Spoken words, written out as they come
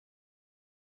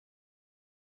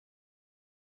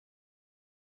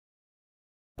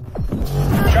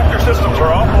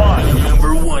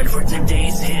Rewind for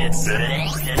today's hits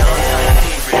and all-time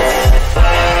favorites.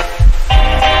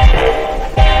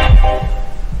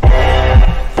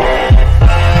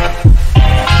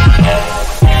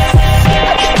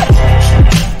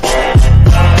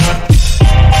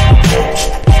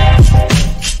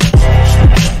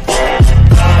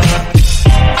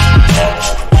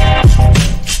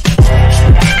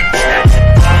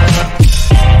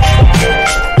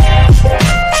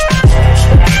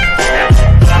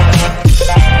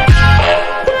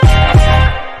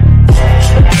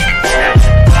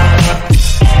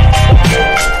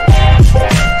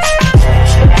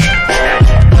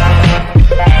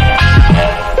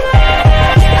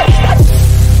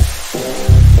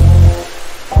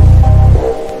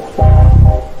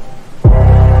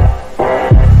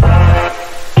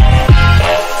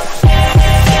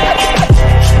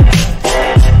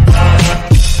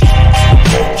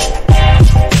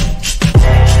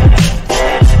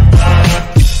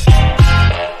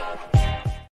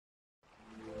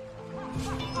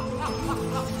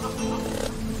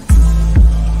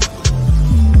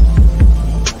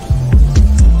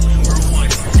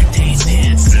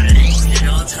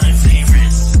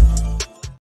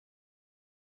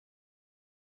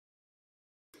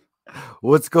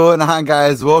 What's going on,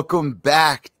 guys? Welcome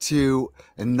back to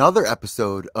another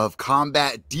episode of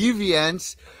Combat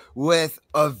Deviants with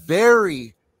a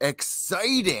very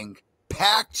exciting,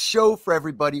 packed show for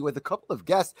everybody with a couple of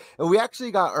guests. And we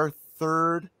actually got our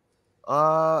third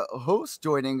host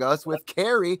joining us with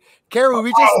Carrie. Carrie,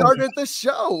 we just started the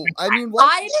show. I mean, what?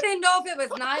 I didn't know if it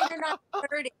was 9 or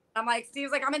 9:30. I'm like,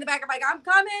 Steve's like, I'm in the back. I'm like, I'm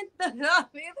coming. I'll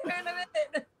be there in a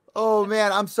minute. Oh,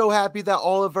 man, I'm so happy that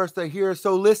all of us are here.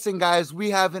 So listen, guys, we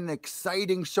have an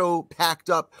exciting show packed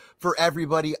up for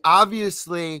everybody.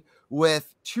 Obviously,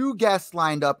 with two guests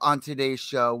lined up on today's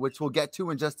show, which we'll get to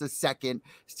in just a second.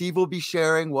 Steve will be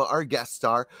sharing what our guests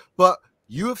are. But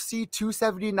UFC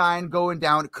 279 going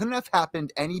down. It couldn't have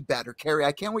happened any better. Carrie,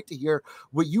 I can't wait to hear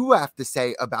what you have to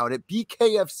say about it.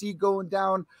 BKFC going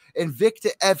down.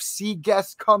 Invicta FC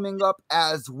guests coming up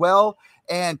as well.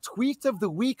 And Tweets of the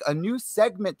Week, a new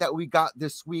segment that we got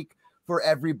this week for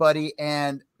everybody.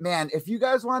 And man, if you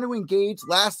guys want to engage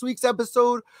last week's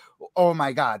episode, oh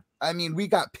my God. I mean, we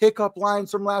got pickup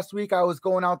lines from last week. I was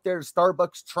going out there to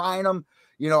Starbucks trying them.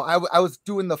 You know, I was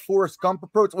doing the Forrest Gump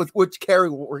approach, with which, Carrie,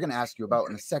 we're going to ask you about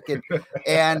in a second.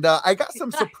 And I got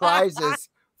some surprises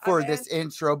for this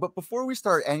intro. But before we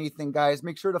start anything, guys,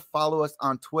 make sure to follow us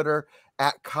on Twitter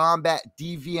at Combat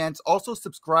Deviants. Also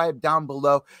subscribe down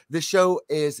below. The show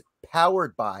is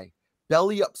powered by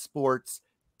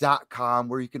bellyupsports.com,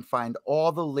 where you can find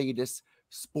all the latest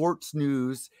sports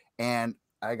news. And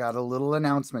I got a little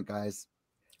announcement, guys.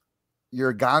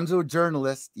 Your gonzo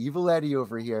journalist, Evil Eddie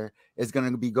over here, is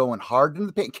going to be going hard in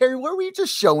the paint. Carrie, what were you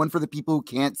just showing for the people who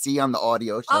can't see on the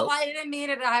audio show? Oh, I didn't mean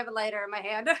it. I have a lighter in my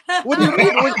hand. What do you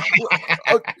mean?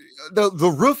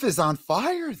 The roof is on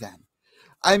fire then.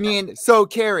 I mean, so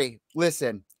Carrie,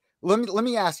 listen, let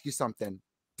me ask you something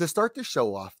to start the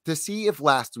show off, to see if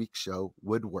last week's show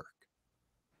would work.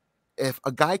 If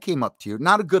a guy came up to you,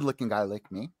 not a good looking guy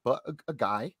like me, but a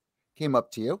guy came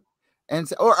up to you and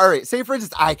said, or all right, say for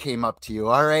instance, I came up to you.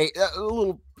 All right. A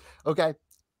little, okay.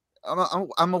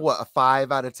 I'm a what, a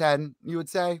 5 out of 10, you would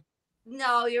say?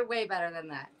 No, you're way better than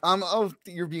that. Oh,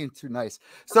 you're being too nice.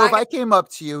 So if I came up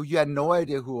to you, you had no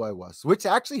idea who I was, which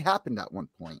actually happened at one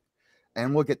point.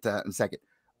 And we'll get to that in a second.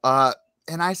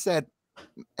 And I said,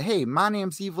 hey, my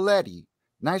name's Evil Eddie.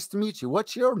 Nice to meet you.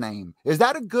 What's your name? Is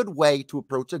that a good way to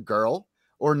approach a girl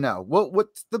or no?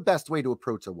 What's the best way to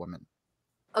approach a woman?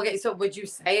 Okay, so would you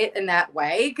say it in that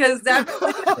way? Because that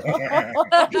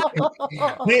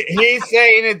he's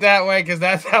saying it that way because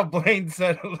that's how Blaine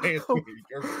said it.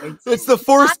 It's the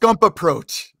Forrest Gump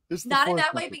approach. Not in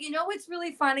that way, but you know what's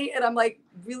really funny? And I'm like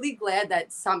really glad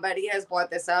that somebody has brought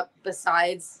this up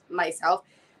besides myself.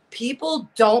 People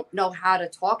don't know how to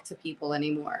talk to people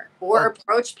anymore or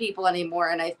approach people anymore.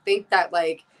 And I think that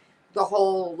like the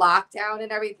whole lockdown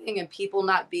and everything and people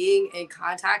not being in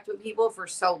contact with people for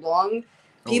so long,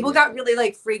 people got really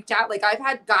like freaked out. Like I've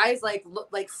had guys like look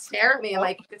like stare at me and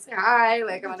like say hi.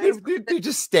 Like I'm a nice they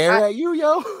just stare at you,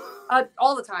 yo.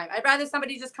 All the time. I'd rather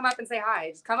somebody just come up and say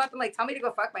hi. Just come up and like tell me to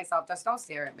go fuck myself. Just don't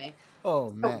stare at me. Oh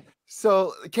man.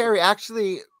 So Carrie,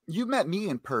 actually, you met me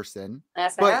in person,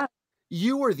 That's but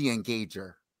you were the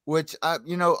engager, which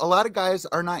you know, a lot of guys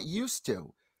are not used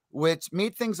to, which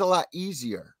made things a lot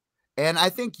easier. And I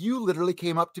think you literally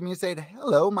came up to me and said,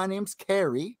 "Hello, my name's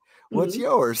Carrie. What's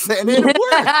yours?" And it worked.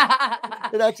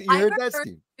 It actually, you heard that,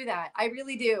 Steve? Do that. I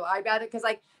really do. I rather, because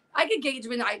like I can gauge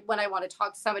when I want to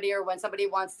talk to somebody or when somebody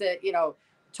wants to, you know,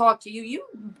 talk to you.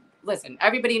 listen,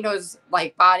 everybody knows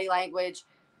like body language,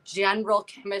 general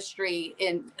chemistry,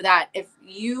 in that if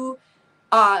you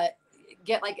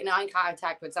get like an eye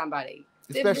contact with somebody,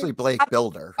 especially Blake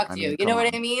Builder. I mean, you know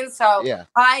what I mean? So yeah.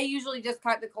 I usually just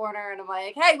cut the corner and I'm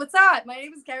like, hey, what's up? My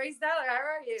name is Carrie Stellar. How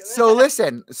are you? So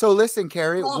listen,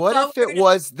 Carrie, what if it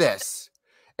was this?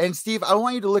 And Steve, I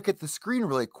want you to look at the screen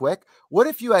really quick. What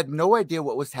if you had no idea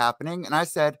what was happening? And I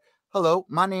said, hello,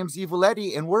 my name's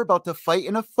Eviletti, and we're about to fight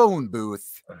in a phone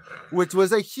booth, which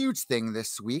was a huge thing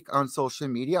this week on social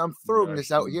media. I'm throwing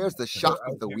this out here as the shock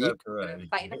of the week.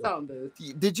 Fight in a phone booth.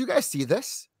 Did you guys see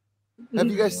this? Have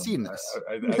you guys seen this?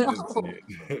 I did see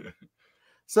it.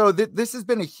 So this has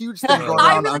been a huge thing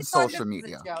going on social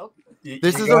media.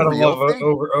 This is a real thing.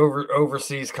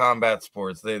 Overseas combat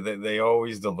sports. They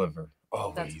always deliver.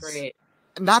 Always. That's great.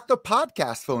 Not the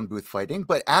podcast phone booth fighting,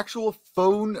 but actual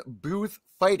phone booth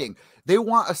fighting. They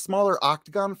want a smaller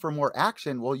octagon for more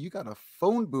action. Well, you got a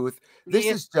phone booth. This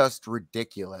is just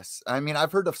ridiculous. I mean,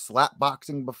 I've heard of slap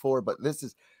boxing before, but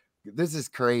this is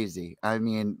crazy. I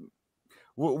mean,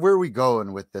 where are we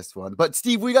going with this one? But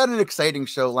Steve, we got an exciting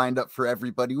show lined up for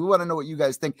everybody. We want to know what you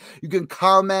guys think. You can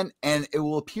comment and it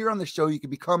will appear on the show. You can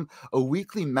become a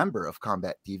weekly member of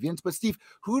Combat Deviants. But Steve,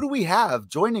 who do we have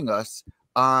joining us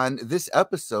on this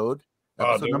episode?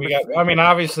 I mean,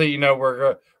 obviously, you know,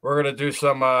 we're gonna do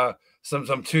some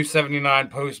 279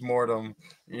 post-mortem.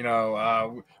 You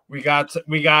know, we got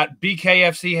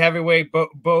BKFC Heavyweight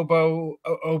Bobo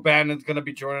O'Bannon going to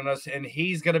be joining us, and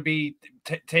he's going to be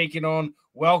taking on,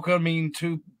 welcoming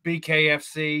to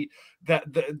BKFC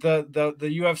that the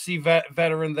UFC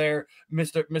veteran there,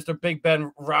 Mr. Big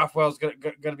Ben Rothwell is going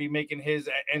to be making his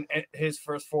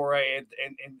first foray in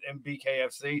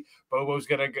BKFC. Bobo's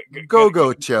going to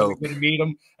go choke. Going to meet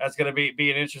him. That's going to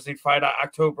be an interesting fight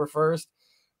October 1st.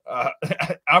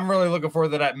 I'm really looking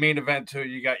forward to that main event too.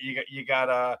 You got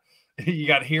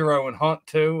Hero and Hunt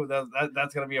too.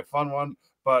 That's going to be a fun one.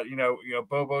 But you know,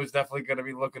 Bobo's definitely going to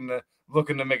be looking to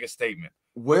make a statement.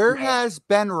 Where has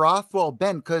Ben Rothwell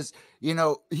been? Because you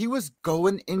know he was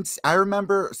going in. I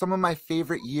remember some of my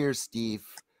favorite years, Steve,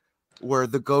 were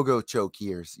the go-go choke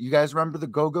years. You guys remember the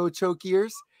go-go choke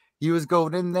years? He was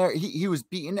going in there. He was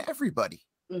beating everybody.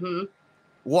 Mm-hmm.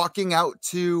 Walking out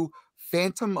to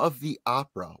Phantom of the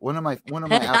Opera, one of my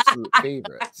absolute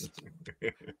favorites.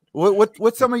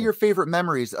 What's some of your favorite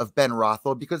memories of Ben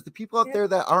Rothwell? Because the people out there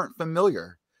that aren't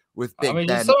familiar with Big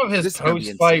Ben, some of his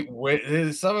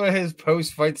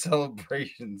post-fight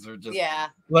celebrations are just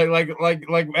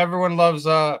like everyone loves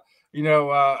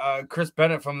Chris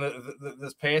Bennett from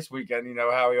this past weekend. You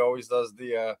know how he always does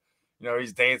the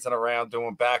he's dancing around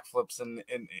doing backflips in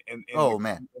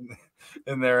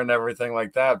there and everything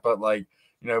like that. But like,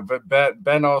 you know, but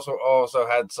Ben also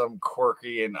had some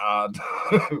quirky and odd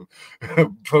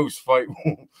post-fight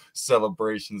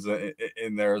celebrations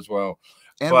in there as well.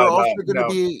 And we're also going to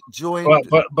be joined.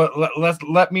 But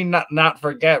let me not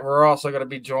forget, we're also going to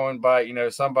be joined by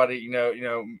somebody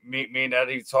me and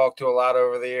Eddie talked to a lot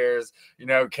over the years.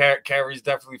 Carrie's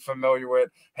definitely familiar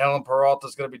with. Helen Peralta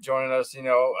is going to be joining us.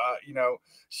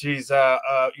 She's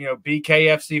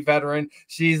BKFC veteran.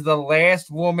 She's the last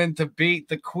woman to beat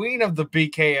the queen of the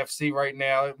BKFC right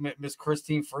now, Miss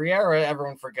Christine Friera.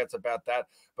 Everyone forgets about that,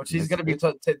 but she's going to be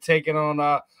taking on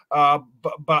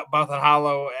Bathan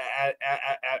Hollow at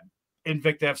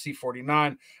Invicta FC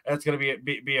 49. That's going to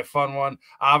be a fun one.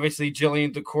 Obviously,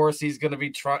 Jillian DeCourcy is going to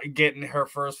be getting her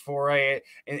first foray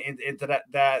into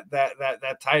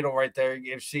that title right there.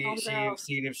 If she can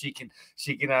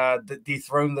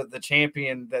dethrone the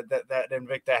champion that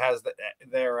Invicta has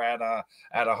there at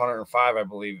 105, I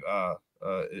believe,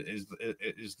 is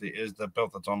the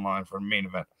belt that's online for the main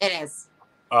event. It is.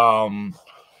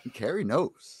 Carrie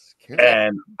knows.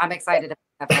 And I'm excited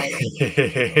about that fight.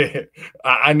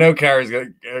 I know Carrie's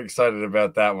excited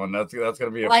about that one. That's going to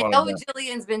be a fun one. I know who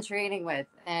Jillian's been training with,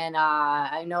 and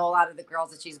I know a lot of the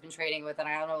girls that she's been training with, and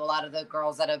I know a lot of the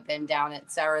girls that have been down at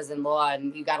Sarah's in Law,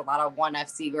 and you got a lot of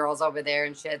 1FC girls over there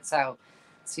and shit. So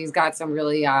she's got some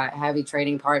really heavy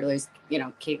training partners,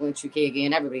 Caitlin Chukagi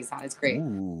and everybody's on. It's great.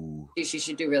 Ooh. She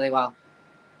should do really well.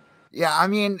 Yeah, I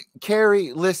mean,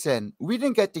 Carrie, listen, we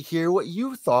didn't get to hear what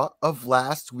you thought of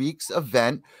last week's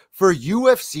event for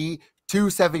UFC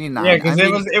 279. Yeah, because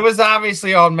it was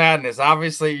obviously all madness.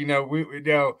 Obviously, we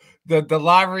the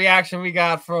live reaction we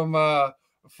got from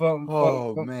from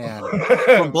Blake.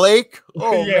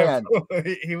 Oh yeah,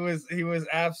 man, he was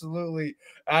absolutely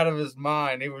out of his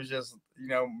mind. He was just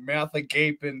mouth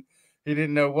gaping. He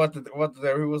didn't know what to do.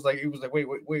 He was like,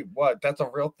 wait, what? That's a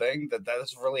real thing?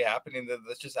 That's really happening? That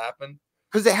this just happened?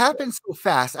 Because it happened so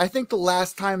fast. I think the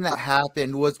last time that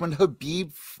happened was when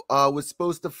Habib was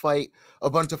supposed to fight a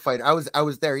bunch of fighters. I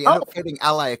was there. He ended up fighting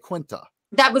Ally Quinta.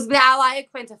 That was the Ally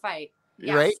Quinta fight.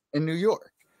 Yes. Right? In New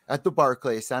York at the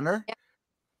Barclays Center.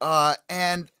 Yeah.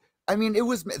 And I mean,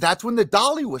 that's when the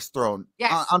dolly was thrown.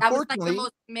 Yes, unfortunately, that was like the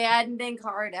most maddening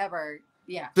card ever.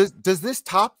 Yeah. Does this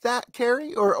top that,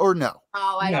 Carrie, or no?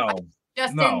 Oh, I No. don't.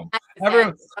 Just No.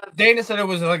 Dana said it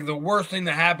was like the worst thing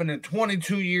that happened in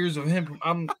 22 years of him.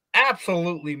 I'm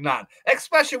absolutely not.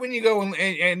 Especially when you go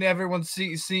and everyone's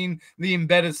seen the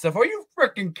embedded stuff. Are you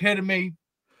freaking kidding me?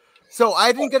 So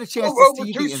I didn't get a chance to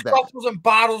see two scuffles and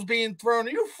bottles being thrown.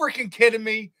 Are you freaking kidding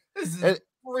me? This is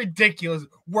ridiculous.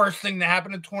 Worst thing that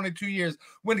happened in 22 years.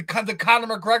 When the Conor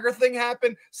McGregor thing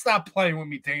happened, stop playing with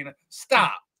me, Dana.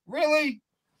 Stop. Really?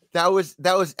 That was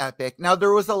epic. Now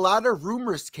there was a lot of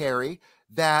rumors, Carrie,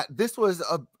 that this was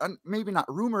maybe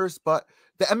not rumors, but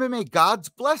the MMA gods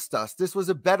blessed us. This was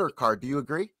a better card. Do you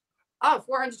agree? Oh,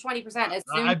 420%.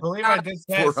 I believe I just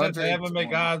said the MMA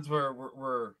gods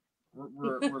were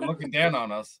looking down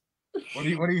on us. What do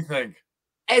you think?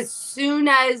 As soon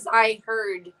as I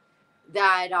heard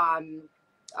that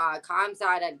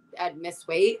Kamzat had missed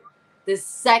weight, the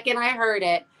second I heard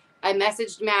it, I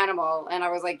messaged Manimal and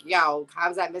I was like, yo,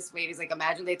 Kamzat missed weight. He's like,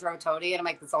 imagine they throw Tony. And I'm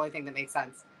like, that's the only thing that makes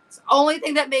sense. It's the only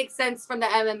thing that makes sense from the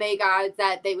MMA guys,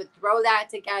 that they would throw that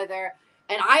together.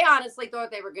 And I honestly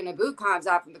thought they were going to boot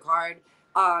Kamzat from the card.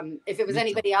 If it was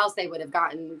anybody else, they wouldn't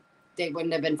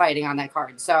have been fighting on that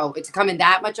card. So it's coming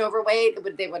that much overweight,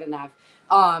 they wouldn't have,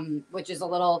 which is a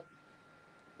little,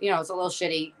 it's a little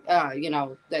shitty,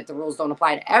 that the rules don't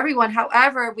apply to everyone.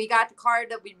 However, we got the card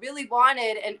that we really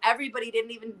wanted, and everybody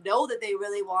didn't even know that they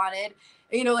really wanted.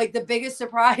 Like the biggest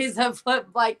surprise of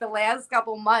like the last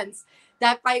couple months.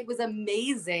 That fight was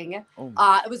amazing. It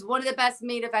was one of the best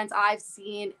main events I've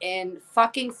seen in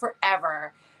fucking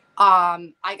forever.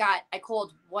 I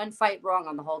called one fight wrong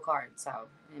on the whole card, so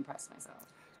I impressed myself.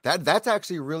 That's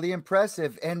actually really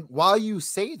impressive. And while you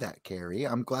say that, Carrie,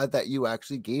 I'm glad that you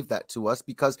actually gave that to us,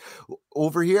 because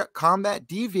over here at Combat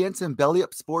Deviants and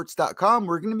BellyUpSports.com,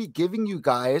 we're going to be giving you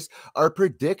guys our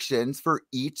predictions for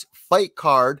each fight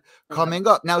card coming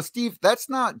up. Now, Steve, that's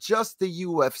not just the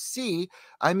UFC.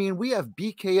 I mean, we have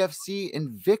BKFC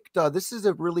Invicta. This is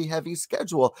a really heavy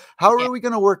schedule. How are we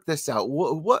going to work this out?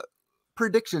 What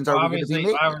predictions are we going to be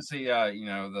making? Obviously,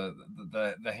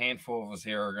 the handful of us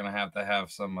here are going to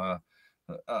have some a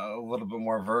little bit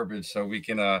more verbiage, so we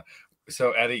can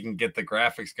so Eddie can get the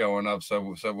graphics going up. So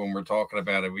when we're talking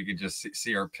about it, we can just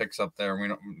see our picks up there. We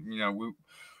don't,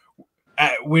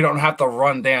 we don't have to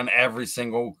run down every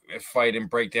single fight and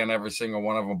break down every single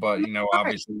one of them, but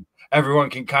obviously everyone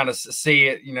can kind of see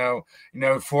it.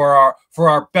 For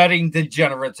our betting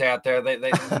degenerates out there,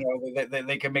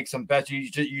 they can make some bets.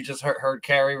 You just heard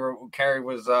Carrie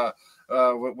was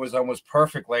almost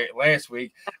perfect last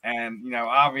week, and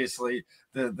obviously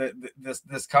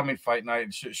this coming fight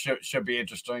night should be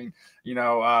interesting.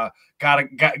 Got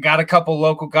a couple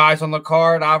local guys on the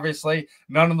card. Obviously,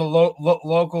 none of the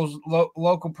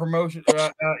local promotion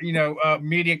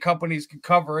media companies can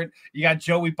cover it. You got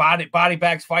Joey Body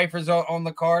Bags Pfeiffer's on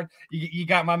the card. You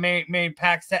got my main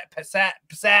Pac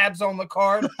Sabs on the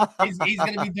card. He's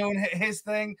going to be doing his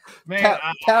thing, man.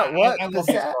 Pat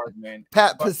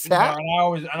Passat.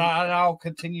 I'll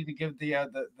continue to give the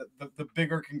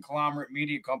bigger conglomerate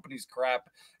media companies crap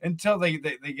until they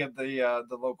give the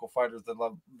local fighters the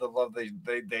love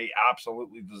they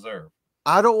absolutely deserve.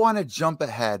 I don't want to jump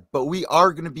ahead, but we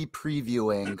are going to be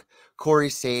previewing Corey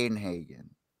Sanhagan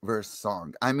versus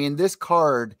Song. I mean, this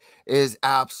card is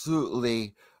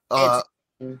absolutely a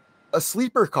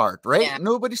sleeper card, right? Yeah.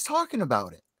 Nobody's talking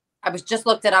about it. I was just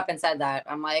looked it up and said that.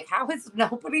 I'm like, how is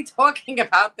nobody talking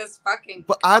about this fucking?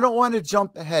 But I don't want to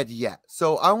jump ahead yet.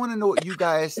 So I want to know what you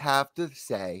guys have to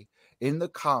say in the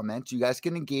comments. You guys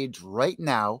can engage right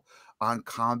now on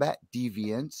Combat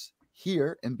Deviants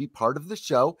here and be part of the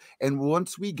show. And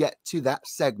once we get to that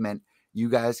segment, you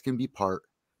guys can be part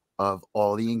of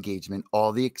all the engagement,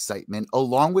 all the excitement,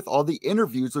 along with all the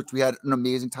interviews, which we had an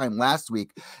amazing time last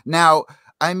week. Now,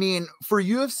 I mean, for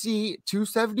UFC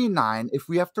 279, if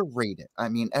we have to rate it, I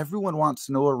mean, everyone wants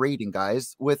to know a rating,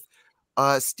 guys. With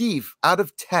Steve, out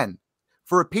of 10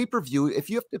 for a pay-per-view,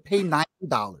 if you have to pay $90,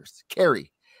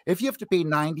 Carrie, if you have to pay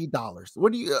 $90,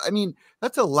 what do you? I mean,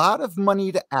 that's a lot of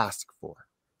money to ask for.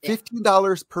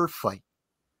 $15 per fight.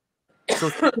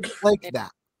 So like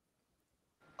that.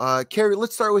 Carrie,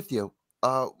 let's start with you.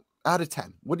 Out of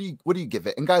 10, what do you give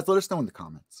it? And guys, let us know in the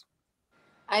comments.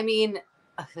 I mean,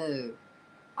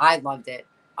 I loved it.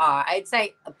 I'd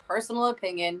say a personal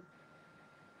opinion.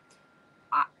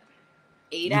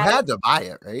 8 You out of had to buy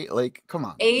it, right? Like, come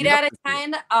on. 8 You have out of to see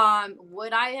it. 10.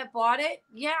 Would I have bought it?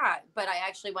 Yeah, but I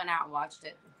actually went out and watched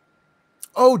it.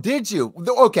 Oh, did you?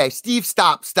 Okay, Steve,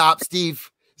 stop,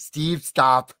 Steve. Steve,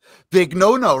 stop. Big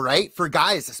no-no, right? For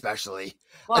guys, especially.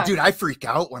 What? Dude, I freak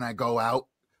out when I go out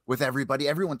with everybody.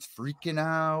 Everyone's freaking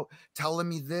out, telling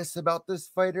me this about this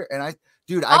fighter. And I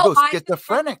go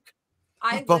schizophrenic.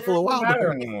 I Buffalo literally Wild matter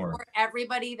Wings. anymore. For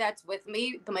everybody that's with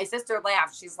me, but my sister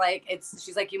laughed. She's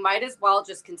like, you might as well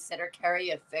just consider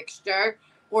Kerry a fixture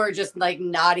or just like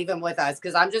not even with us.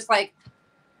 Cause I'm just like,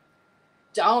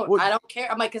 I don't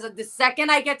care. I'm like, because the second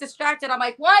I get distracted, I'm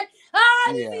like, what?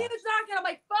 I didn't see you distracted. I'm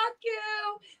like, fuck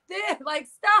you. Like,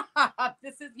 stop.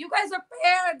 You guys are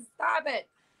fans. Stop it.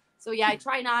 So yeah, I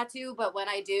try not to, but when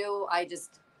I do, I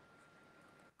just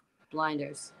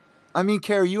blinders. I mean,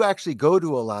 Carrie, you actually go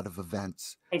to a lot of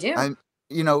events. I do.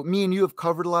 Me and you have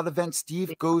covered a lot of events.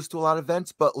 Steve goes to a lot of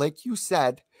events, but like you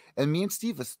said, and me and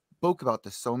Steve have spoke about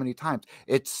this so many times,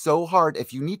 it's so hard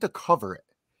if you need to cover it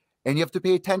and you have to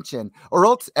pay attention or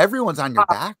else everyone's on your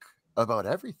back about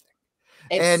everything.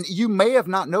 And you may have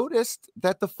not noticed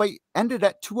that the fight ended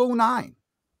at 209.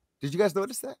 Did you guys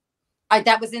notice that?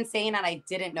 That was insane, and I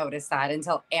didn't notice that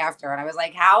until after. And I was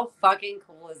like, how fucking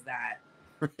cool is that?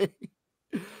 Right.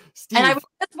 Steve, and I was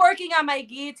just working on my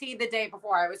guillotine the day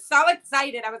before. I was so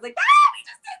excited. I was like,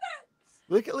 we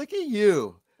just did that. Look at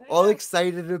you. All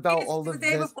excited about all of the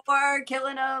day this. Before,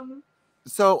 killing them.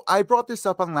 So I brought this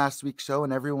up on last week's show,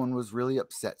 and everyone was really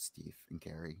upset, Steve and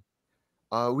Carrie.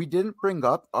 We didn't bring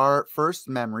up our first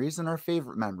memories and our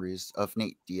favorite memories of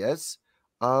Nate Diaz.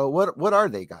 What are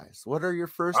they, guys? What are your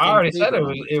first? I already said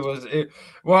it.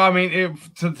 Well, I mean, it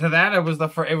was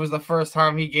the first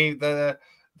time he gave the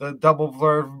double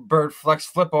bird flex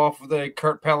flip off of the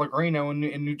Kurt Pellegrino in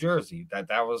New Jersey. I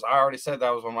already said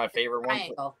that was one of my favorite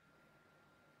ones.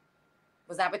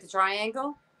 Was that with the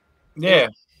triangle? Yeah.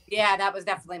 Yeah, that was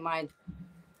definitely mine.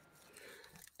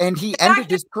 And he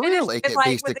ended his career like it,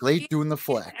 basically, doing the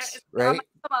flex, right?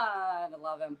 Come on, I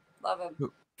love him.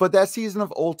 But that season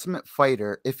of Ultimate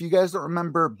Fighter, if you guys don't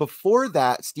remember, before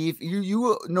that, Steve,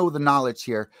 you know the knowledge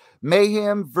here.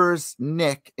 Mayhem versus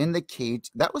Nick in the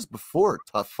cage. That was before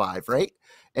Tough 5, right?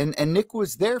 And Nick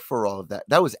was there for all of that.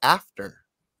 That was after.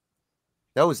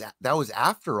 That was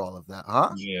after all of that,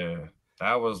 huh? Yeah,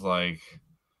 that was like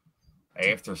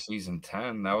after season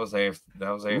 10. That was after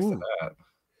that.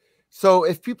 So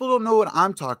if people don't know what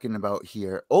I'm talking about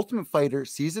here, Ultimate Fighter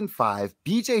season 5,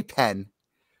 BJ Penn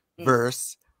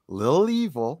versus Lil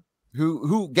Evil,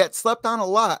 who gets slept on a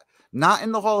lot, not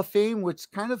in the Hall of Fame, which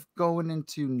kind of going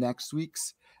into next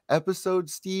week's episode,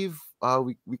 Steve.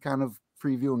 We kind of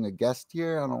previewing a guest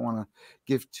here. I don't want to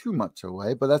give too much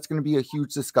away, but that's going to be a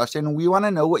huge discussion. And we want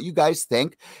to know what you guys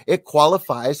think it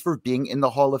qualifies for being in the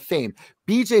Hall of Fame.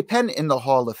 BJ Penn in the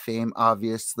Hall of Fame,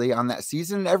 obviously, on that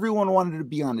season, and everyone wanted to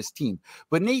be on his team.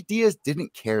 But Nate Diaz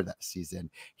didn't care that season.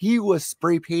 He was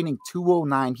spray painting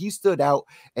 209. He stood out.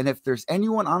 And if there's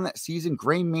anyone on that season,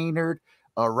 Gray Maynard,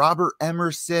 Robert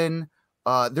Emerson,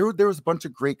 there was a bunch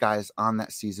of great guys on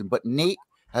that season. But Nate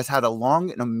has had a long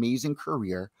and amazing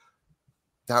career.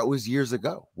 That was years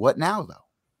ago. What now, though?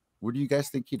 What do you guys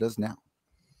think he does now?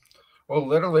 Well,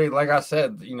 literally, like I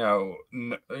said, go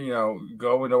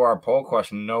into our poll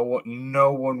question. No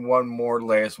one won more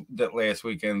last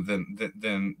weekend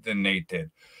than Nate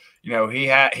did.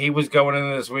 He was going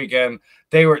into this weekend.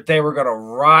 They were going to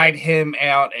ride him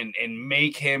out and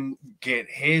make him get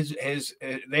his.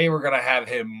 They were going to have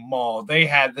him mauled. They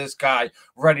had this guy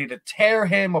ready to tear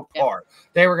him apart.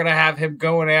 Yep. They were going to have him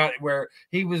going out where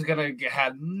he was going to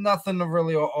have nothing to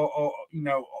really,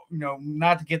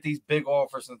 not to get these big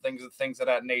offers and things of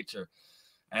that nature.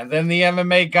 And then the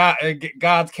MMA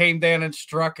gods came down and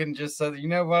struck and just said, you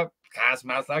know what,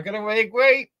 Cosmouth's not going to make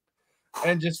weight.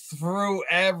 And just threw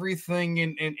everything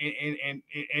in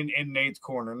Nate's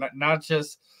corner. Not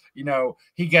just,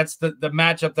 he gets the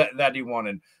matchup that he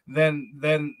wanted. Then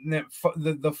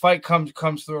the fight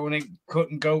comes through and it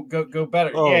couldn't go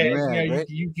better. Oh, man, right?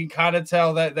 You can kind of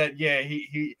tell that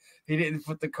he didn't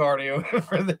put the cardio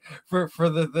for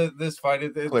this fight.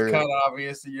 It's kind of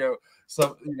obvious,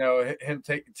 him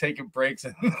taking breaks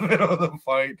in the middle of the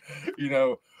fight,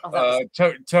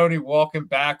 Tony walking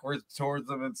backwards towards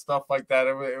them and stuff like that.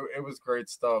 It was great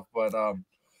stuff, but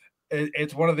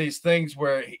it's one of these things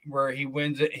where he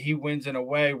wins it. He wins in a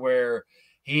way where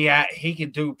he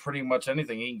can do pretty much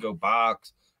anything. He can go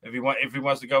box if he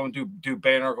wants to go and do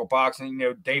bare knuckle boxing.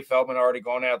 Dave Feldman already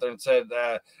gone out there and said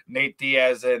Nate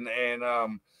Diaz and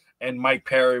and Mike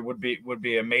Perry would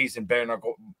be amazing bare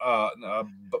knuckle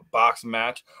boxing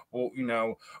match. Well, you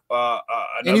know,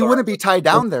 and he wouldn't be tied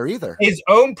down there either. His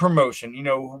own promotion, you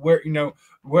know, where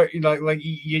like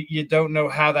you don't know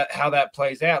how that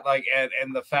plays out. Like,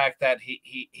 and the fact that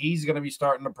he's going to be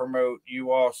starting to promote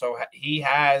you also. He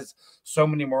has so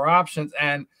many more options,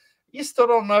 and you still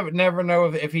don't never know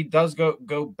if he does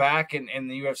go back in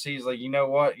the UFC. He's like, you know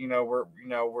what,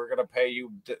 we're gonna pay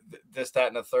you this, that,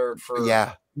 and the third for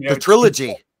the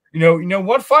trilogy.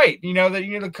 What fight? That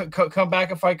you need to come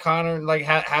back and fight Conor and like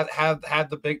have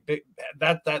the big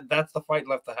that's the fight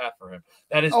left to have for him.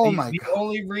 That is the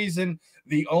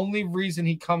only reason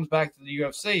he comes back to the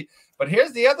UFC. But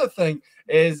here's the other thing: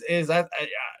 is that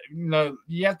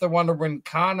you have to wonder when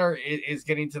Conor is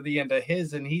getting to the end of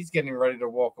his and he's getting ready to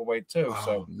walk away too. Oh,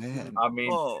 so man, I mean,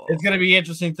 it's going to be an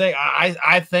interesting thing.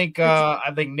 I think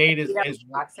Nate is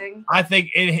boxing. I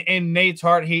think in Nate's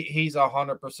heart he's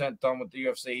 100% done with the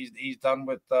UFC. He's done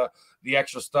with the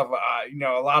extra stuff. A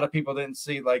lot of people didn't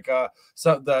see like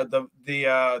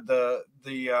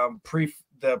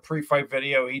the pre-fight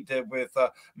video he did with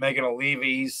Megan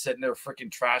O'Leary. He's sitting there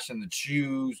freaking trashing the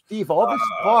shoes. Steve, all this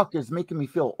talk is making me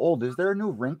feel old. Is there a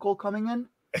new wrinkle coming in?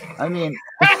 I mean,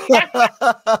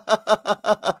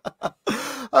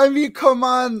 come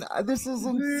on. This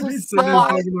isn't so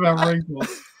talking about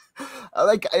wrinkles.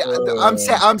 Like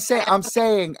I'm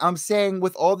saying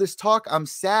with all this talk, I'm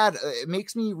sad. It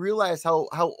makes me realize how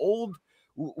old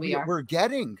we're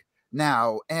getting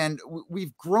now, and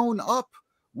we've grown up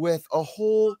with a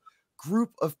whole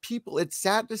group of people. It's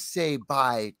sad to say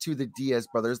bye to the Diaz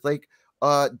brothers. Like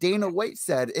Dana White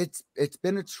said, it's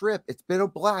been a trip. It's been a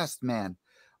blast, man.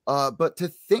 But to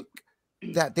think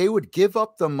that they would give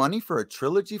up the money for a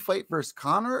trilogy fight versus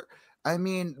Conor, I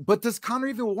mean, but does Conor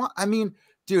even want? I mean,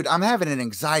 dude, I'm having an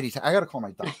anxiety. I gotta call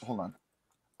my doctor. Hold on.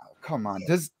 Oh, come on.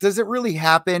 Does it really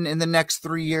happen in the next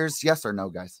 3 years? Yes or no,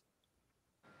 guys?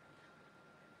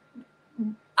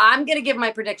 I'm gonna give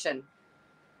my prediction.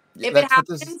 If it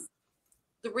happens,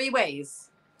 3 ways: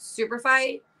 super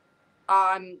fight,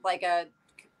 like a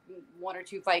 1 or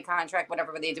 2 fight contract,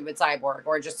 whatever they did with Cyborg,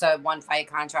 or just a 1 fight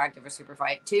contract of a super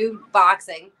fight. 2,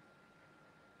 boxing.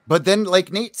 But then,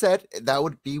 like Nate said, that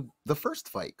would be the first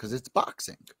fight because it's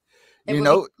boxing. Nate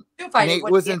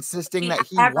was insisting that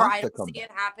he wants to come back. I don't see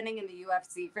it happening in the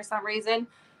UFC for some reason.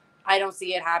 I don't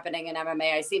see it happening in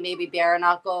MMA. I see maybe bare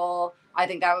knuckle. I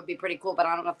think that would be pretty cool, but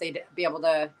I don't know if they'd be able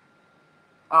to.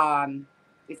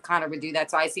 If Conor would do that,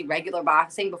 so I see regular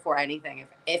boxing before anything,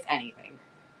 if anything.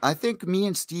 I think me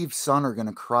and Steve's son are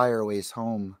gonna cry our ways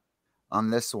home on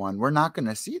this one. We're not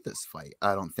gonna see this fight,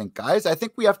 I don't think, guys. I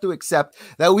think we have to accept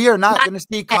that we are not gonna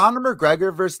see Conor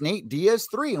McGregor versus Nate Diaz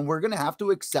 3, and we're gonna have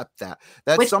to accept that.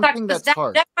 That's something that's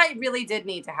hard. That fight really did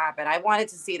need to happen. I wanted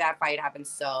to see that fight happen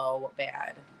so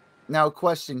bad. Now,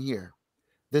 question here: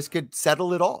 this could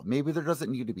settle it all. Maybe there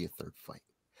doesn't need to be a third fight,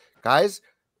 guys.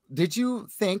 Did you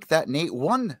think that Nate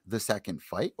won the second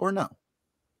fight or no?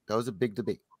 That was a big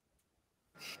debate.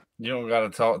 You don't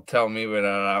got to tell me, but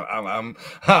I'm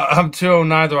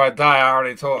 209 till I die. I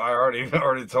already told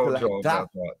you all about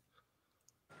that.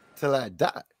 Till I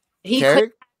die. He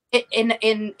could, in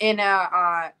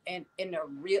a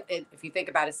real, if you think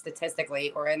about it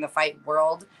statistically, or in the fight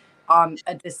world,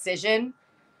 a decision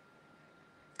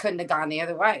couldn't have gone the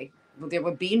other way. There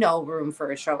would be no room for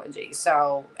a trilogy.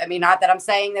 So, I mean, not that I'm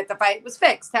saying that the fight was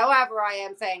fixed. However, I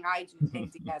am saying I do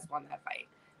think Diaz won that fight.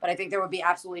 But I think there would be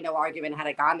absolutely no argument had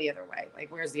it gone the other way.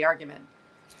 Like, where's the argument?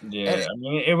 Yeah, I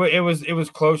mean, it was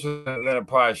closer than it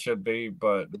probably should be.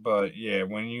 But yeah,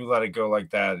 when you let it go like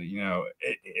that,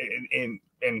 in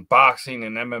boxing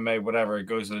and MMA, whatever, it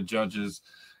goes to the judges.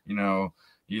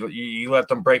 You let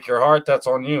them break your heart. That's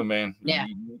on you, man. Yeah,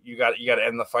 you got to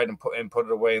end the fight and put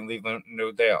it away and leave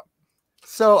no doubt.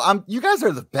 So you guys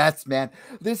are the best, man.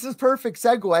 This is perfect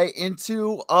segue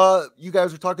into you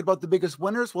guys are talking about the biggest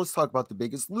winners. Let's talk about the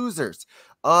biggest losers.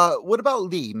 What about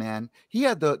Lee, man? He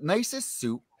had the nicest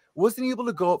suit, wasn't able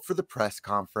to go up for the press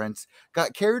conference,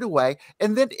 got carried away,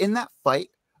 and then in that fight,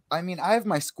 I mean, I have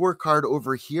my scorecard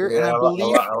over here, and I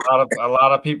believe a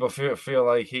lot of people feel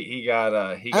like he got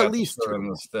at least 2 on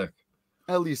the stick.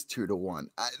 At least 2-1.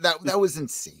 That was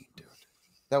insane, dude.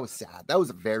 That was sad. That was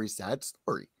a very sad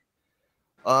story.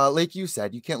 Like you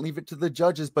said, you can't leave it to the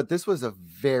judges, but this was a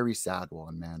very sad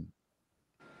one, man.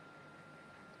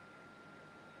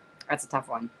 That's a tough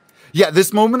one. Yeah,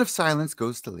 this moment of silence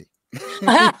goes to Lee.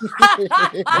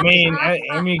 I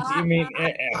mean,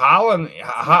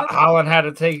 Holland had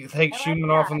to take shooting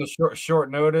off on the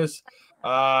short notice.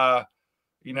 The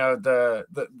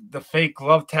fake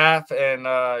glove tap and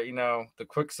the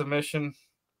quick submission.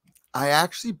 I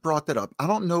actually brought that up. I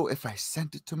don't know if I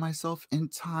sent it to myself in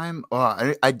time.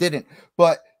 I didn't,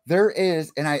 but there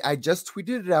is, and I just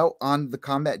tweeted it out on the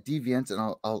Combat Deviants,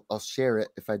 and I'll share it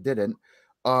if I didn't.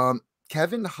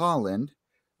 Kevin Holland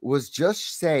was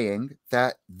just saying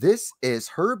that this is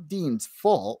Herb Dean's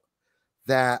fault,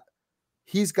 that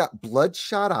he's got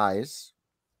bloodshot eyes,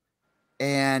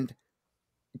 and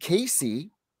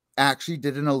Casey actually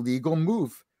did an illegal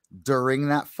move during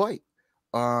that fight.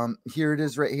 Here it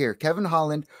is right here. Kevin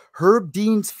Holland, Herb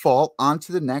Dean's fault. On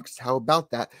to the next. How about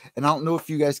that? And I don't know if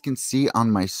you guys can see on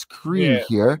my screen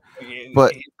here,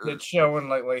 but it's showing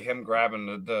like him grabbing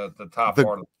the top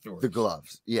part of the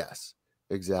gloves. Yes,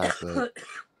 exactly.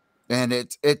 And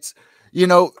it's you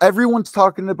know, everyone's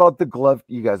talking about the glove.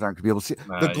 You guys aren't gonna be able to see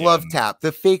the glove tap,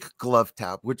 the fake glove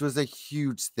tap, which was a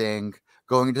huge thing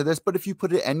going into this. But if you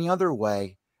put it any other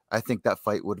way, I think that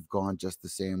fight would have gone just the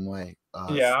same way.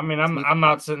 Yeah, I mean, I'm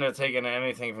not sitting there taking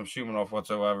anything from Shumenov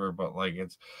whatsoever, but like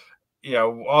it's, you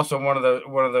know, also one of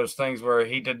those things where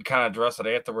he did kind of address it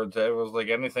afterwards. It was like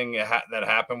anything that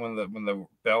happened when the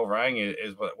bell rang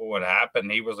is what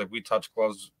happened. He was like, we touched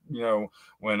gloves, you know,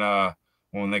 when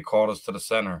they called us to the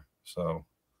center. So,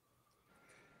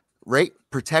 right,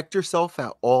 protect yourself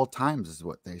at all times is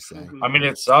what they say. I mean,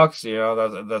 it sucks, you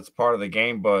know, that's part of the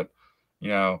game, but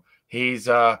you know. He's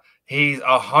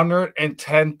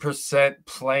 110%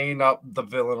 playing up the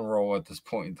villain role at this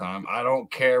point in time. I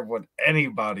don't care what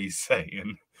anybody's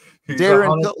saying. He's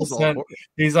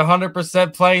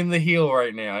 100% playing the heel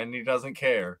right now, and he doesn't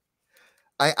care.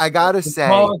 I gotta say,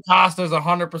 Paulo Costa's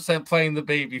 100% playing the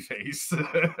baby face.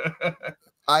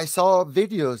 I saw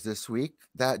videos this week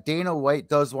that Dana White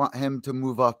does want him to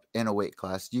move up in a weight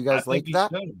class. Do you guys like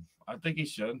that? I think he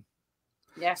should.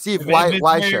 Yeah. Steve,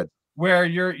 why should? Where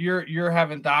you're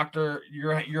having doctors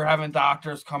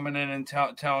coming in and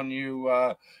telling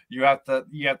you you have to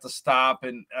stop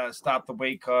and stop the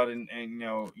weight cut and you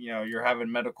know you're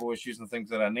having medical issues and things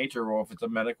of that nature. Well, if it's a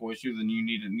medical issue, then you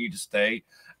need to stay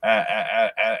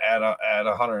at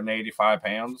 185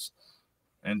 pounds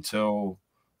until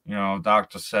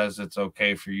doctor says it's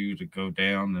okay for you to go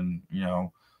down and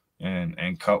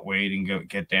and cut weight and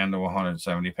get down to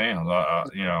 170 pounds.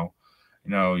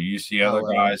 You see other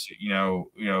guys, who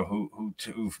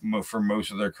for most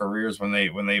of their careers when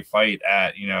they fight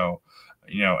at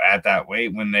at that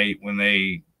weight, when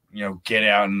they get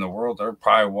out in the world, they're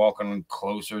probably walking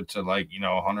closer to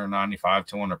 195,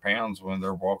 200 pounds when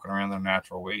they're walking around their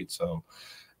natural weight. So,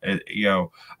 I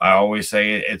always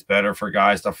say it's better for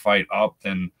guys to fight up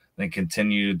than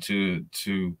continue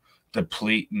to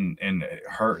deplete and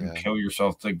hurt and kill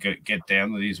yourself to get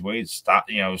down to these weights. Stop,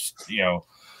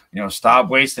 stop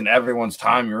wasting everyone's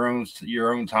time, your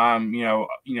own time,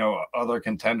 other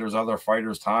contenders, other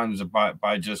fighters' times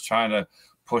by just trying to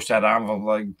push that envelope,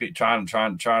 like trying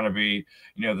to be,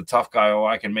 the tough guy. Oh,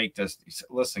 I can make this.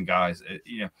 Listen, guys,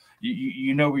 you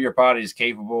know what your body is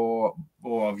capable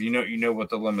of. You know what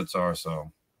the limits are. So,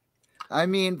 I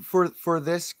mean, for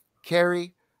this,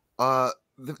 Carrie, the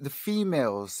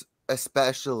females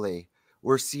especially.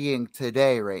 We're seeing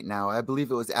today right now. I believe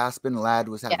it was Aspen Ladd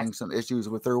was having some issues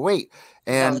with her weight.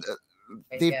 And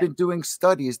they've been doing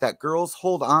studies that girls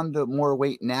hold on to more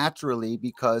weight naturally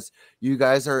because you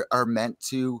guys are meant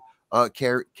to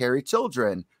carry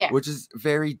children, which is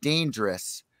very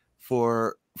dangerous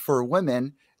for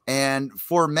women and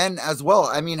for men as well.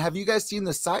 I mean, have you guys seen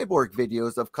the cyborg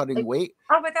videos of cutting weight?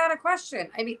 Oh, without a question.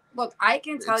 I mean, look, I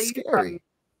can tell you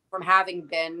from having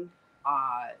been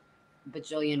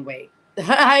bajillion weight.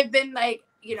 I've been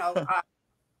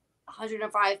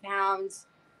 105 pounds,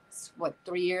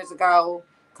 3 years ago,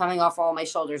 coming off all my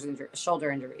shoulder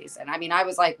injuries. And I mean, I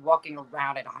was walking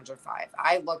around at 105.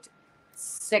 I looked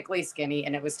sickly skinny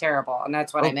and it was terrible. And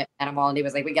that's when I met Animal and he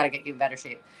was like, we got to get you in better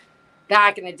shape.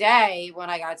 Back in the day when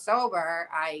I got sober,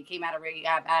 I came out of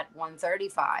rehab at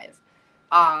 135.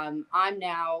 I'm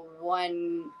now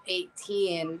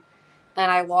 118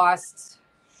 and I lost...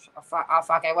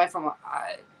 I went from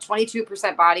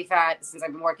 22% body fat since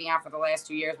I've been working out for the last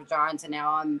 2 years with John to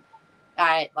now I'm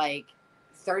at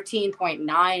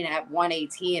 13.9 at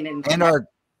 118. And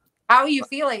how are you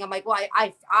feeling? I'm like, well,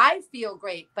 I feel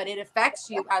great, but it affects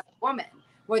you as a woman,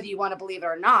 whether you want to believe it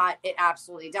or not. It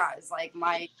absolutely does.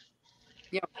 My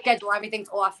schedule, everything's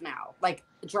off now,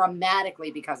 dramatically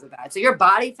because of that. So your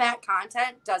body fat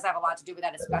content does have a lot to do with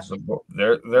that, especially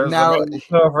there's now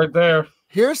stuff right there.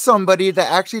 Here's somebody that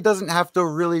actually doesn't have to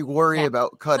really worry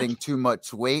about cutting too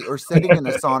much weight or sitting in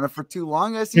a sauna for too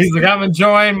long. He's like, I'm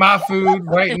enjoying my food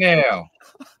right now.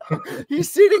 He's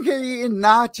sitting here eating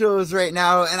nachos right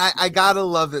now, and I gotta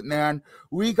love it, man.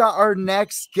 We got our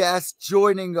next guest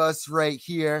joining us right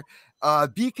here.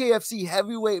 BKFC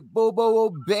Heavyweight Bobo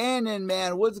O'Bannon,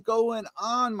 man. What's going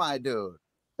on, my dude?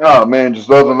 Oh man, just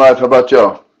loving life. How about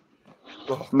y'all?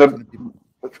 Oh, Let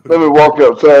me walk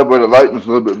outside where the lighting's a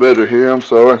little bit better here. I'm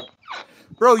sorry.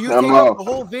 bro, you came up the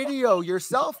whole video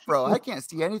yourself, bro. I can't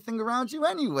see anything around you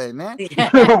anyway, man.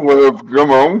 Well,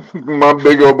 come on, my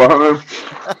big old behind.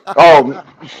 Oh,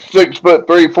 6'3",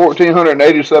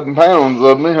 1,487 pounds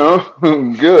of me, huh?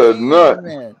 Good nut.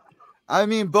 Man. I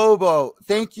mean, Bobo,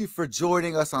 thank you for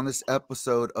joining us on this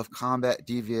episode of Combat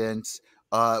Deviants.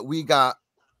 We got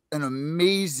an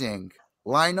amazing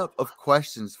lineup of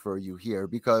questions for you here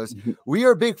because we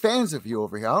are big fans of you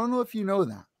over here. I don't know if you know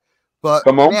that, but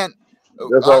man,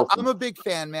 awesome. I'm a big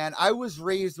fan, man. I was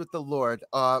raised with the Lord.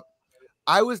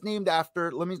 I was named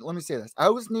after, let me say this. I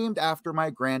was named after my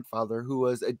grandfather, who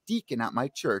was a deacon at my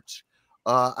church.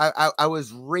 I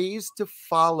was raised to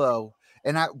follow,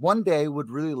 and I one day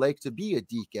would really like to be a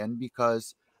deacon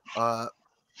because,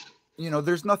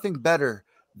 there's nothing better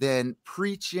than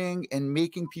preaching and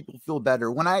making people feel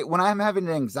better. When I'm having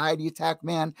an anxiety attack,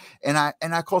 man, and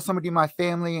I call somebody in my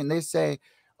family and they say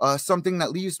something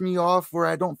that leaves me off where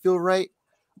I don't feel right,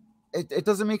 it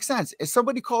doesn't make sense. If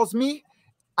somebody calls me,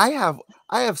 I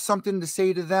have something to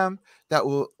say to them that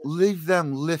will leave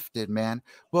them lifted, man.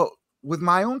 But with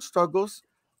my own struggles,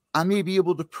 I may be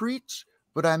able to preach,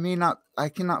 but I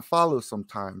cannot follow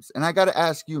sometimes. And I got to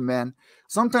ask you, man,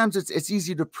 sometimes it's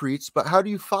easy to preach, but how do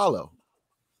you follow?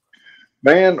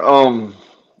 Man,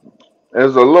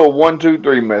 there's a little 1, 2,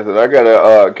 3 method. I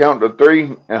gotta count to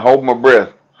 3 and hold my breath.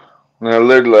 Now,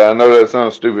 literally, I know that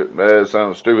sounds stupid. That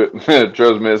sounds stupid.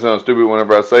 Trust me, it sounds stupid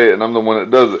whenever I say it, and I'm the one that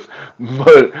does it.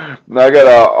 But I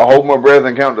gotta hold my breath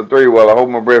and count to 3 while I hold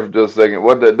my breath for just a second.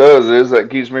 What that does is that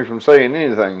keeps me from saying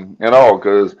anything at all,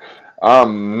 because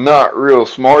I'm not real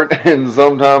smart, and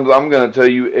sometimes I'm gonna tell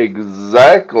you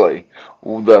exactly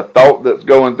the thought that's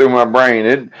going through my brain.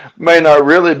 It may not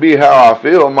really be how I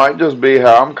feel. It might just be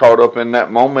how I'm caught up in that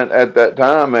moment at that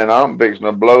time, and I'm fixing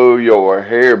to blow your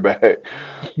hair back.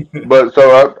 But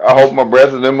so I hold my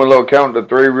breath and then my little count to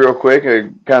 3 real quick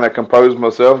and kind of compose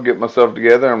myself, get myself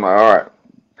together. I'm like, all right,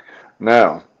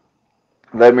 now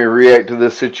let me react to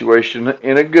this situation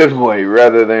in a good way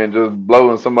rather than just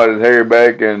blowing somebody's hair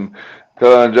back and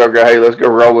telling Joker, hey, let's go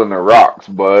roll in the rocks,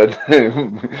 bud.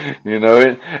 And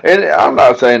I'm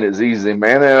not saying it's easy,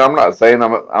 man, and I'm not saying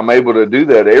I'm able to do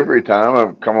that every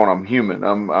time. Come on, I'm human.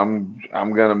 I'm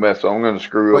gonna mess up. I'm gonna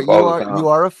screw up all the time. You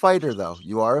are a fighter, though.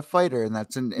 You are a fighter, and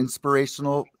that's an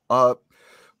inspirational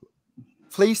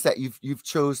place that you've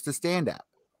chose to stand at.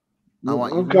 I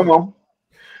want you to come on.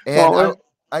 And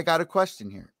I got a question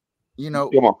here.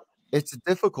 Come on. It's a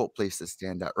difficult place to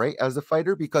stand at, right? As a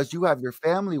fighter, because you have your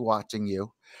family watching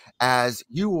you as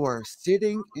you are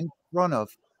sitting in front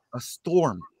of a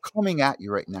storm coming at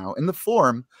you right now in the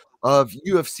form of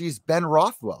UFC's Ben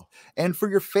Rothwell. And for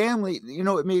your family,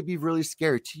 it may be really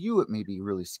scary. To you, it may be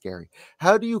really scary.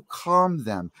 How do you calm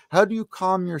them? How do you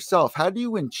calm yourself? How do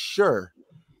you ensure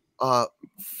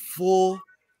full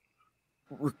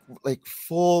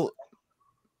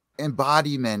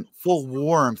embodiment, full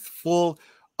warmth, full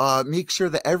make sure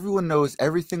that everyone knows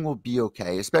everything will be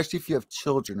okay, especially if you have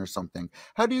children or something?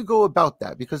 How do you go about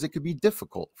that? Because it could be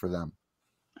difficult for them.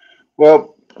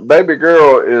 Well, baby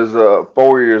girl is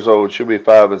 4 years old. She'll be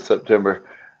 5 in September.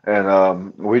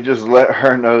 And we just let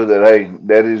her know that, hey,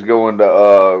 daddy's going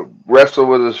to wrestle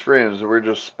with his friends. We're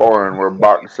just sparring. We're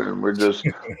boxing. We're just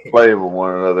playing with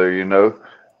one another,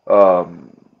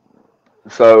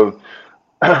 So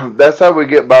that's how we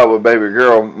get by with baby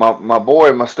girl. My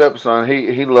boy, my stepson,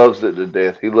 he loves it to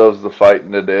death. He loves the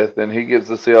fighting to death, and he gets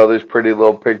to see all these pretty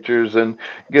little pictures and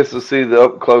gets to see the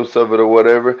up close of it or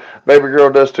whatever. Baby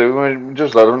girl does too. I mean,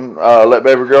 just let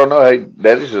baby girl know, hey,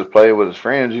 daddy's just playing with his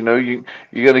friends. You're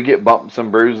gonna get bumps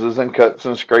and bruises and cuts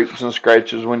and scrapes and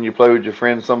scratches when you play with your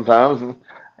friends sometimes, and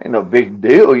ain't no big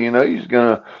deal. You're just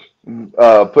gonna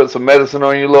put some medicine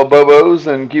on your little bobos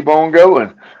and keep on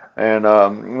going. And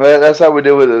that's how we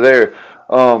deal with it there.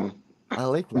 I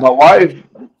like that.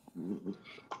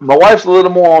 My wife's a little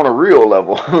more on a real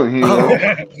level. She's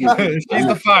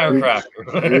the firecracker.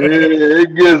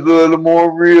 It gets a little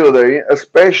more real there.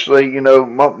 Especially,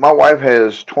 my wife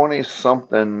has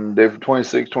 20-something different,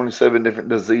 26, 27 different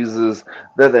diseases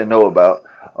that they know about.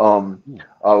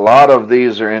 A lot of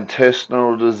these are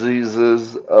intestinal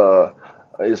diseases.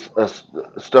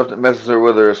 stuff that messes her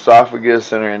with her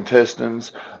esophagus and her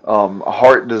intestines,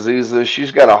 heart diseases.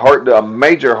 She's got a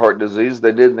major heart disease.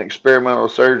 They did an experimental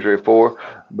surgery for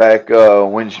back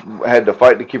when she had to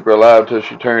fight to keep her alive till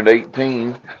she turned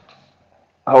 18.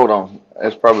 Hold on,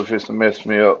 that's probably just to mess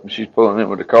me up. She's pulling in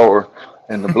with the car,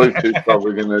 and the Bluetooth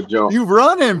probably gonna jump. You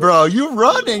running, bro? You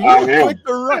running? You quick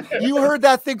to run. You heard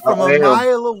that thing from a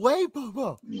mile away,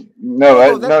 Bobo.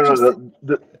 No, look,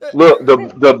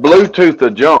 the Bluetooth will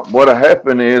jump. What'll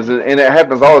happen is, and it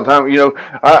happens all the time. You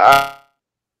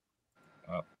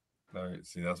know,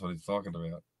 see, that's what he's talking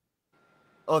about.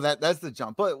 Oh, that's the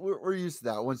jump, but we're used to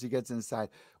that once he gets inside.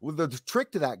 Well, the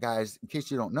trick to that, guys, in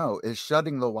case you don't know, is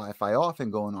shutting the Wi-Fi off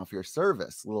and going off your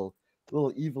service. Little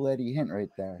evil Eddie hint right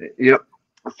there. Yep.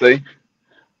 See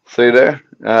there?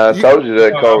 I told you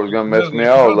that car was gonna mess me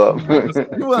all up.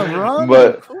 You went wrong,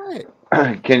 but quick.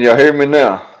 Can y'all hear me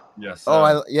now? Yes.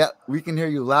 Oh, yeah, we can hear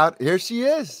you loud. Here she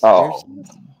is. Oh,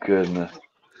 goodness.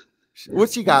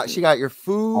 What she got? She got your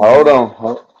food. Hold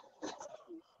on.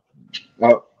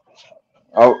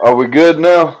 Are we good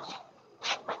now?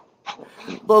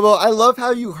 Bobo, I love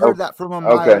how you heard that from a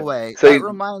mile away. See, that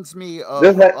reminds me of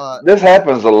this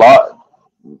happens a lot.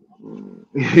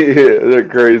 Yeah, they're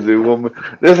crazy woman.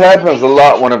 This happens a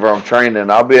lot whenever I'm training.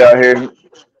 I'll be out here.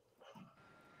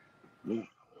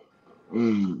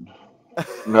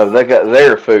 No, they got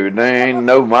their food. They ain't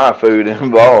no my food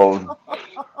involved.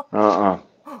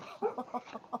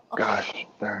 Gosh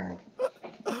darn.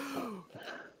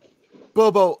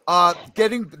 Bobo,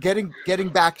 getting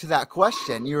back to that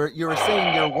question, you were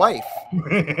saying your wife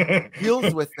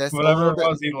deals with this. Whatever it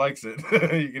was, he likes it.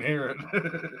 You can hear it.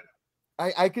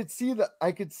 I could see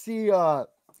the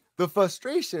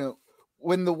frustration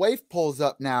when the wife pulls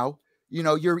up now. You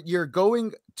know, you're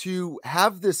going to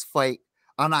have this fight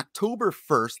on October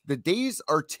 1st. The days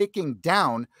are ticking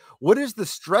down. What is the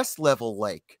stress level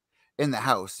like in the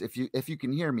house? If you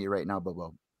can hear me right now,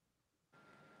 Bobo.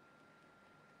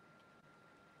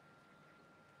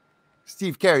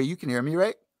 Steve Carey, you can hear me,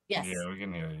 right? Yes. Yeah, we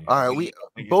can hear you. All right,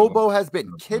 Bobo has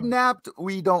been kidnapped.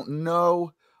 We don't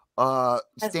know.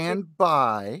 Stand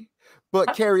by.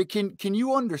 But Carey, can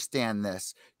you understand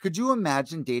this? Could you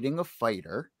imagine dating a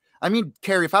fighter? I mean,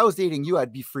 Carey, if I was dating you,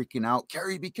 I'd be freaking out.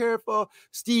 Carey, be careful.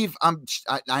 Steve,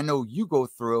 I know you go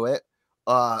through it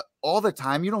all the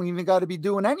time. You don't even got to be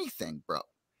doing anything, bro.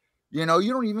 You know,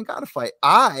 you don't even got to fight.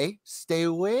 I stay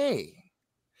away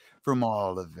from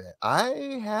all of it.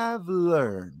 I have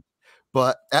learned.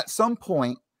 But at some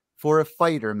point, for a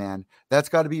fighter, man, that's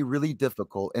got to be really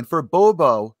difficult. And for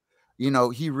Bobo, you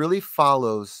know, he really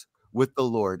follows with the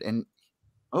Lord. And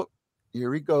oh,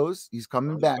 here he goes. He's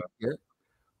coming back here.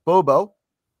 Bobo.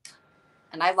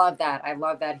 And I love that. I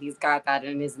love that he's got that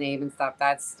in his name and stuff.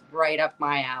 That's right up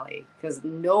my alley. Because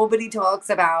nobody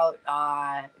talks about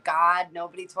God.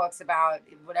 Nobody talks about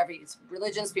whatever. It's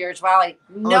religion, spirituality.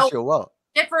 No,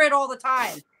 shit for it all the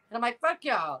time. And I'm like, fuck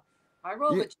y'all. I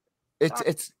roll with you.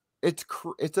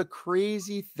 It's a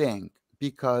crazy thing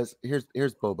because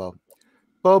here's Bobo.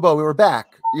 Bobo, we were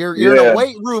back. You're in a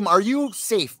weight room. Are you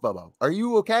safe, Bobo? Are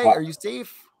you okay? Are you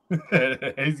safe?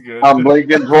 He's good. I'm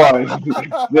blinking twice.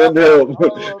 Then help.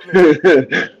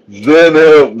 Then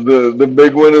help. The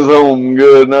big one is home.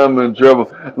 Good, and I'm in trouble.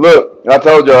 Look, I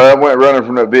told y'all I went running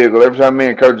from that vehicle. Every time me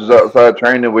and Coach is outside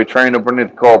training, we train up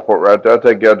underneath the carport right there. I'll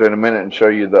take you out there in a minute and show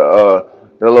you the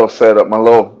little setup, my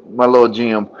little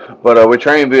gym. But we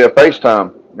train via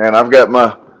FaceTime, and I've got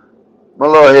my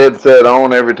little headset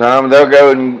on every time. They'll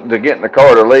go to get in the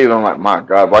car to leave. I'm like, my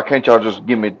God, why can't y'all just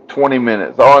give me 20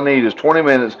 minutes? All I need is 20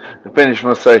 minutes to finish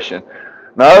my session.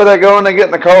 No, they go and they get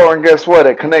in the car, and guess what?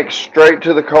 It connects straight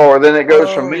to the car. Then it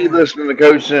goes from me listening to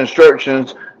Coach's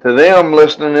instructions to them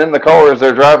listening in the car as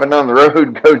they're driving down the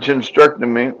road, Coach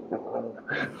instructing me.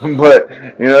 But,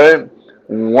 you know,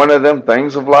 one of them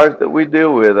things of life that we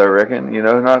deal with, I reckon. You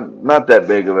know, not that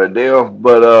big of a deal,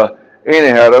 but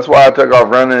anyhow, that's why I took off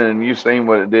running, and you seen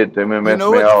what it did to me. You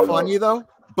know what's funny though,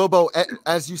 Bobo?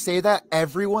 As you say that,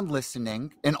 everyone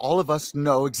listening and all of us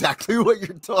know exactly what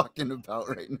you're talking about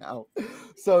right now.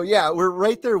 So yeah, we're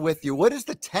right there with you. What is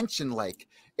the tension like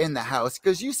in the house?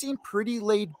 Because you seem pretty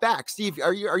laid back. Steve,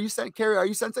 are you Carey? Are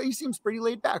you sensing? He seems pretty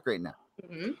laid back right now.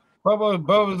 Mm-hmm.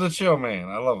 Bobo's the chill man.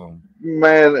 I love him.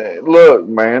 Man, look,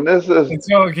 man, this is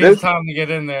until it gets time to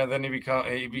get in there, then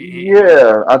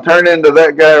yeah, I turn into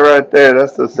that guy right there.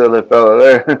 That's the silly fella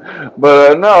there.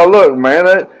 But no, look, man,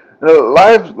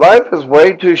 life is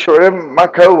way too short. My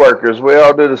coworkers, we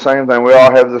all do the same thing. We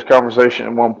all have this conversation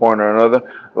at one point or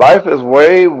another. Life is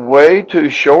way, way too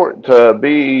short to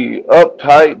be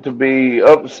uptight, to be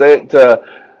upset, to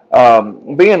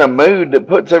be in a mood that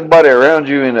puts everybody around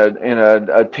you in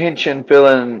a tension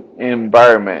filling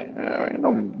environment. I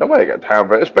mean, nobody got time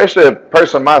for it, especially a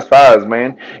person my size,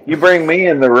 man. You bring me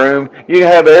in the room, you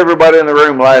have everybody in the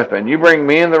room laughing. You bring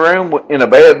me in the room in a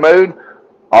bad mood,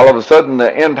 all of a sudden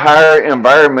the entire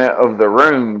environment of the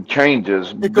room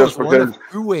changes. It goes just one because, of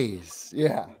two ways.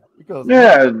 Yeah. It goes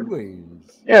yeah, one of two ways.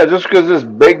 yeah, just because this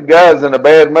big guy's in a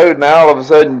bad mood, now all of a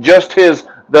sudden just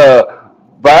the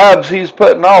vibes he's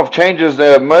putting off changes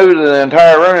the mood of the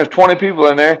entire room. There's 20 people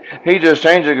in there. He just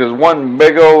changed it because one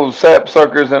big old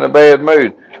sapsucker's in a bad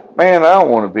mood. Man, I don't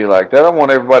want to be like that. I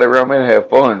want everybody around me to have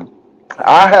fun.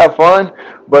 I have fun,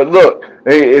 but look,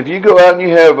 if you go out and you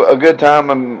have a good time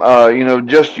and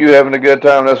just you having a good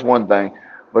time, that's one thing.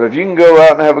 But if you can go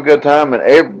out and have a good time and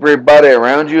everybody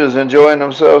around you is enjoying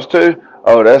themselves too,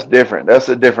 oh, that's different. That's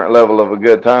a different level of a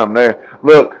good time there.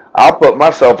 Look, I'll put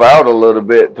myself out a little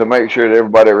bit to make sure that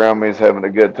everybody around me is having a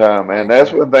good time, man.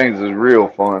 That's when things is real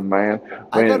fun, man.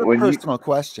 I got a personal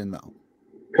question though.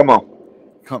 Come on.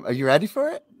 Are you ready for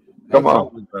it? Come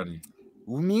on. Ready.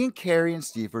 Me and Carrie and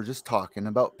Steve were just talking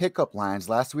about pickup lines.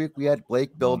 Last week we had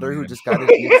Blake Builder who just got his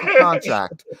UFC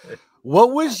contract.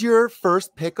 What was your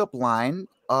first pickup line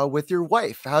with your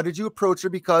wife? How did you approach her?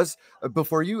 Because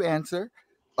before you answer,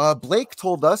 Blake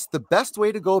told us the best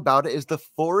way to go about it is the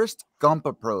Forrest Gump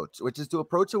approach, which is to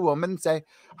approach a woman and say,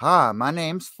 "Hi, my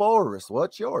name's Forrest.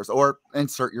 What's yours?" Or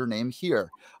insert your name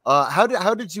here. How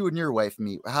did you and your wife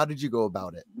meet? How did you go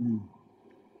about it?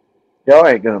 Y'all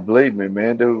ain't gonna believe me,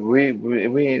 man. Dude, we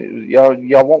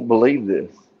y'all won't believe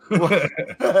this.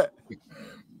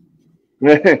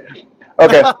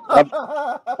 Okay,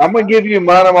 I'm gonna give you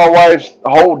mine and my wife's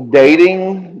whole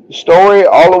dating story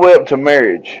all the way up to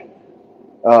marriage.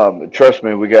 Trust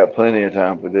me, we got plenty of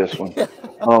time for this one.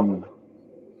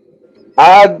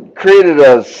 I created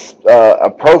a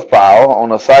profile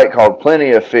on a site called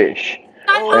Plenty of Fish,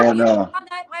 I and on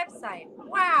that website.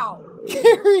 Wow.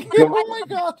 Oh my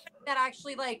God. That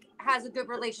actually has a good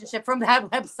relationship from that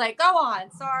website. Go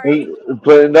on. Sorry.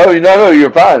 no,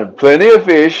 you're fine. Plenty of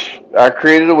Fish. I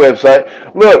created a website.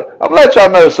 Look, I'm gonna let y'all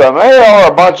know something. They are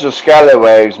a bunch of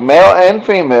scallywags, male and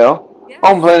female,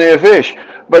 on Plenty of Fish,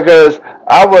 because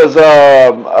I was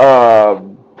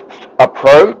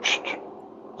approached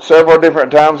several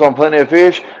different times on Plenty of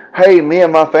Fish. Hey, me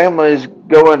and my family's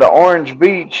going to Orange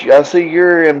Beach. I see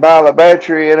you're in Bala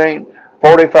Battery. It ain't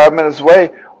 45 minutes away.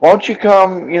 Won't you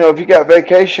come, if you got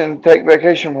vacation, take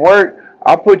vacation from work,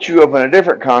 I'll put you up in a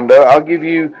different condo. I'll give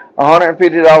you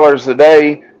 $150 a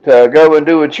day to go and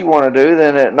do what you want to do.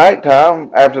 Then at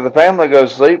nighttime, after the family goes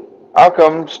to sleep, I'll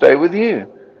come stay with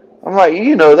you. I'm like,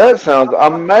 that sounds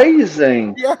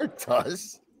amazing. Yeah, it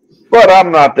does. But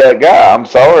I'm not that guy. I'm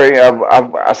sorry.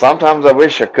 Sometimes I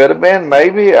wish I could have been.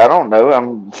 Maybe. I don't know.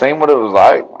 I'm seeing what it was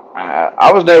like.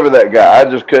 I was never that guy. I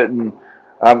just couldn't.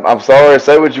 I'm sorry.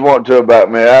 Say what you want to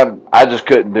about me. I just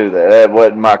couldn't do that. That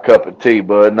wasn't my cup of tea,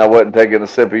 bud, and I wasn't taking a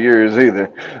sip of yours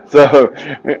either. So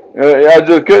I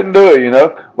just couldn't do it.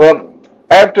 Well,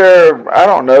 after I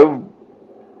don't know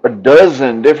a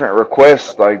dozen different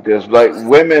requests like this, like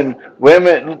women,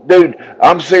 dude.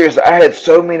 I'm serious. I had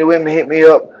so many women hit me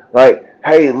up. Like,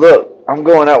 hey, look, I'm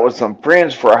going out with some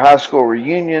friends for a high school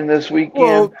reunion this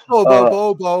weekend. Come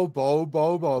on.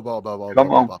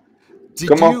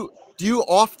 Do you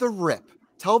off the rip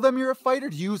tell them you're a fighter?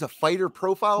 Do you use a fighter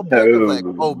profile pic of like,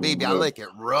 oh baby, I like it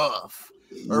rough?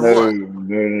 Or what?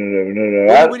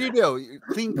 No. What do you do?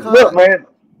 Clean cut? Look, man.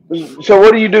 So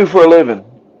what do you do for a living?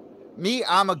 Me,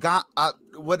 I'm a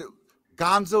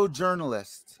gonzo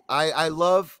journalist. I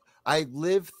live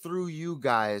through you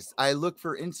guys. I look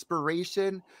for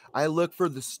inspiration. I look for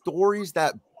the stories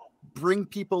that bring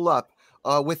people up.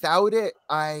 Without it,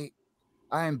 I'm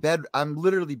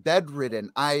literally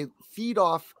bedridden. I feed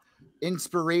off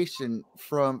inspiration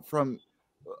from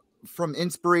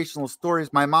inspirational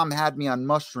stories. My mom had me on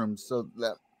mushrooms, so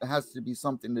that has to be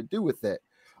something to do with it.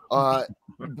 But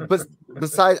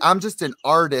besides, I'm just an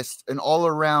artist, an all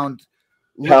around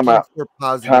looking for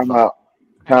positive.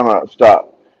 Time out. Stop.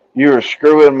 You are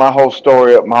screwing my whole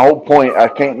story up. My whole point. I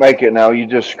can't make it now. You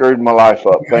just screwed my life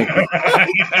up. Thank you.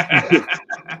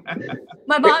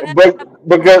 My mom.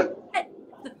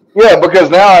 Because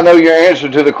now I know your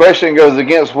answer to the question goes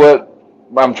against what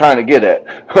I'm trying to get at.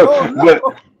 But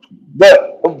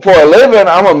for a living,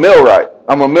 I'm a millwright.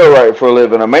 I'm a millwright for a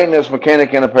living, a maintenance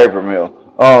mechanic in a paper mill.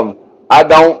 I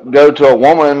don't go to a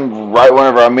woman right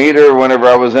whenever I meet her, whenever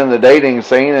I was in the dating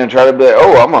scene, and try to be like,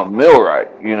 oh, I'm a millwright.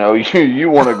 You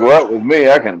want to go out with me,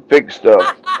 I can fix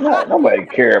stuff. Nobody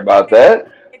care about that.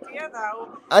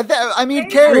 I mean,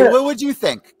 Carrie, what would you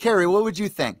think? Carrie, what would you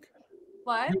think?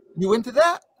 What? You into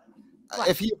that?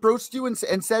 if he approached you and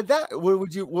said that,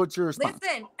 what's your response?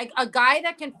 Listen, a guy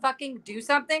that can fucking do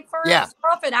something for Yeah.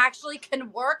 himself and actually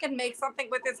can work and make something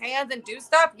with his hands and do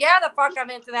stuff. Yeah, the fuck I'm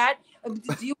into that.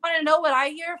 Do you want to know what I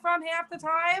hear from half the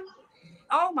time?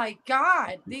 Oh my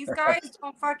God, these guys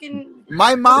don't fucking.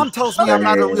 My mom tells me I'm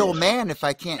not a real man if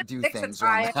I can't do things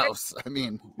around the house. I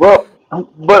mean, well,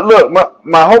 but look,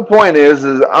 my whole point is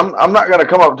I'm not going to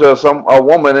come up to a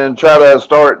woman and try to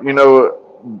start,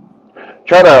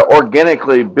 try to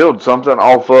organically build something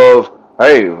off of,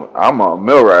 hey, I'm a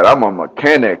millwright, I'm a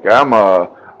mechanic, I'm a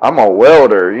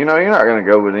welder. You're not going to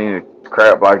go with any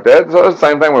crap like that. So it's the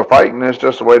same thing with fighting. It's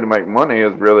just a way to make money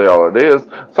is really all it is.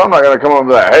 So I'm not going to come up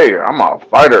with that, hey, I'm a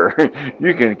fighter.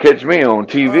 You can catch me on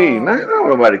TV. No,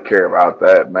 nobody care about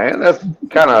that, man. That's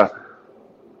kind of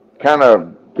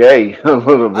gay a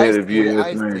little bit if you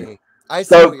ask me. I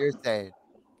see what you're saying.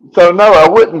 So no, I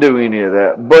wouldn't do any of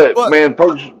that. But man,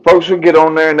 folks who get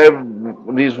on there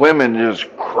and these women just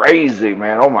crazy,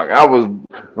 man. Oh my God, I was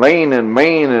lean and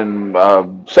mean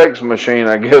and sex machine,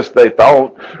 I guess they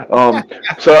thought.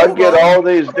 So I get all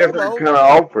these different kind of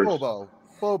offers.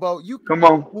 Bobo, come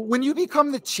on. When you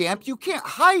become the champ, you can't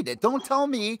hide it. Don't tell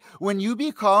me when you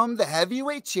become the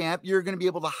heavyweight champ, you're going to be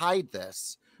able to hide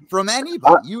this from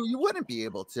anybody. You wouldn't be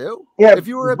able to. Yeah, if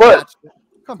you were a bachelor.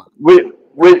 Come on.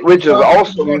 Which is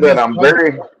awesome that I'm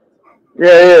very,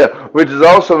 which is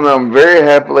awesome that I'm very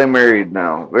happily married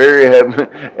now. Very happy,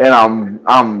 and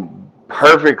I'm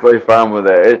perfectly fine with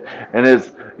that. And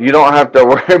it's, you don't have to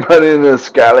worry about any of the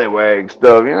scallywag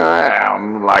stuff.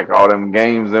 I'm like all them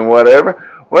games and whatever.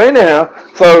 Well, anyhow,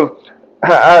 so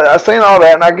I seen all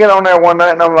that, and I get on there one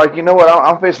night, and I'm like, you know what?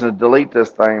 I'm fixing to delete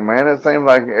this thing, man. It seems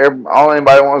like all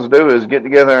anybody wants to do is get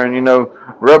together and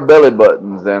rub belly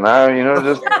buttons, and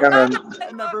just kind of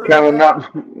not,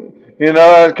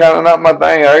 it's kind of not my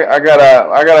thing. I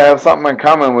gotta have something in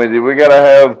common with you. We gotta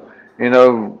have,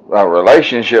 a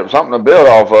relationship, something to build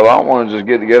off of. I don't want to just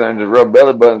get together and just rub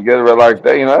belly buttons together like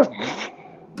that.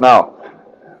 No.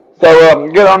 So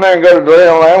get on there and go to delete.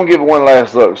 I'm gonna give it one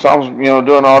last look. So I'm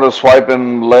doing all the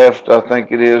swiping left, I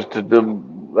think it is, to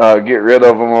get rid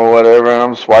of them or whatever. And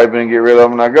I'm swiping and get rid of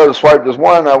them. And I go to swipe this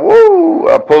one. I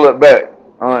pull it back.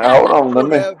 I'm like, hold on, let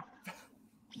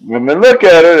me look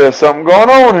at it. There's something going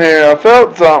on here. I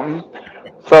felt something.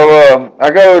 So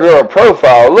I go to her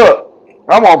profile. Look,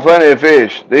 I'm on Plenty of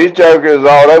Fish. These jokers,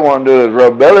 all they want to do is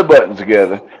rub belly buttons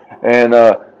together. And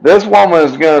this woman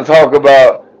is going to talk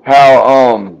about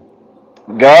how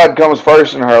God comes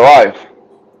first in her life.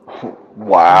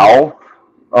 Wow.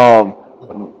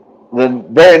 The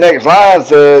very next line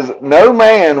says, no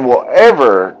man will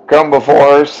ever come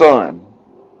before her son.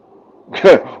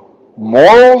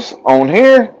 Morals on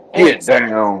here? Get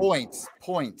down.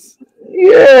 Points.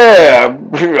 Yeah.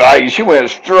 She went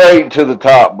straight to the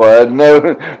top, bud.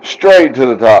 No, straight to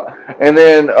the top. And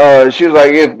then she was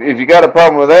like, if you got a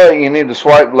problem with that, you need to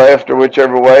swipe left or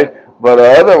whichever way. But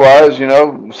otherwise,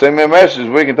 send me a message.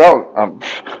 We can talk.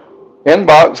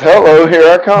 Inbox, hello, here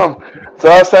I come.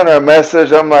 So I sent her a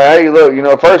message. I'm like, hey,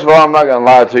 look, first of all, I'm not going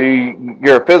to lie to you.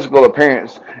 Your physical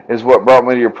appearance is what brought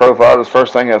me to your profile. It's the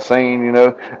first thing I've seen,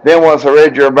 Then once I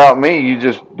read your about me, you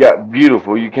just got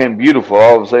beautiful. You came beautiful.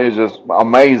 All of a sudden, it's just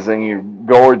amazing. You're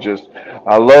gorgeous.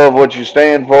 I love what you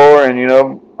stand for, and,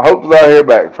 hopefully I'll hear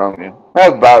back from you.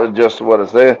 That's about just what I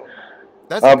said.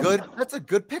 That's a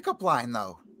good pickup line,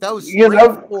 though. That was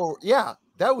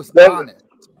that was honest.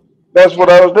 That's what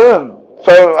I was doing.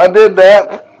 So I did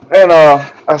that, and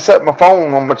I set my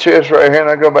phone on my chest right here, and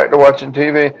I go back to watching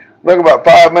TV. Look, about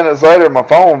 5 minutes later, my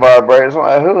phone vibrates. I'm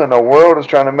like, who in the world is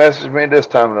trying to message me this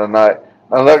time of the night?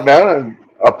 I look down, and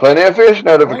a Plenty of Fish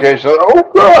notification.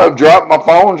 Oh, God, I dropped my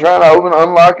phone trying to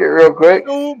unlock it real quick.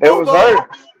 It was her.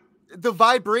 The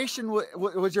vibration,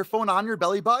 was your phone on your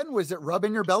belly button? Was it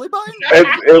rubbing your belly button?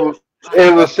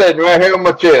 It was sitting right here on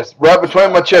my chest, right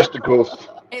between my chesticles.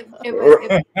 It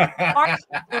was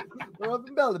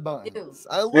rubbing belly buttons.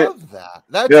 I love that.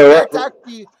 That's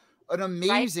actually an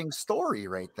amazing story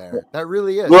right there. That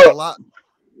really is a lot.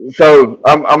 So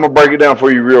I'm gonna break it down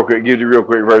for you real quick. Give you a real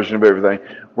quick version of everything.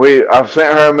 I've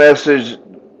sent her a message,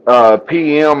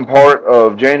 PM part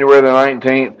of January the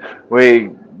 19th.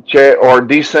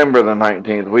 December the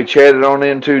 19th. We chatted on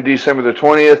into December the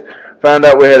 20th. Found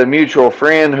out we had a mutual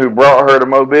friend who brought her to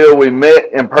Mobile. We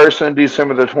met in person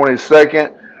December the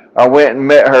 22nd. I went and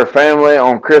met her family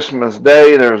on Christmas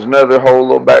Day. There's another whole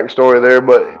little backstory there,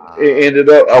 but it ended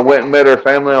up I went and met her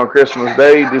family on Christmas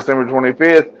Day, December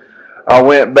 25th. I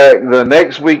went back the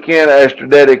next weekend, asked her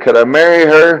daddy, could I marry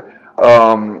her?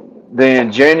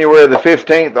 Then January the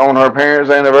 15th, on her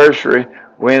parents' anniversary,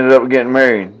 we ended up getting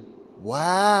married.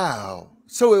 Wow.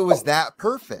 So it was that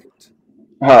perfect.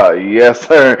 Yes,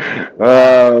 sir.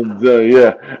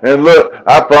 Yeah. And look,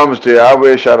 I promised you, I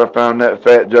wish I'd have found that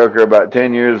fat joker about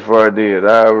 10 years before I did.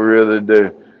 I really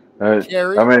do.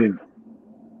 Jerry, I mean,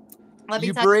 Let me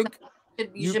you tell bring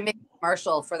you should make a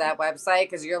commercial for that website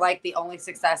because you're like the only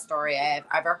success story I've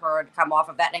ever heard come off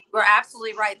of that. And you're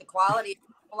absolutely right. The quality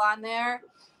of people on there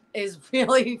is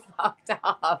really fucked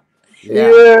up.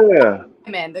 yeah.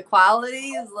 Man, the quality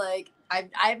is like I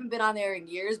haven't been on there in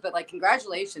years, but like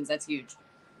congratulations, that's huge.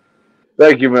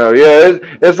 Thank you, Mel. Yeah,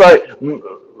 it's like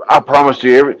I promised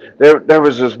you. There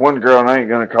was this one girl, and I ain't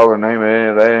gonna call her name.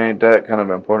 That ain't that kind of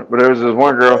important. But there was this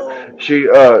one girl. She,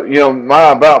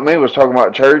 my about me was talking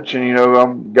about church,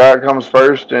 and God comes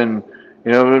first, and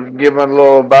give my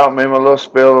little about me, my little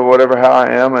spill or whatever, how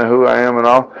I am and who I am and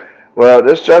all. Well,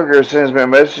 this joker sends me a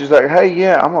message. She's like, "Hey,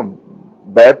 yeah, I'm a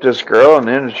Baptist girl and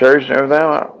in the church and everything." I'm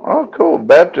like, "Oh, cool.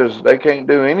 Baptists, they can't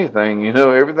do anything.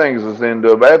 Everything's a sin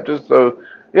to a Baptist. So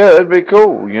yeah, that'd be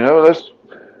cool. Let's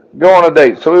go on a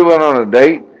date." So we went on a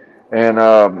date, and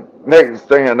next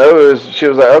thing I know is she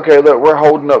was like, "Okay, look, we're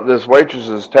holding up this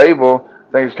waitress's table.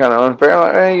 I think it's kind of unfair." I'm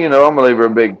like, "Hey, I'm gonna leave her a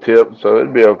big tip, so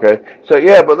it'd be okay." So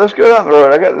yeah, but let's go down the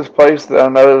road. I got this place that I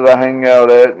know that I hang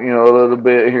out at, a little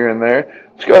bit here and there.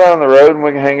 Let's go down the road and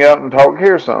we can hang out and talk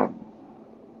here some.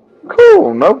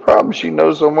 Cool, no problem. She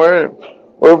knows somewhere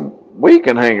where we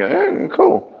can hang out. Yeah,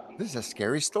 cool. This is a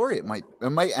scary story. It might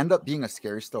end up being a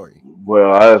scary story.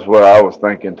 Well, that's what I was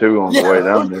thinking too on the way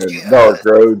down there. Dark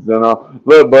roads and all.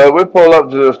 Look, bud, we pull up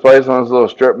to this place on this little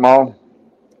strip mall,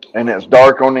 and it's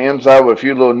dark on the inside with a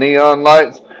few little neon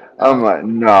lights. I'm like,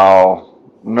 no,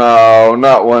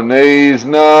 not one of these.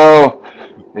 No.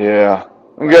 Yeah.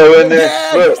 We go in there.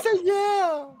 Yeah, Look, you said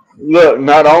yeah. Look,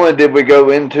 not only did we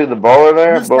go into the bar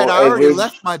there, You but said I already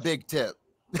left my big tip.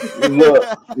 look,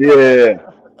 yeah.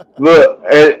 Look,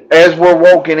 as we're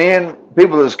walking in,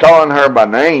 people is calling her by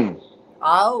name.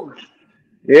 Oh.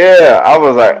 Yeah, I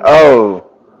was like, oh,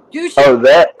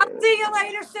 that. I'll see you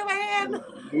later, Suhan.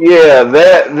 Yeah,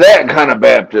 that kind of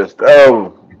Baptist.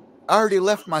 Oh. I already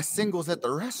left my singles at the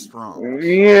restaurant.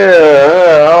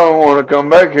 Yeah, I don't want to come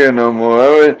back here no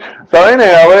more. So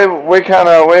anyhow, we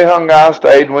hung out,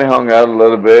 stayed, and we hung out a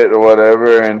little bit or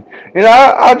whatever. And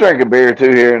I drink a beer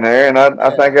too here and there, and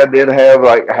I think I did have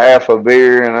like half a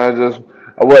beer, and I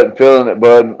wasn't feeling it,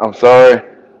 bud. I'm sorry,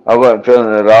 I wasn't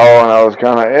feeling it at all, and I was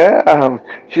kind of yeah.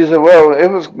 She said, "Well, it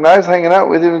was nice hanging out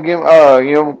with you.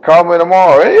 Call me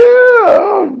tomorrow."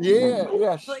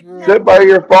 Yeah, sure. Sit by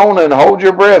your phone and hold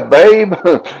your breath, babe.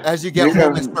 As you get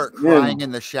home and start crying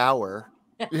in the shower.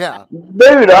 Yeah.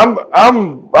 Dude, I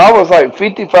was like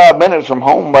 55 minutes from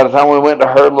home by the time we went to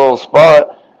her little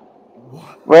spot.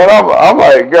 Man, I'm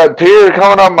like, got tears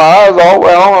coming out my eyes all the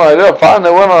way home. I'm like, they'll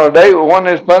finally went on a date with one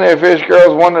of these Plenty of Fish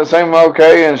girls, one that seemed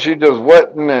okay, and she just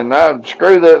wasn't, and I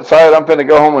screw that site. I'm finna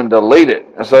go home and delete it.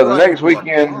 And so the next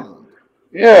weekend,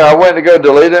 yeah, I went to go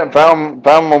delete it and found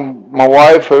my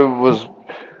wife who was,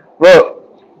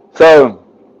 look, so,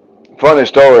 funny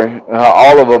story,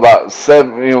 all of about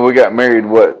 7, we got married,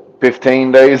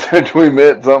 15 days after we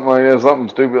met, something like that, something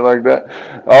stupid like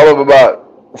that. All of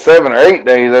about 7 or 8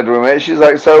 days after we met, she's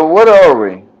like, "So what are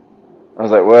we?" I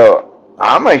was like, "Well,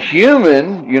 I'm a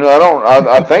human.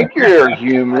 I think you're a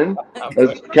human."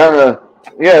 It's kind of,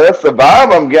 yeah, that's the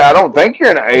vibe I'm getting. I don't think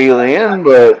you're an alien,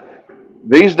 but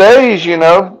these days,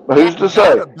 who's to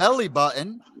say? A belly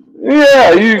button.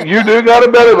 Yeah, you do got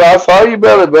a belly button. I saw your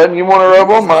belly button. You want to rub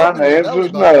on mine? The answer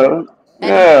is no.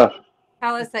 Yeah.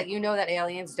 Tell us that that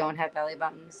aliens don't have belly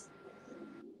buttons.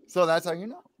 So that's how you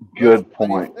know. Good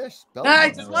point. I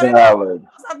just want to know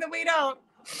something we don't.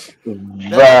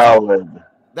 Valid.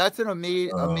 That's an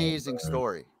amazing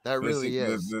story. That really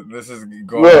is. This is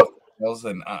going.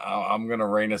 Listen, I'm gonna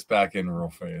rein us back in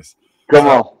real fast. Come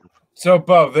on. So,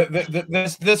 Bo,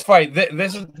 this fight,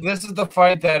 this is the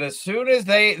fight that as soon as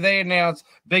they announced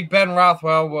Big Ben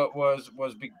Rothwell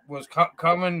was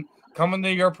coming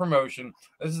to your promotion,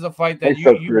 this is a fight that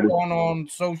you gone on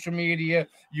social media.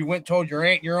 You went told your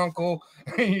aunt, your uncle,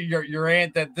 your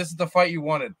aunt that this is the fight you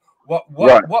wanted.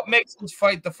 What makes this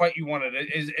fight the fight you wanted?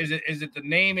 Is it the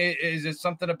name? Is it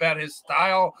something about his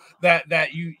style that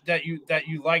you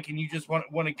like and you just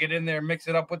want to get in there and mix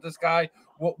it up with this guy?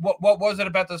 What was it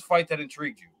about this fight that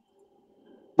intrigued you?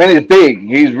 Man, he's big.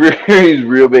 He's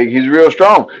real big. He's real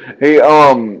strong. He's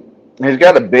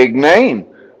got a big name.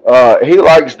 He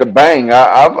likes to bang.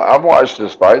 I've watched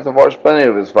his fights. I've watched plenty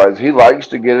of his fights. He likes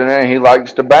to get in there and he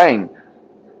likes to bang.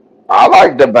 I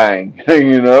like to bang.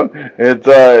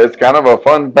 It's kind of a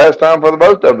fun pastime for the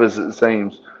both of us, it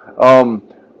seems.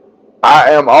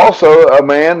 I am also a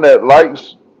man that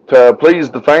likes to please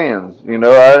the fans. You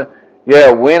know,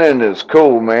 yeah, winning is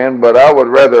cool, man, but I would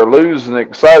rather lose an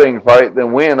exciting fight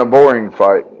than win a boring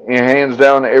fight. And hands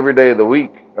down, every day of the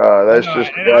week. That's No,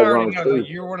 just and the I guys already on the know, truth. like,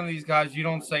 you're one of these guys. You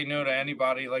don't say no to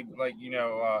anybody. The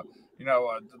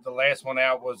last one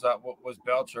out was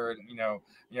Belcher, and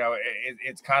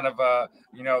it's kind of the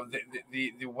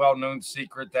well-known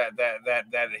secret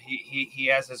that he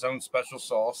has his own special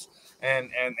sauce,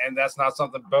 and that's not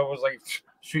something Bo was like,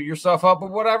 shoot yourself up or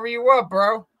whatever you want,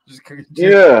 bro.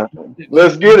 Yeah,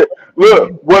 let's get it.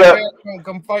 Look,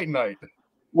 come fight night.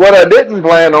 what I didn't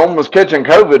plan on was catching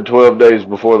COVID 12 days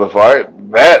before the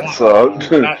fight. That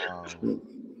sucked.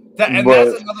 And But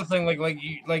that's another thing.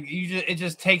 It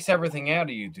just takes everything out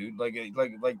of you, dude. Like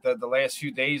the last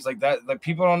few days, like that. Like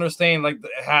people don't understand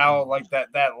how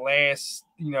that last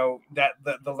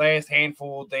the last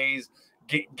handful of days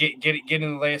getting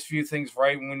the last few things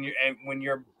right when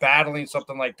you're battling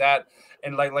something like that,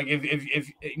 and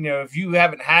if you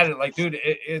haven't had it, like, dude,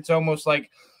 it's almost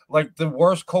like the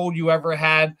worst cold you ever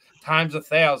had times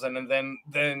 1,000, and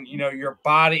then your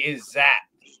body is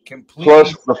zapped completely.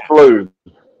 plus the flu.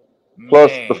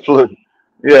 Plus the flu.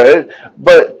 Yeah,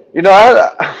 but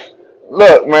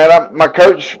look, man, my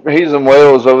coach, he's in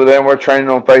Wales over there, and we're training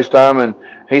on FaceTime, and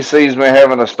he sees me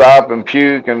having to stop and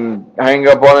puke and hang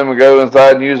up on him and go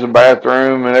inside and use the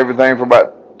bathroom and everything for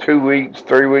about 2 weeks,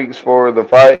 3 weeks for the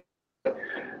fight.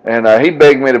 And he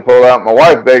begged me to pull out. My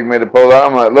wife begged me to pull out.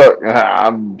 I'm like, look,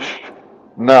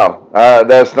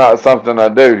 that's not something I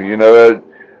do.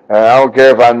 I don't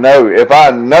care if I know. If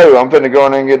I know I'm finna go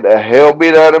in and get the hell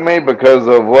beat out of me because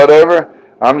of whatever,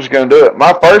 I'm just gonna do it.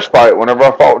 My first fight, whenever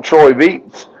I fought Troy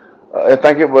Beats, I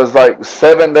think it was like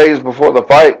 7 days before the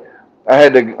fight. I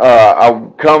had to.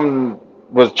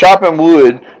 Was chopping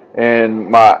wood, and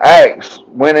my axe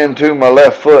went into my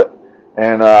left foot,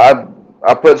 and I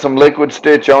put some liquid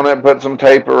stitch on it, put some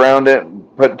tape around it,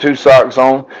 put 2 socks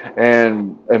on,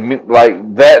 and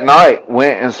like that night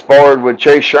went and sparred with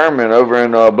Chase Sherman over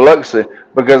in Biloxi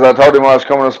because I told him I was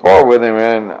coming to spar with him,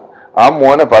 and I'm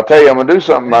one. If I tell you I'm gonna do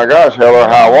something, my gosh, hell or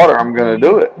high water, I'm gonna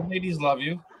do it. The ladies love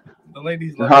you. The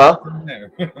ladies love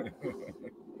you.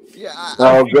 Yeah.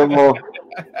 Oh, good more.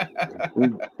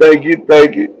 Thank you.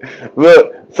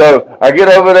 Look, so I get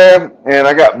over there and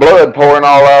I got blood pouring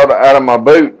all out of my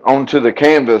boot onto the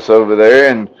canvas over there,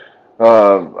 and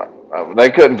they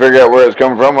couldn't figure out where it's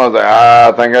coming from. I was like,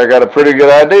 I think I got a pretty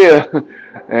good idea.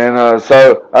 And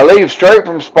so I leave straight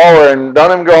from sparring,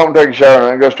 don't even go home and take a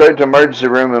shower. I go straight to emergency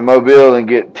room in Mobile and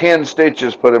get 10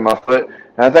 stitches put in my foot.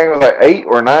 And I think it was like 8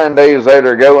 or 9 days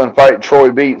later, go and fight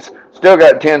Troy Beats. Still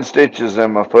got 10 stitches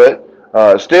in my foot.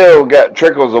 Still got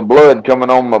trickles of blood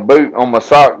coming on my boot, on my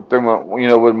sock through my,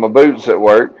 with my boots at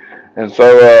work. And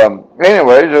so,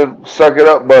 anyway, just suck it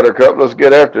up, Buttercup. Let's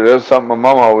get after this. Something my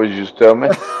mom always used to tell me.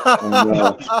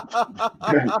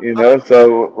 And,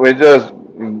 so we just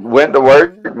went to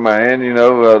work, man.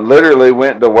 Literally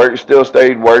went to work, still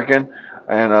stayed working,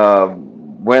 and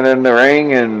went in the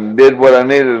ring and did what I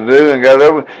needed to do and got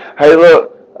over. Hey,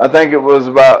 look, I think it was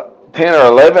about 10 or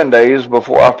 11 days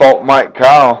before I fought Mike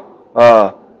Kyle.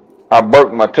 I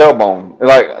broke my tailbone.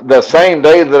 Like the same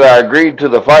day that I agreed to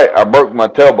the fight, I broke my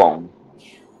tailbone.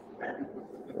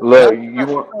 Look,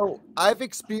 I've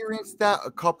experienced that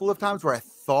a couple of times where I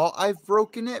thought I've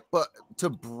broken it, but to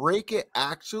break it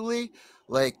actually,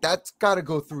 like that's got to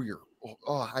go through your.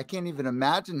 Oh, I can't even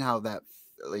imagine how that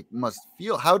must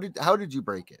feel. How did you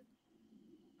break it?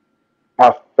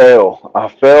 I fell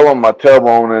on my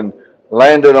tailbone and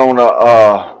landed on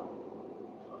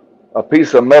a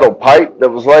piece of metal pipe that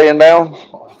was laying down,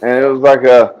 and it was like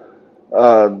a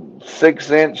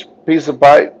 6-inch piece of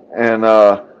pipe, and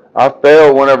I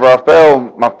fell. Whenever I fell,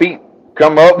 my feet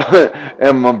come up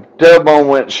and my tailbone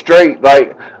went straight.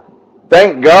 Like,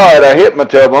 thank God I hit my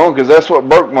tailbone because that's what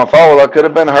broke my fall. I could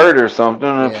have been hurt or something.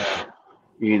 Yeah.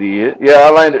 Idiot. Yeah, I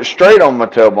landed straight on my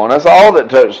tailbone. That's all that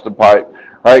touched the pipe.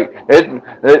 Like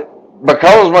it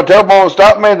because my tailbone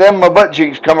stopped me, then my butt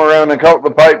cheeks come around and caught the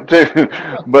pipe too.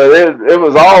 But it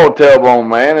was all tailbone,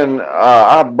 man, and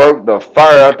I broke the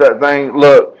fire out that thing.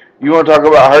 Look, you want to talk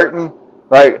about hurting?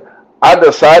 Like, I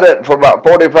decided for about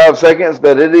 45 seconds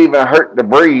that it even hurt to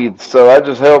breathe, so I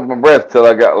just held my breath till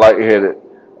I got lightheaded.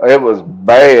 It was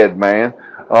bad, man.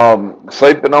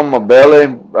 Sleeping on my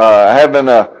belly, having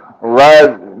a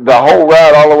ride, the whole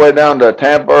ride all the way down to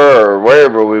Tampa or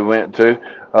wherever we went to.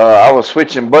 I was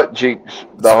switching butt cheeks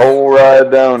the whole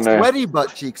ride down there. Sweaty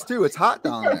butt cheeks too. It's hot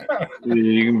down there.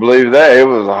 You can believe that. It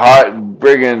was hot,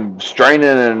 friggin' straining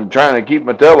and trying to keep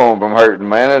my tailbone from hurting,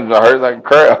 man. It hurt like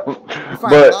crap. You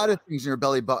find a lot of things in your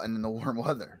belly button in the warm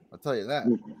weather. I'll tell you that.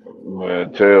 Well,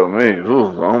 tell me. Ooh,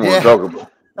 I don't want Yeah. to talk about.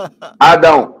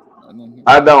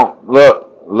 I don't.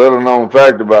 Look, little known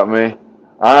fact about me.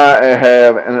 I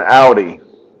have an Audi.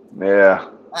 Yeah.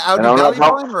 Audi And I'm not Valley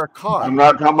talking. Boy or a car? I'm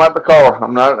not talking about the car.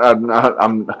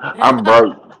 I'm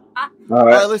broke. All All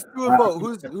right. right, let's do a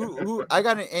vote. Who? I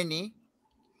got an Any.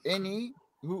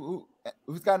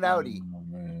 Who's got an Audi? Oh,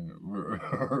 man.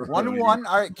 1-1.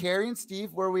 All right, Carrie and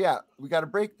Steve, where are we at? We got to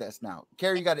break this now.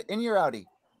 Carrie, you got an Any or Audi?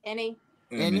 Any.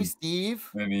 Any, Steve.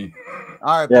 Any.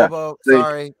 All right, Yeah, Bobo. see.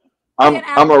 Sorry.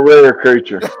 I'm a rare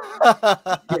creature. Now,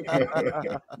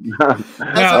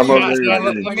 I'm a rare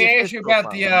let creature. me ask you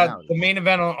about the main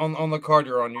event on the card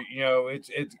you're on. You know,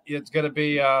 it's gonna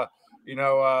be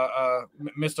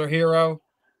Mr. Hero.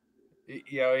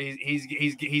 You know, he's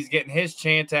getting his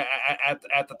chance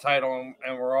at the title,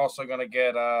 and we're also gonna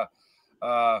get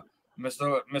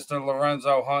Mr.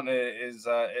 Lorenzo Hunt is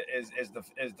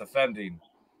defending.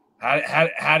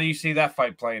 How do you see that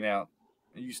fight playing out?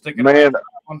 Are you sticking around?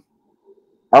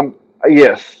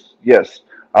 Yes.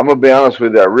 I'm gonna be honest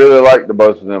with you. I really like the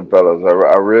both of them fellas.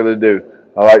 I really do.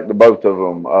 I like the both of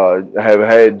them. Have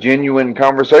had genuine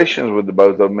conversations with the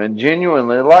both of them, and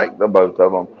genuinely like the both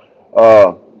of them.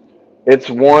 It's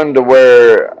one to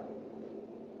where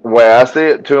the way I see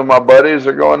it, two of my buddies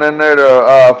are going in there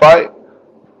to fight.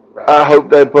 I hope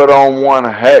they put on one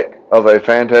heck of a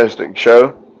fantastic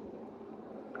show.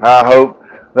 I hope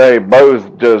they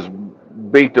both just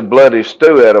beat the bloody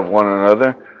stew out of one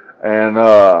another, and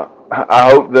I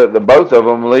hope that the both of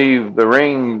them leave the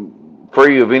ring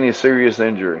free of any serious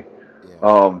injury.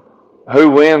 Yeah.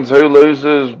 Who wins, who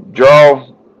loses, draw.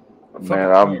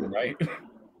 Man, right.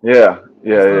 Yeah.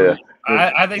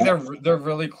 I think they're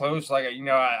really close. Like, you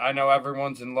know, I know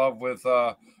everyone's in love with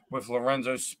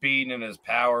Lorenzo's speed and his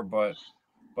power, but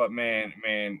man,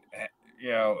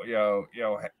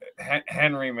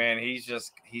 Henry, man,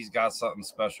 he's got something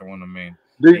special in him, man.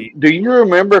 Do you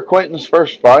remember Quentin's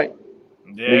first fight?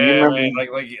 Yeah, man,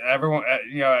 like everyone,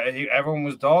 everyone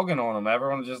was dogging on him.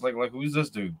 Everyone was just like who's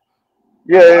this dude?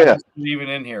 Yeah. Even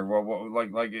in here,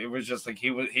 like it was just like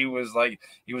he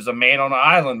was a man on an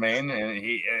island, man, and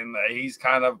he's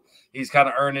kind of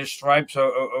earned his stripes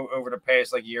over the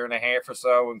past like year and a half or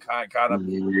so, and kind of gotten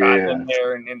in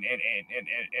there and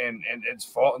it's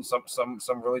fought in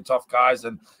some really tough guys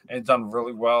and done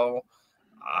really well.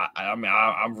 I mean,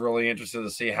 I'm really interested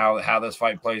to see how this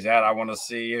fight plays out. I want to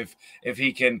see if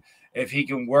he can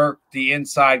work the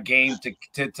inside game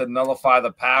to nullify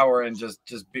the power and just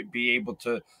be able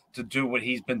to do what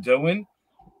he's been doing.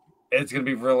 It's going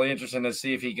to be really interesting to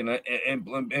see if he can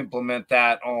implement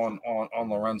that on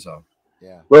Lorenzo.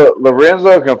 Yeah. Look,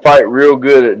 Lorenzo can fight real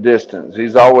good at distance.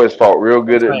 He's always fought real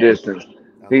good at distance.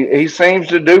 He seems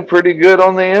to do pretty good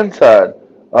on the inside.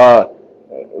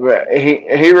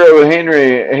 Hero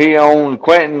Henry,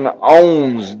 Quentin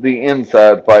owns the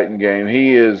inside fighting game.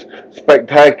 He is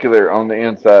spectacular on the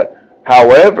inside.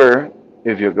 However,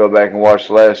 if you go back and watch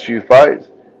the last few fights,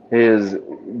 his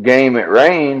game at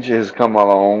range has come a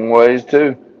long ways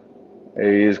too.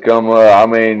 He's come,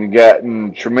 gotten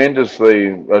a tremendous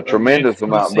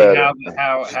amount better.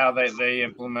 How they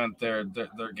implement their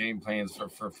game plans for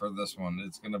this one.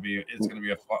 It's gonna be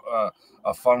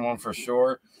a fun one for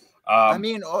sure.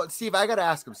 Steve, I gotta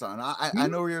ask him something. I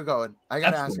know where you're going. I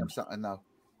gotta ask him something though.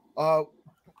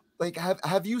 Like,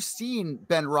 have you seen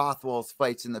Ben Rothwell's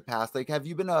fights in the past? Like, have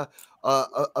you been a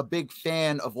big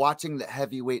fan of watching the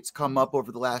heavyweights come up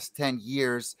over the last 10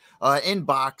 years in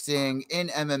boxing, in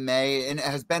MMA, and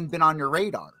has Ben been on your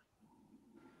radar?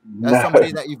 That's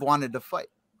somebody that you've wanted to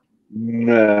fight.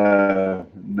 No,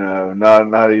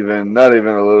 not even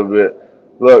a little bit.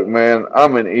 Look, man,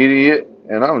 I'm an idiot.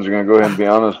 And I'm just gonna go ahead and be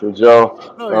honest with y'all.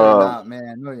 No, you're not,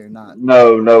 man. No, you're not.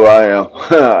 No, I am.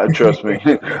 Trust me.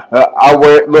 I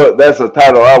wear. Look, that's a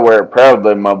title I wear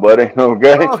proudly, my buddy.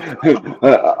 Okay,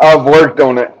 I've worked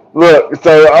on it. Look,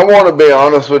 so I want to be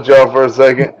honest with y'all for a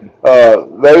second.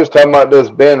 They was talking about this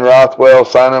Ben Rothwell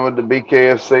signing with the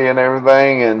BKFC and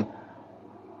everything, and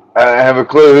I have a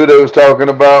clue who they was talking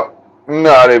about.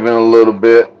 Not even a little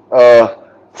bit.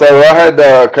 So I had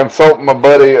to consult my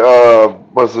buddy,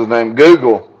 what's his name,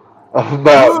 Google,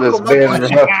 about this Ben.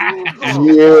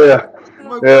 Yeah.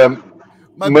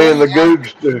 Me and the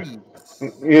Googster.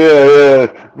 Yeah.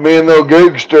 Me and the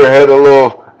Googster had a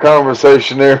little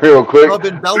conversation there real quick.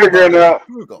 Figuring out.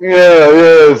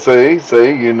 Yeah.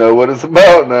 See, you know what it's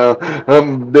about now.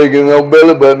 I'm digging old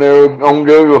belly button there on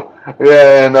Google.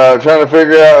 Yeah, and trying to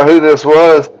figure out who this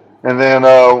was. And then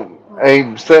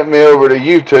he sent me over to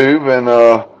YouTube, and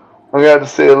I got to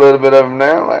see a little bit of him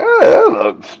now. I'm like, oh, that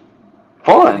looks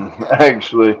fun,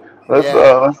 actually.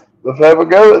 let's have a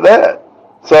go at that.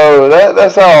 So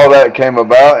that's how all that came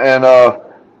about. And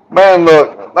man,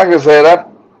 look, like I said,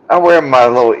 I wear my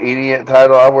little idiot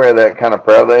title. I wear that kind of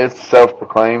proudly. It's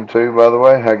self-proclaimed too, by the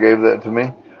way. I gave that to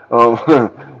me.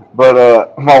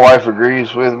 But my wife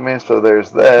agrees with me, so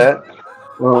there's that.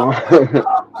 Um,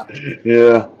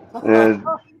 yeah, and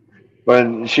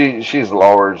but she's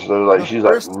large, so like The she's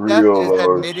like first step real is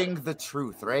large. admitting the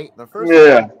truth, right? The first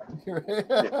Yeah, step.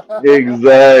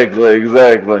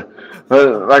 exactly.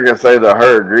 But like I say,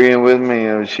 her agreeing with me,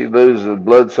 and she loses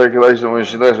blood circulation when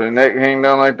she lets her neck hang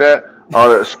down like that. All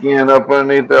that skin up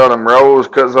underneath there, all them rolls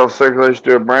cuts off circulation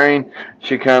to her brain.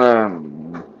 She kind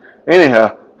of,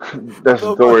 anyhow, that's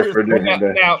a story for a different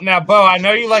day. Now, Bo, I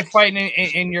know you like fighting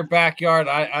in your backyard.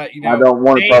 I don't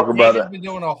want to talk about Dave it. has been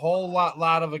doing a whole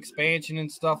lot of expansion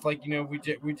and stuff. Like,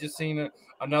 we just seen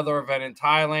another event in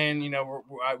Thailand. We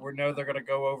know they're going to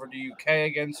go over to UK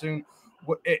again soon.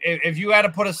 If you had to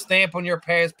put a stamp on your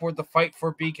passport to fight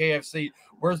for BKFC,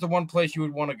 where's the one place you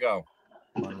would want to go?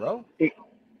 Monroe?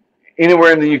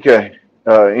 Anywhere in the UK,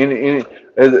 any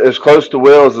as close to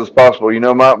Wales as possible.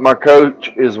 My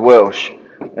coach is Welsh,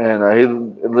 and he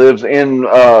lives in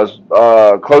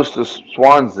close to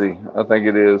Swansea, I think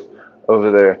it is,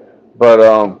 over there. But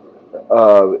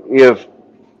if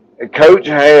Coach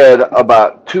had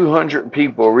about 200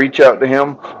 people reach out to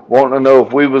him wanting to know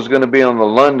if we was going to be on the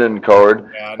London card.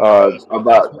 Yeah, that's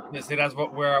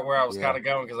where I was kind of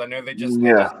going, because I know they just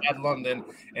had London,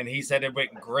 and he said it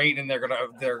went great, and they're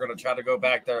gonna try to go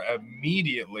back there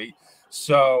immediately.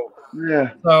 So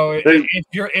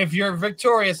if you're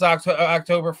victorious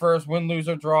October 1st, win, lose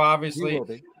or draw, obviously,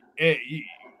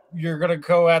 you're gonna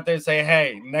go out there and say,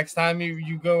 hey, next time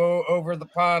you go over the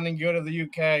pond and go to the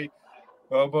UK.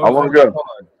 I want to go.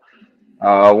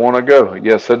 I want to go.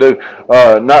 Yes, I do.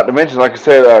 Not to mention, like I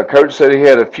said, Coach said he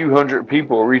had a few hundred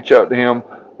people reach out to him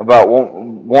about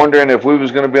wondering if we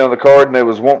was going to be on the card, and they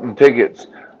was wanting tickets.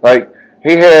 Like,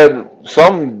 he had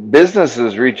some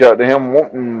businesses reach out to him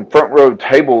wanting front row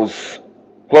tables,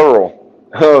 plural.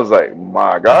 I was like,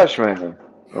 my gosh, man.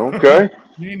 Okay.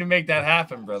 You need to make that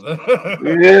happen, brother.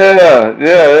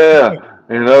 Yeah.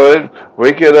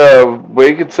 We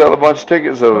could sell a bunch of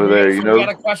tickets over there. We got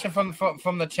a question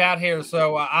from the chat here.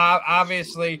 So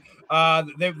obviously,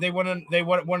 they want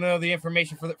to know the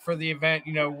information for the event.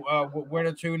 Where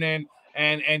to tune in,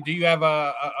 and do you have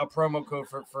a promo code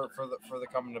for the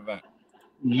coming event?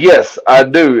 Yes, I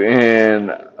do,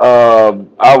 and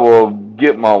I will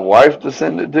get my wife to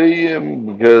send it to you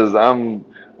because I'm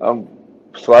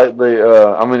slightly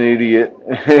I'm an idiot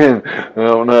and I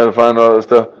don't know how to find all that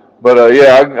stuff. But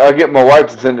I'll get my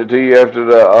wife to send it to you after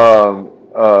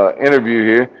the interview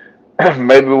here.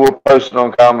 Maybe we'll post it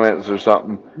on comments or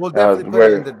something. We'll definitely put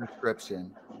it in the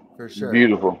description for sure.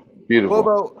 Beautiful.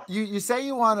 Bobo, you say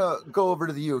you want to go over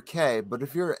to the UK, but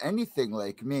if you're anything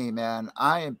like me, man,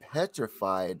 I am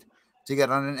petrified to get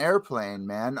on an airplane,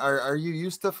 man. Are you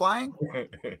used to flying?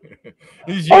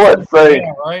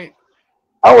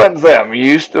 I wouldn't say I'm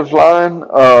used to flying.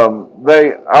 I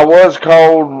was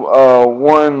called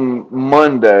one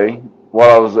Monday while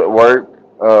I was at work,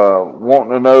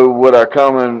 wanting to know would I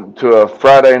come into a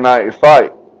Friday night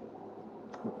fight.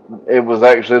 It was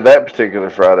actually that particular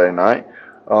Friday night.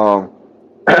 It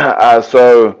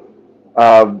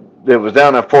was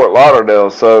down in Fort Lauderdale.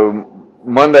 So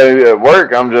Monday at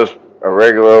work, I'm just a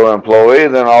regular employee.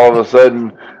 Then all of a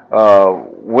sudden,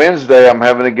 Wednesday, I'm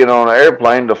having to get on an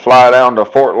airplane to fly down to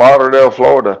Fort Lauderdale,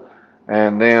 Florida.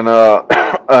 And then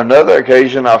another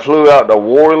occasion, I flew out to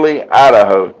Worley,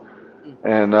 Idaho.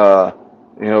 And,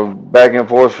 back and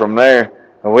forth from there.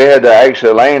 And we had to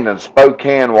actually land in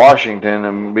Spokane, Washington,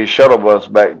 and be shuttle bus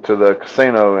back to the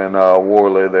casino in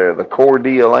Worley there, the Coeur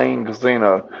d'Alene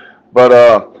Casino. But,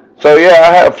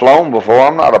 I have flown before.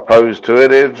 I'm not opposed to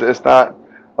it. It's not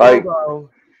like...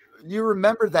 You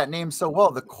remember that name so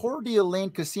well, the Coeur d'Alene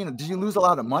Casino. Did you lose a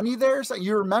lot of money there? So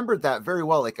you remembered that very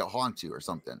well, like it haunts you or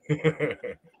something.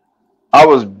 I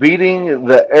was beating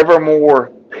the evermore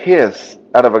piss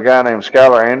out of a guy named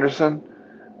Skylar Anderson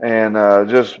and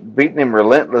just beating him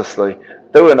relentlessly.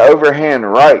 Threw an overhand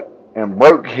right and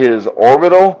broke his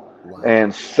orbital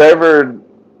and severed,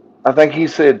 I think he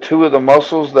said, 2 of the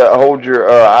muscles that hold your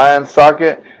eye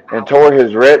socket and tore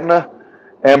his retina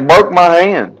and broke my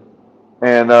hand.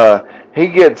 And he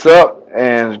gets up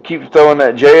and keeps throwing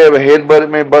that jab, headbutted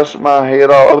me, busted my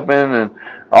head all open, and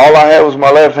all I had was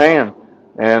my left hand.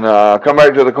 And I come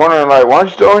back to the corner and like, why don't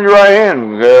you throw in your right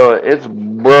hand? Well, it's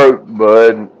broke,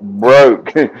 bud,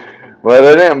 broke. Well,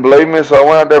 they didn't believe me, so I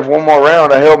went out there for one more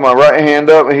round. I held my right hand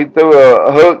up, and he threw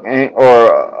a hook or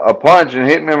a punch and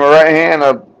hit me in my right hand.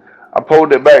 I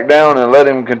pulled it back down and let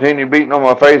him continue beating on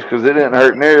my face because it didn't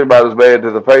hurt nearly about as bad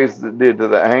to the face as it did to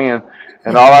the hand.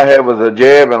 And all I had was a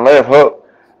jab and left hook.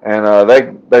 And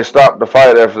they stopped the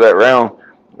fight after that round.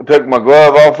 I took my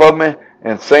glove off of me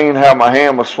and seeing how my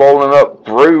hand was swollen up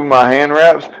through my hand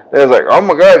wraps. They was like, "Oh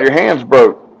my God, your hand's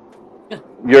broke."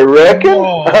 You reckon?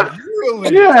 Oh,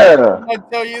 really? Yeah. I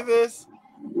tell you this.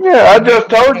 Yeah, I just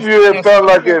told you it felt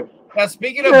like it. Now,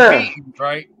 speaking of beatings,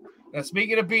 right? Now,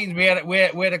 speaking of beatings, we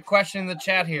had a question in the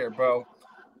chat here, bro.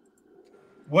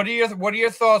 What are your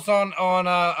thoughts on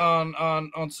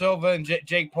Silva and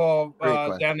Jake Paul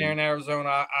down there in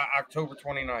Arizona, October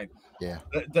 29th? Yeah.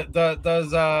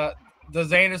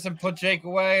 Does Anderson put Jake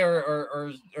away,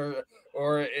 or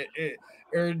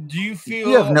do you feel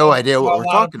you have no idea what we're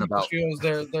talking about? Feels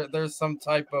there's some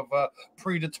type of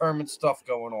predetermined stuff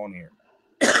going on here?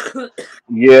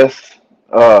 Yes.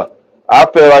 I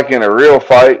feel like in a real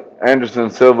fight, Anderson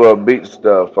Silva beats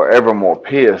the forevermore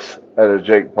piss out of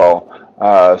Jake Paul.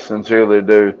 Sincerely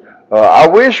do. I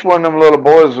wish one of them little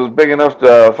boys was big enough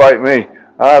to fight me.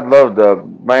 I'd love to,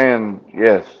 man.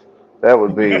 Yes, that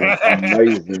would be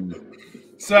amazing.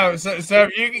 So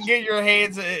if you can get your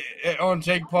hands on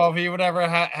Jake Paul, if he would ever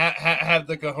have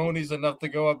the cojones enough to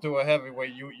go up to a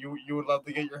heavyweight, you would love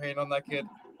to get your hand on that kid?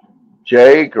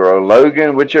 Jake or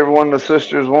Logan, whichever one of the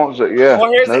sisters wants it. Yeah,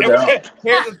 well, here's doubt.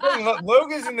 Here's the thing.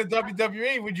 Logan's in the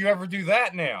WWE. Would you ever do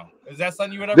that now? Is that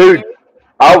something you would ever Dude, do?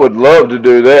 I would love to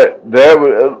do that. That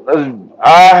would.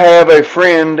 I have a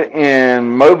friend in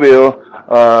Mobile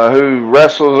who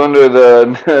wrestles under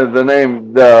the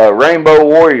name the Rainbow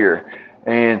Warrior,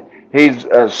 and he's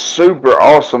a super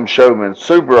awesome showman.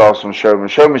 Super awesome showman.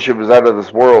 Showmanship is out of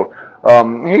this world.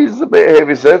 He's a bit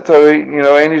heavy set, so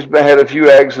and he's had a few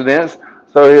accidents,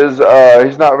 so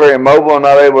he's not very mobile and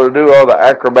not able to do all the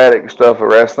acrobatic stuff of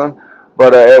wrestling.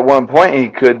 But at one point he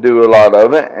could do a lot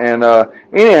of it. And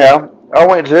anyhow, I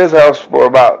went to his house for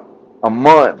about a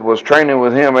month. Was training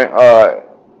with him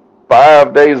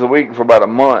 5 days a week for about a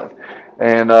month,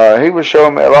 and he was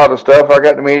showing me a lot of stuff. I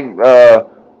got to meet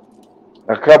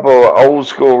a couple of old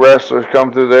school wrestlers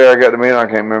come through there. I got to meet. I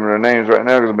can't remember their names right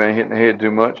now because I've been hitting the head too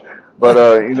much. But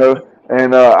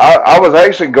and I was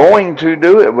actually going to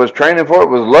do it. Was training for it.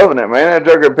 Was loving it, man. That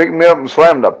joker picked me up and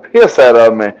slammed the piss out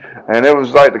of me, and it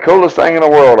was like the coolest thing in the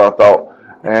world, I thought.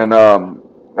 And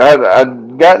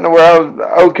I'd gotten to where I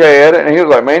was okay at it, and he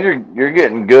was like, "Man, you're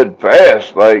getting good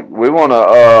fast. Like we want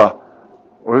to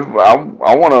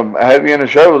I want to have you in a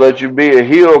show. Let you be a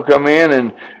heel, come in,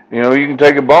 and you can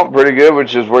take a bump pretty good,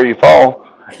 which is where you fall."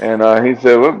 And he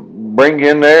said, "We'll bring you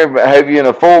in there, have you in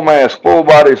a full mask, full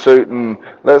body suit, and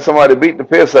let somebody beat the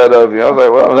piss out of you." I was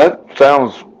like, "Well, that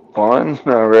sounds fun,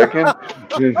 I reckon."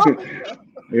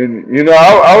 And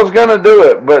I was gonna do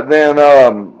it, but then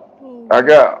I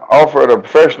got offered a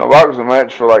professional boxing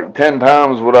match for like 10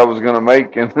 times what I was gonna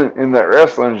make in that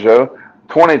wrestling show,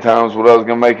 20 times what I was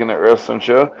gonna make in that wrestling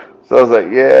show. So I was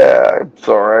like, "Yeah,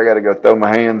 sorry, I got to go throw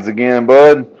my hands again,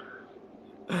 bud."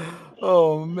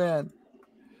 Oh man,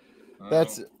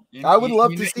 that's. I would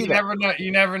love to see that.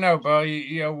 You never know, bro.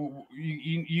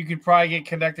 You could probably get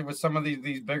connected with some of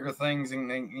these bigger things, and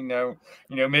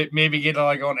maybe get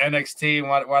like on NXT and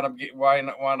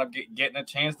wind up getting a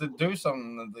chance to do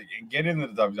something and get into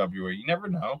the WWE. You never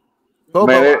know. Bobo,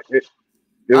 man, it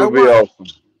would be awesome.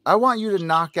 I want you to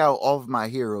knock out all of my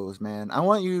heroes, man. I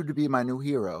want you to be my new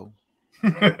hero.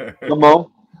 Come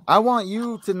on. I want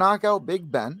you to knock out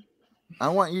Big Ben. I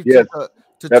want you to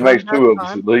that makes two of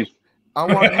us at least. I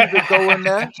want you to go in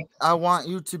there. I want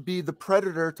you to be the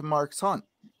Predator to Mark's Hunt.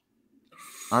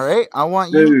 All right? I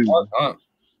want you.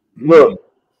 Look,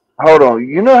 hold on.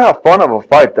 You know how fun of a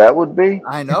fight that would be?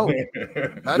 I know.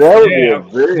 That would be a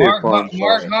very fun fight.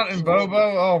 Mark Hunt and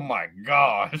Bobo? Oh, my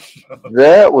gosh.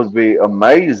 That would be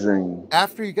amazing.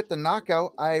 After you get the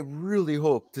knockout, I really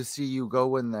hope to see you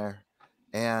go in there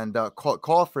and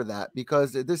call for that,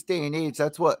 because at this day and age,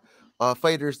 that's what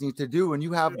fighters need to do. And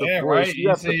you have the voice, right. you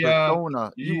have the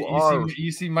persona.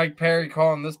 You see Mike Perry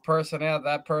calling this person out,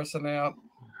 that person out.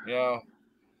 Yeah,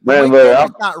 man,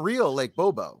 Perry's not real like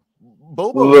Bobo.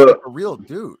 Bobo is like a real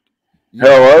dude.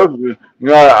 Hello,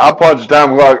 I punch the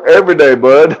time clock every day,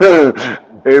 bud.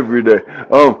 Every day.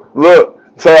 Look.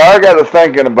 So I got to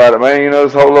thinking about it, man.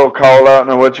 This whole little call out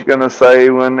and what you're gonna say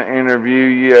when they interview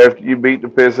you after you beat the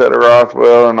piss out of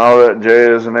Rothwell and all that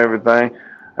jazz and everything.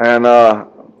 And I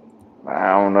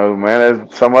don't know, man.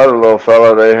 There's some other little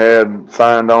fella they had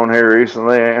signed on here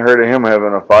recently. Ain't heard of him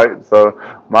having a fight, so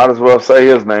might as well say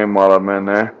his name while I'm in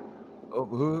there. Oh,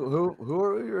 who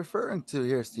are we referring to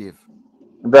here, Steve?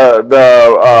 The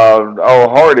old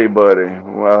Hardy buddy.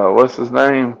 What's his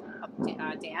name?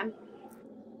 Dan.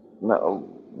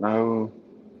 no.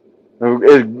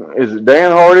 Is it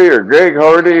Dan Hardy or Greg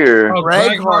Hardy or? Oh, Greg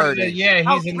Greg Hardy. Hardy. Yeah,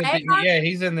 Oh, he's in the. Greg Hardy? Yeah,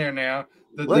 he's in there now.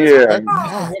 Let's Yeah. get The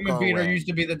that woman beater going. used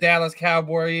to be the Dallas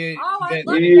Cowboy. Oh, I that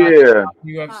love Yeah.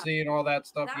 UFC and all that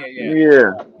stuff. Yeah, yeah.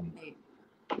 Yeah.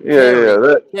 Carrie,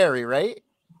 That. Carrie, right?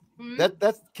 Hmm?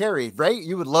 That's Carrie, right?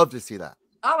 You would love to see that.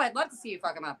 Oh, I'd love to see you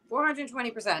fuck him up.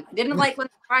 420%. I didn't like when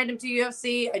they signed him to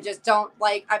UFC. I just don't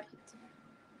like.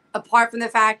 Apart from the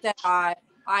fact that I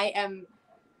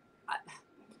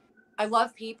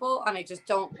love people, and I just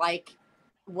don't like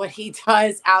what he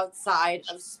does outside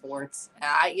of sports.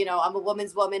 I'm a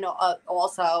woman's woman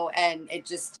also, and it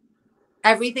just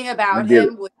everything about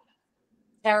him was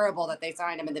terrible that they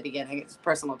signed him in the beginning. It's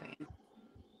personal opinion.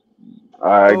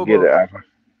 I get it.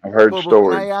 I've heard Bobo,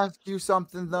 stories. can I ask you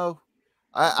something though?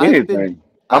 Anything.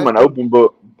 I'm an open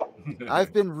book.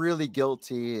 I've been really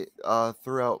guilty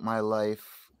throughout my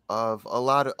life of a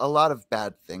lot of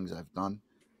bad things I've done.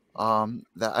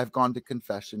 That I've gone to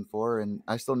confession for, and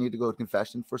I still need to go to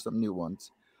confession for some new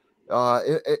ones.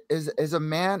 Is a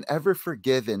man ever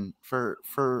forgiven for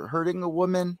hurting a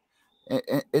woman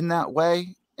in that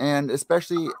way? And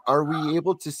especially, are we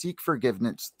able to seek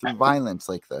forgiveness through violence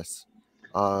like this?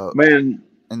 Man,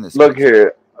 in this look case?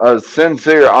 here. A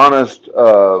sincere, honest,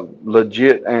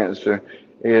 legit answer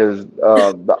is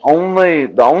the only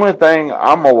thing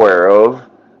I'm aware of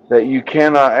that you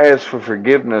cannot ask for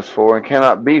forgiveness for and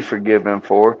cannot be forgiven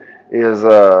for is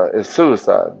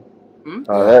suicide.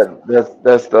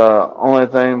 That's the only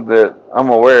thing that I'm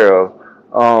aware of.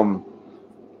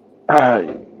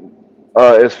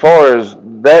 As far as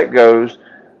that goes,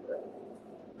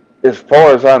 as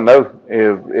far as I know,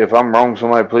 if I'm wrong,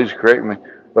 somebody please correct me.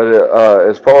 But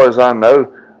as far as I know,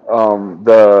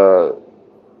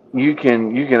 you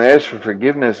can ask for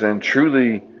forgiveness and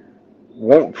truly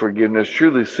want forgiveness,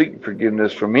 truly seek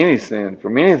forgiveness from any sin,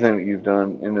 from anything that you've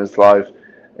done in this life,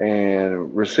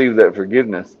 and receive that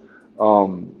forgiveness. But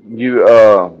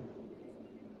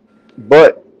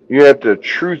you have to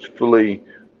truthfully,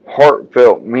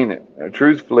 heartfelt mean it.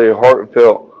 Truthfully,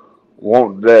 heartfelt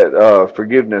want that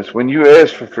forgiveness. When you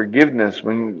ask for forgiveness,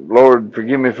 when Lord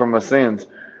forgive me for my sins,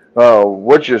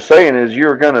 what you're saying is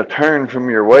you're going to turn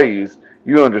from your ways.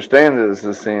 You understand that it's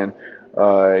a sin.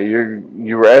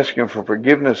 You're asking for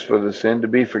forgiveness for the sin, to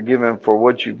be forgiven for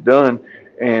what you've done,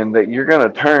 and that you're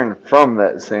going to turn from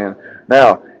that sin.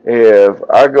 Now, if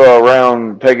I go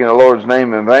around taking the Lord's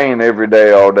name in vain every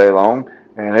day, all day long,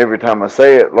 and every time I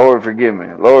say it, Lord forgive me,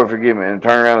 and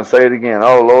turn around and say it again,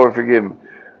 oh Lord forgive me.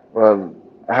 Well,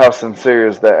 how sincere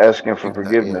is that asking for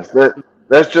forgiveness?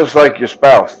 That's just like your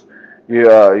spouse. You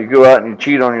go out and you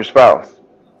cheat on your spouse.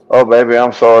 Oh baby,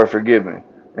 I'm sorry, forgive me.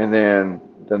 And then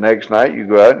the next night you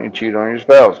go out and you cheat on your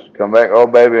spouse. Come back, oh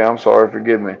baby, I'm sorry,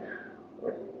 forgive me.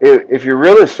 If you're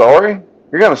really sorry,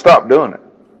 you're gonna stop doing it.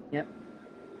 Yep.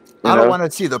 I don't want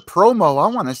to see the promo. I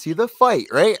want to see the fight,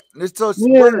 right? It's just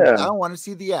words. I don't want to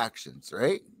see the actions,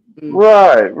 right?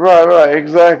 Right.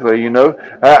 Exactly.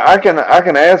 I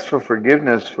can ask for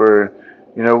forgiveness for,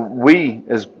 we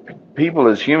as people,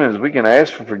 as humans, we can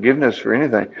ask for forgiveness for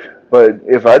anything. But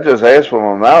if I just ask with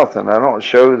my mouth and I don't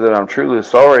show that I'm truly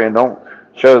sorry and don't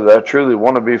show that I truly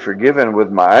want to be forgiven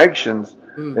with my actions,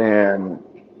 then,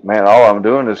 man, all I'm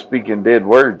doing is speaking dead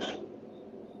words.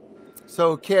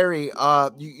 So, Carrie,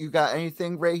 you got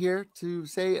anything right here to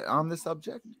say on the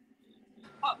subject?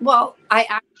 Well, I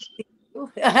actually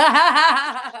do.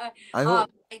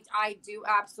 I do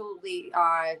absolutely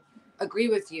agree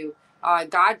with you.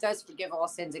 God does forgive all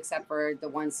sins except for the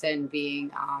one sin being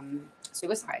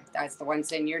suicide. That's the one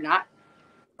sin you're not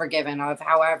forgiven of.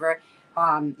 However,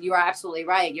 you are absolutely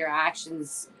right. Your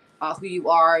actions, who you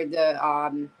are,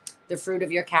 the fruit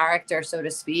of your character, so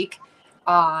to speak,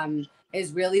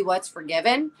 is really what's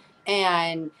forgiven.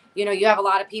 And you have a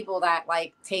lot of people that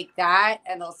like take that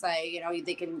and they'll say,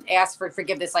 they can ask for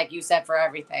forgiveness, like you said, for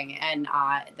everything. And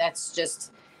that's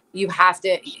just, you have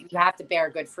to bear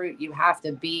good fruit. You have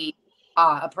to be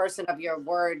a person of your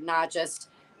word, not just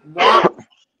want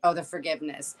the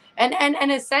forgiveness.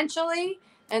 And essentially,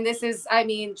 and this is,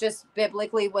 just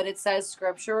biblically what it says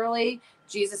scripturally,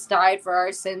 Jesus died for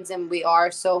our sins and we are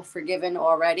so forgiven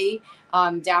already,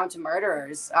 down to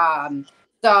murderers.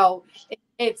 So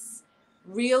it's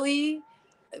really,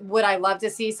 would I love to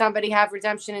see somebody have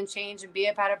redemption and change and be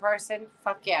a better person?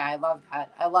 Fuck yeah, I love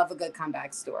that. I love a good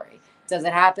comeback story. Does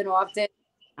it happen often?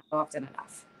 Not often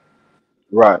enough.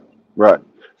 Right.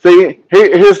 See,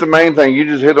 here's the main thing. You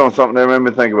just hit on something that made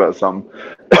me think about something.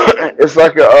 It's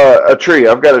like a tree.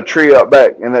 I've got a tree up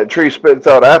back, and that tree spits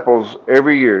out apples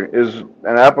every year. Is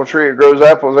an apple tree. It grows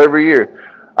apples every year.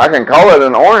 I can call it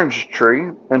an orange tree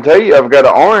and tell you I've got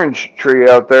an orange tree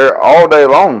out there all day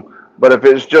long. But if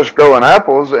it's just growing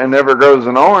apples and never grows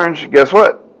an orange, guess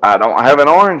what? I don't have an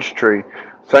orange tree.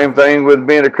 Same thing with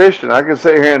being a Christian. I can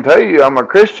sit here and tell you I'm a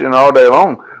Christian all day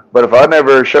long. But if I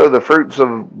never show the fruits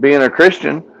of being a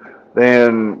Christian,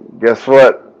 then guess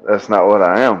what? That's not what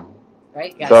I am.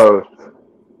 Right. Yes. So,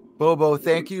 Bobo,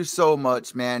 thank you so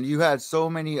much, man. You had so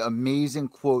many amazing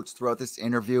quotes throughout this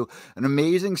interview, an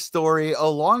amazing story,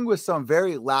 along with some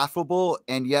very laughable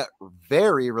and yet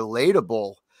very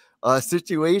relatable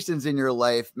situations in your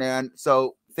life, man.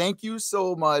 So thank you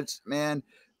so much, man.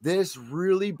 This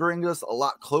really brings us a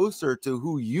lot closer to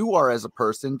who you are as a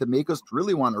person, to make us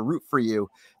really want to root for you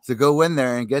to go in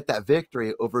there and get that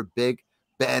victory over Big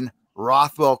Ben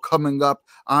Rothwell coming up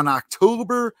on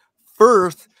October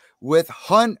 1st with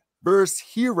Hunt versus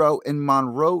Hero in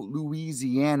Monroe,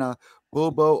 Louisiana.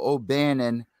 Bobo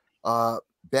O'Bannon,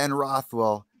 Ben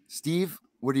Rothwell. Steve,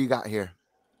 what do you got here?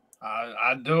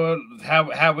 I do it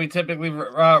how we typically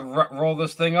roll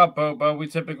this thing up, but we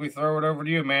typically throw it over to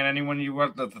you, man. Anyone you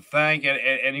want to thank,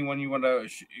 anyone you want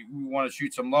to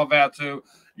shoot some love out to,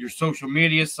 your social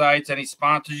media sites, any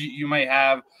sponsors you may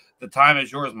have. The time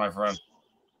is yours, my friend.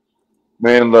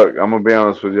 man, look, I'm gonna be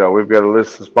honest with y'all. We've got a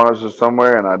list of sponsors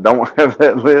somewhere, and I don't have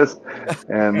that list,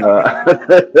 and I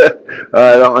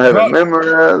don't have it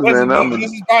memorized.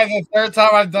 This is probably the third time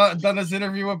I've done this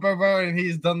interview with Bobo, and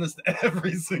he's done this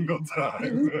every single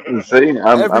time. See,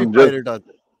 I'm just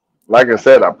like I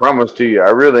said. I promise to you, I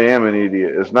really am an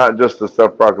idiot. It's not just a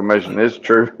self-proclamation; it's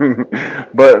true.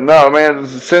 But no, man,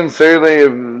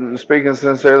 sincerely, speaking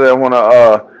sincerely, I want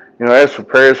to. Ask for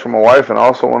prayers for my wife, and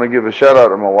also want to give a shout out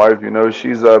to my wife.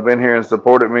 She's been here and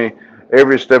supported me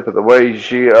every step of the way.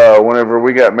 She, whenever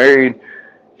we got married,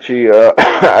 she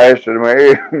I asked her to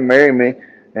marry me,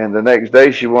 and the next day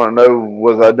she wanted to know,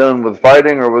 was I done with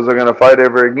fighting, or was I going to fight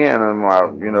ever again? And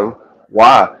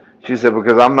why? She said,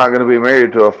 because I'm not going to be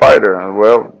married to a fighter. And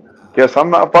well, guess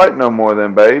I'm not fighting no more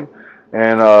then, babe.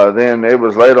 And then it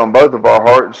was laid on both of our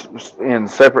hearts in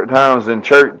separate times in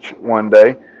church one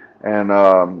day. And,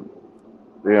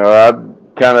 I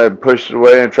kind of pushed it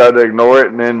away and tried to ignore it.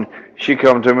 And then she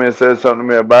come to me and said something to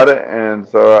me about it. And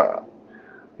so,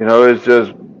 it's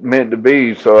just meant to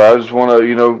be. So I just want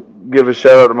to, give a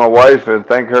shout out to my wife and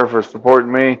thank her for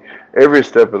supporting me every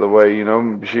step of the way.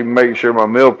 She makes sure my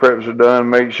meal preps are done,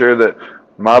 make sure that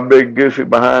my big goofy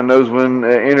behind knows when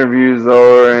interviews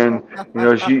are. And,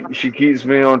 she keeps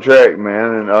me on track,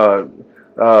 man.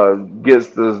 And gets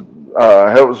the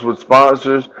helps with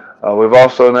sponsors. We've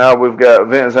got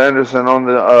Vince Anderson on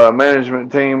the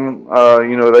management team.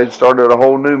 They started a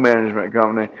whole new management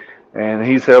company, and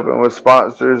he's helping with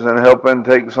sponsors and helping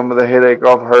take some of the headache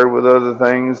off her with other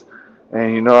things.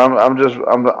 And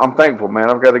I'm thankful, man.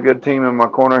 I've got a good team in my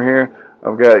corner here.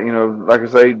 I've got like I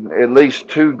say, at least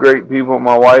two great people,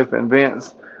 my wife and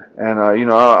Vince. And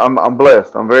I'm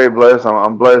blessed. I'm very blessed.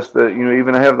 I'm blessed that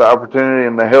even have the opportunity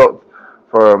and the help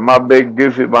for my big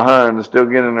goofy behind to still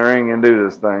get in the ring and do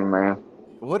this thing, man.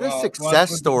 What a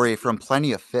success story from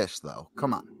Plenty of Fish, though.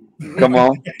 Come on. Come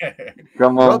on.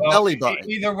 Belly button.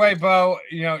 Either way, Bo,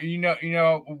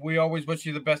 we always wish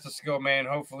you the best of skill, man.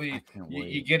 Hopefully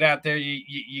you get out there,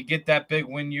 you get that big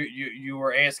win you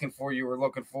were asking for, you were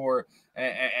looking for,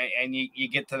 and you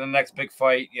get to the next big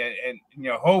fight. And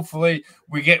hopefully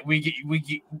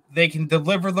they can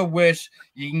deliver the wish.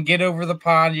 You can get over the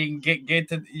pond, you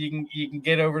can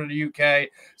get over to the UK,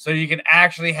 so you can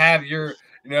actually have your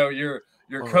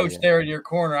coach there in your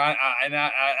corner. I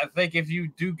think if you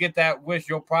do get that wish,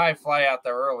 you'll probably fly out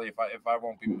there early, if I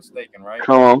won't be mistaken, right?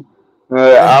 Come on.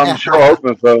 I'm sure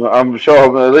hoping so. I'm sure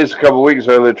hoping at least a couple of weeks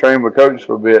early, train with coach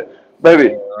for a bit.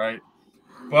 Baby. All right.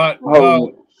 But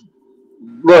look,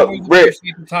 Rick,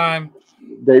 the time.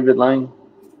 David Lane.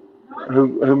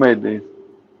 Who made these?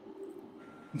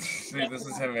 See, this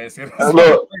is him asking.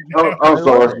 Look, I'm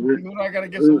sorry. I gotta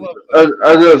get some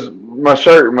love. My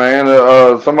shirt, man.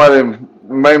 Somebody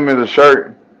made me the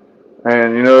shirt,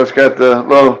 and it's got the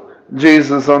little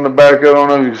Jesus on the back. I don't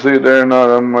know if you can see it there or not.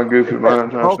 I'm my goofy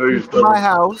behind trying to show you stuff. My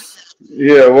house.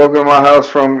 Yeah, welcome to my house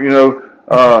from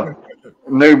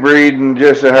New Breed and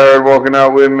Jesse Howard walking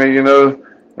out with me,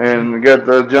 and got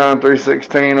the John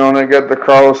 3:16 on it. Got the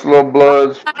cross, little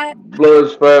blood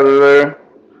spatter there.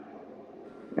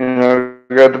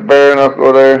 Got the bare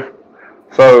knuckle there.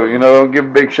 So, give a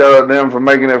big shout out to them for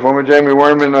making it for me. Jamie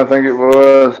Werman, I think it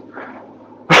was.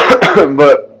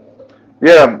 But,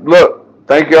 yeah, look,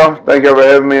 thank y'all. Thank y'all for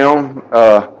having me on.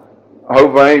 I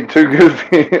hope I ain't too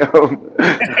goofy.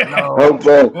 Hope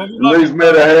at least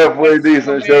made a halfway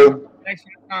decent show. Thanks for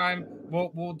your time.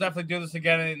 we'll definitely do this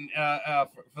again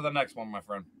for the next one, my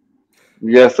friend.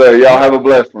 Yes, sir. Y'all have a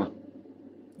blessed one.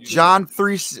 John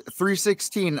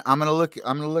 316. I'm gonna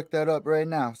look that up right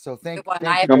now. So thank you.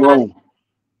 Come on.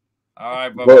 All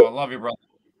right, Bobo. I love you, brother.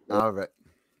 All right.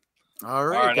 All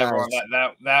right, All right, guys. everyone.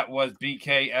 That was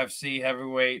BKFC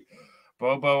Heavyweight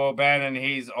Bobo O'Bannon.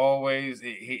 He's always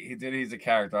he's a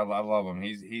character. I love him.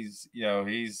 He is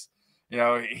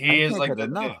like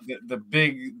the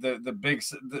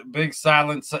big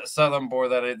silent Southern boy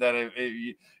that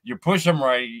if you push him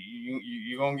right,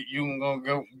 you gonna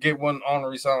go get one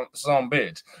ornery son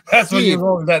bitch. That's what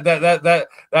you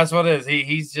that's what it is.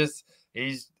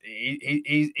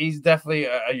 He's definitely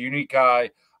a unique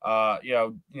guy.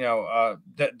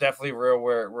 Definitely real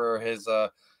where his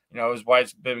his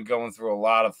wife's been going through a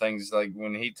lot of things. Like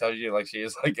when he tells you like she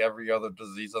is like every other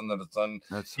disease under the sun.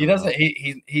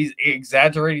 He's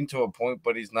exaggerating to a point,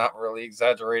 but he's not really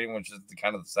exaggerating, which is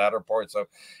kind of the sadder part. So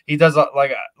he does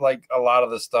like a lot of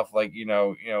the stuff, like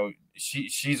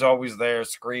she's always there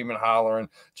screaming, hollering,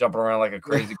 jumping around like a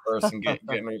crazy person,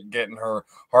 getting her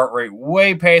heart rate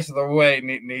way past the way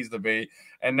it needs to be.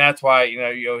 And that's why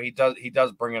he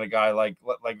does bring in a guy like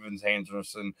Vince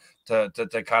Anderson to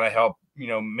kind of help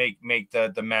make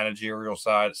the managerial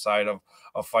side of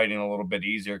fighting a little bit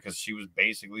easier, because she was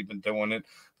basically been doing it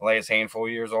the last handful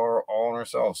of years all on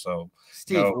herself. So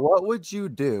Steve, what would you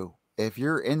do if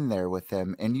you're in there with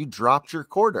him and you dropped your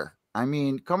quarter? I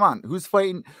mean, come on, who's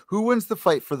fighting? Who wins the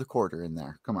fight for the quarter in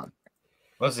there? Come on.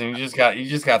 Listen, you just got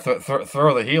to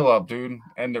throw the heel up, dude.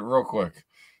 End it real quick.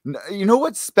 You know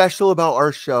what's special about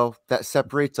our show that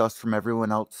separates us from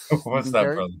everyone else? What's that,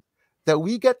 brother? That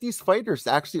we get these fighters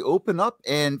to actually open up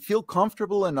and feel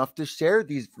comfortable enough to share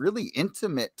these really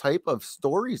intimate type of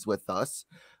stories with us.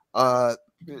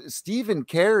 Steve and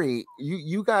Carrie,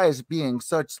 you guys being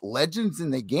such legends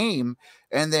in the game,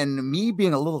 and then me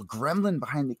being a little gremlin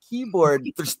behind the keyboard,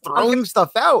 just throwing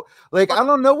stuff out. Like, I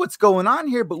don't know what's going on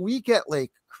here, but we get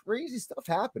like crazy stuff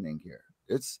happening here.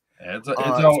 It's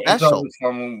always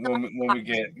fun when we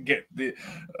get the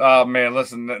man.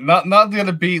 Listen, not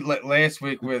gonna beat last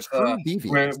week with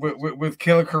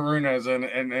Killer Karunas and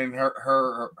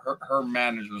her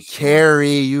managers.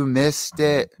 Carrie, you missed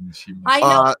it. I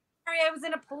know. I was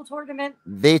in a pool tournament.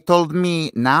 They told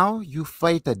me now you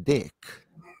fight a dick.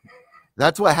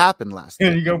 That's what happened last night.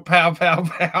 And you go pow pow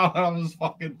pow. I was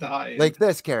fucking dying. Like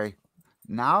this, Carrie.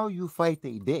 Now you fight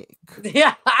a dick.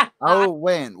 Yeah. Oh,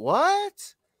 when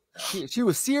what? She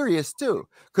was serious too,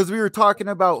 because we were talking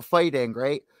about fighting,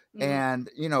 right? And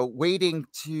waiting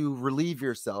to relieve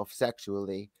yourself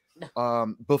sexually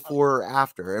before or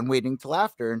after, and waiting till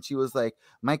after. And she was like,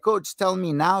 my coach telling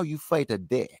me now you fight a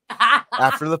dick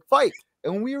after the fight.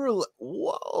 And we were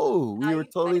whoa, we were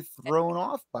totally thrown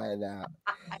off by that.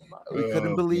 We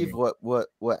couldn't believe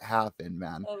what happened,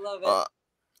 man. I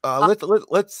love it.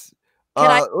 Let's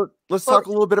talk a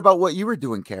little bit about what you were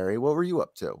doing, Carrie. What were you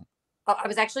up to? I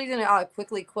was actually going to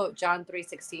quickly quote John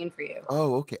 3:16 for you.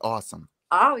 Oh, okay, awesome.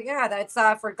 Oh yeah, that's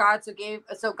for God so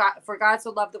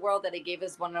loved the world that he gave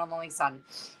his one and only son,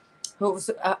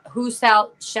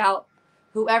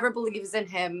 whoever believes in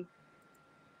him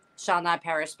shall not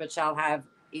perish but shall have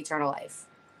eternal life.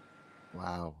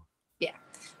 Wow. Yeah,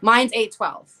 mine's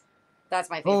 8:12. That's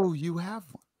my favorite. Oh, you have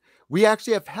one. We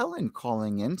actually have Helen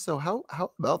calling in. So how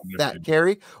about that,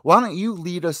 Carrie? Why don't you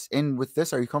lead us in with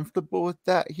this? Are you comfortable with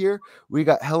that here? We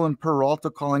got Helen Peralta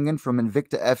calling in from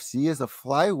Invicta FC as a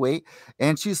flyweight,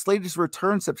 and she's slated to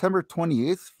return September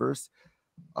 28th versus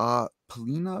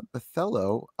Poliana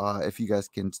Botelho. If you guys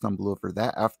can stumble over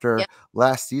that after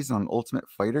last season on Ultimate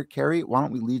Fighter. Carrie, why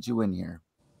don't we lead you in here?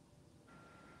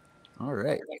 All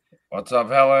right. What's up,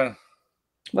 Helen?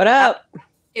 What up?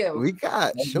 We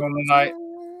got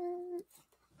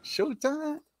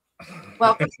Showtime.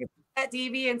 Welcome to Combat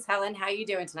Deviants, Helen. How you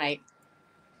doing tonight?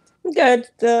 Good.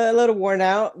 A little worn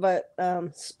out, but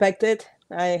expected.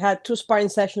 I had 2 sparring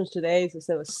sessions today. So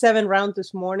there was 7 rounds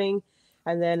this morning,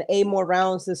 and then 8 more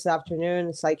rounds this afternoon.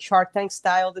 It's like Shark Tank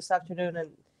style this afternoon,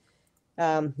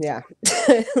 and yeah.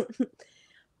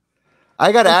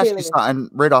 I got to ask you something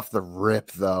right off the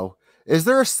rip, though. Is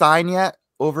there a sign yet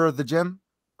over the gym,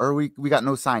 or we got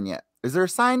no sign yet? Is there a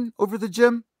sign over the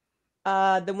gym?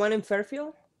 The one in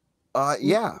Fairfield?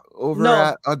 Yeah, over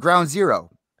at Ground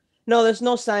Zero. No, there's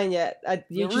no sign yet.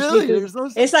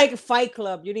 It's like a Fight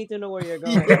Club. You need to know where you're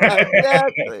going. Yeah,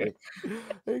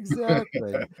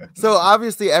 exactly. So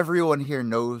obviously everyone here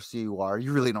knows who you are.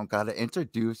 You really don't got to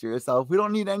introduce yourself. We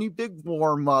don't need any big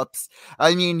warm-ups.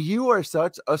 I mean, you are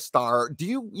such a star. Do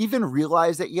you even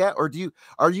realize it yet, or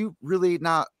are you really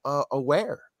not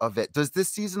aware of it? Does this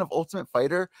season of Ultimate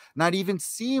Fighter not even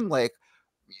seem like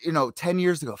 10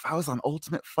 years ago, if I was on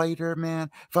Ultimate Fighter, man,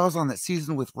 if I was on that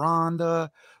season with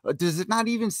Ronda, does it not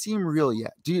even seem real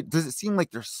yet? Does it seem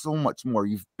like there's so much more?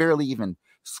 You've barely even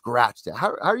scratched it.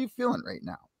 How are you feeling right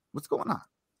now? What's going on?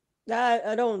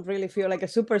 I don't really feel like a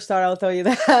superstar, I'll tell you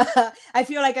that. I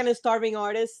feel like I'm a starving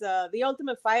artist. The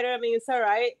Ultimate Fighter, I mean, it's all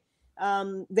right.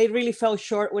 They really fell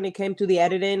short when it came to the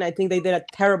editing. I think they did a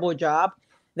terrible job.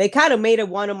 They kind of made it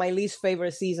one of my least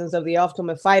favorite seasons of the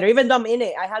Ultimate Fighter. Even though I'm in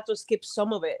it, I had to skip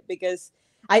some of it because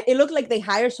it looked like they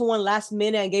hired someone last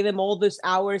minute and gave them all these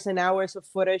hours and hours of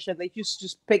footage, and they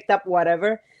just picked up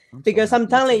whatever. Because I'm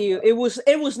telling you, it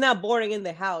was not boring in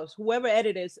the house. Whoever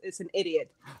edited is an idiot.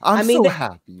 I mean, so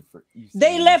happy for you.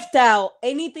 They left out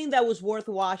anything that was worth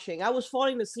watching. I was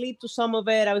falling asleep to some of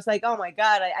it. I was like, oh my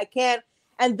God, I can't.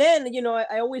 And then,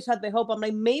 I always had the hope. I'm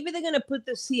like, maybe they're going to put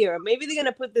this here. Maybe they're going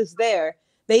to put this there.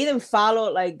 They didn't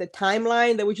follow like the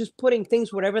timeline. They were just putting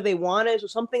things wherever they wanted. So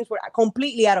some things were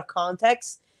completely out of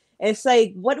context. It's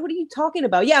like, what are you talking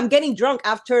about? Yeah, I'm getting drunk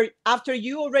after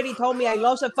you already told me I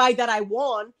lost a fight that I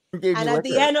won. And at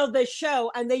the end of the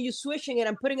show, and then you switching it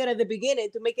and putting it at the beginning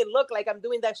to make it look like I'm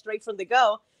doing that straight from the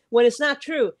go, when it's not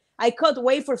true. I cut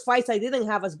way for fights I didn't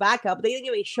have as backup. They didn't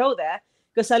even show that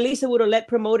because at least it would have let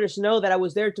promoters know that I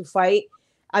was there to fight.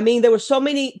 I mean, there were so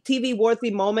many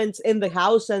TV-worthy moments in the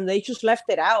house, and they just left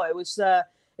it out. It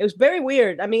was very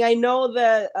weird. I mean, I know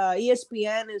that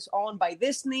ESPN is owned by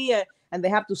Disney, and they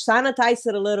have to sanitize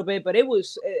it a little bit, but it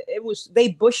was they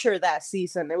butchered that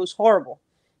season. It was horrible.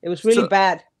 It was really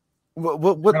bad. What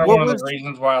one of the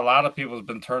reasons why a lot of people have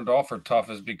been turned off for Tough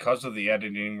is because of the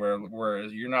editing, where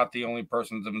you're not the only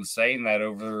person that's been saying that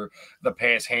over the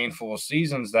past handful of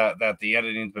seasons that the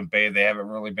editing's been bad. They haven't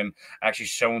really been actually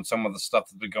showing some of the stuff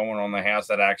that's been going on in the house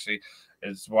that actually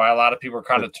is why a lot of people are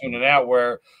kind of tuning out.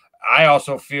 Where I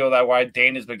also feel that why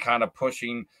Dana's been kind of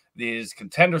pushing these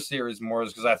Contender Series more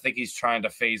is because I think he's trying to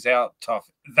phase out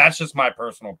Tough. That's just my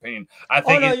personal opinion. I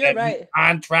think you're right. He's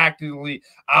contractually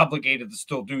obligated to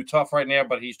still do Tough right now,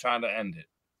 but he's trying to end it.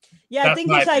 Yeah, I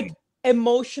think he's like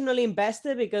emotionally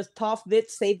invested because Tough did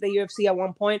save the UFC at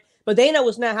one point, but Dana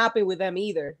was not happy with them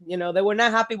either. They were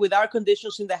not happy with our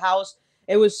conditions in the house.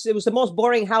 It was the most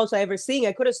boring house I ever seen.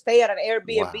 I could have stayed at an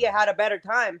Airbnb. Wow. I had a better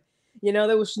time.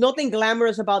 There was nothing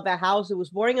glamorous about that house. It was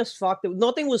boring as fuck.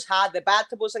 Nothing was hot. The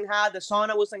bathtub wasn't hot. The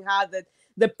sauna wasn't hot.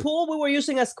 The pool we were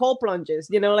using as cold plunges.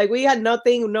 We had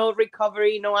nothing, no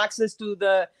recovery, no access to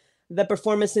the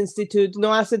Performance Institute,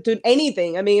 no access to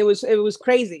anything. I mean, it was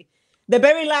crazy. The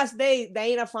very last day,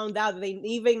 Dana found out that they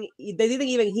didn't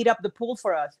even heat up the pool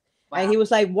for us. Wow. And he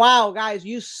was like, "Wow, guys,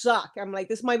 you suck." I'm like,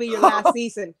 "This might be your last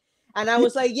season." And I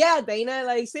was like, "Yeah, Dana,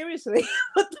 like seriously,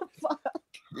 what the fuck?"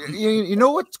 You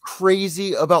know what's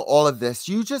crazy about all of this?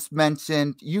 You just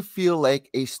mentioned you feel like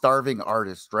a starving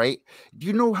artist, right? Do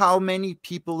you know how many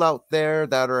people out there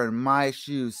that are in my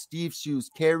shoes, Steve's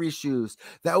shoes, Carrie's shoes,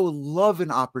 that would love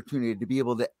an opportunity to be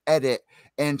able to edit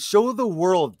and show the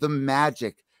world the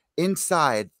magic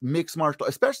inside mixed martial,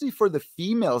 especially for the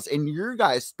females and your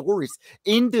guys' stories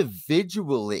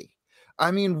individually?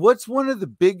 I mean, what's one of the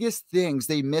biggest things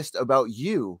they missed about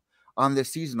you on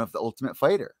this season of The Ultimate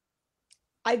Fighter?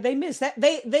 They missed that.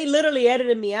 They literally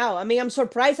edited me out. I mean, I'm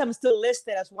surprised I'm still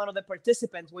listed as one of the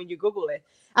participants when you Google it.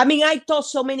 I mean, I taught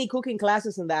so many cooking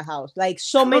classes in that house, like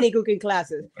so many cooking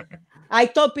classes. I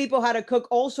taught people how to cook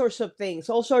all sorts of things,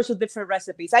 all sorts of different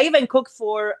recipes. I even cooked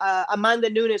for Amanda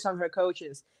Nunes on her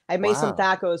coaches. I made some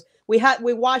tacos.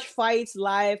 We watched fights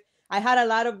live. I had a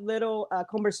lot of little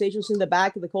conversations in the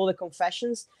back. They call it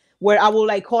confessions, where I will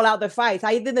like call out the fights.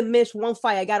 I didn't miss one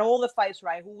fight. I got all the fights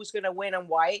right. Who was gonna win and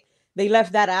why? They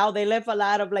left that out. They left a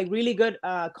lot of like really good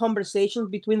conversations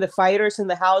between the fighters in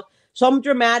the house. Some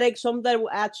dramatic, some that will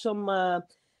add some,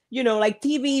 like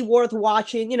TV worth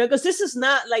watching, because this is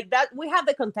not like that. We have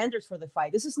the contenders for the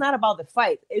fight. This is not about the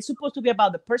fight. It's supposed to be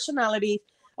about the personality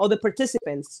of the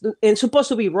participants. It's supposed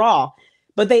to be raw,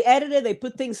 but they edited, they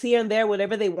put things here and there,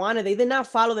 whatever they wanted. They did not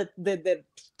follow the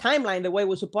timeline the way it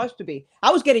was supposed to be.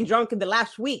 I was getting drunk in the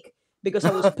last week because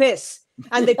I was pissed.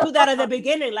 And they put that at the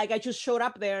beginning, like I just showed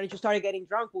up there and just started getting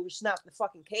drunk, which is not the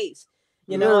fucking case.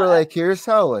 You were like, here's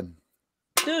Helen.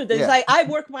 Dude, it's like I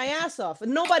worked my ass off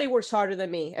and nobody works harder than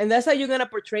me. And that's how you're going to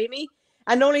portray me.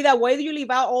 And not only that, why do you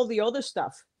leave out all the other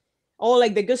stuff? All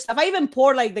like the good stuff. I even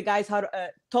poured like the guys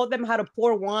taught them how to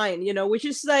pour wine, which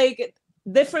is like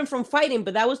different from fighting.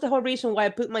 But that was the whole reason why I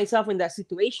put myself in that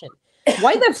situation.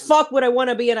 Why the fuck would I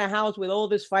want to be in a house with all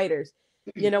these fighters?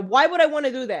 Why would I want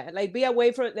to do that? Like be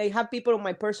away from they have people in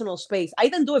my personal space. I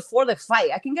didn't do it for the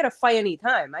fight. I can get a fight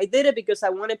anytime. I did it because I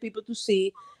wanted people to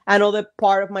see another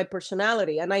part of my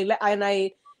personality. And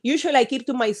I Usually I keep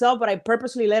to myself, but I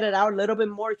purposely let it out a little bit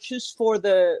more just for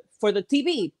the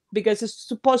TV, because it's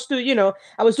supposed to, you know,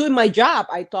 I was doing my job,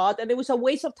 I thought, and it was a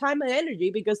waste of time and energy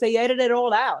because they edited it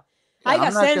all out. Yeah, I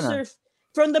got censored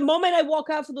from the moment I walk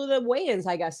out to do the weigh-ins.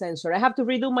 I got censored. I have to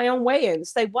redo my own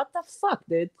weigh-ins. Like, what the fuck,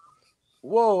 dude?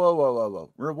 Whoa.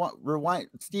 Rewind.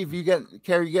 Steve,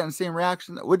 Carrie, you getting the same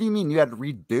reaction? What do you mean you had to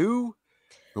redo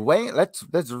the weigh?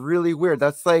 That's really weird.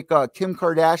 That's like Kim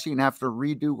Kardashian have to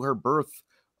redo her birth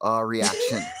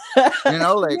reaction. You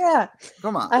know, like, yeah,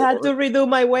 come on. I had to redo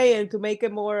my weigh-in to make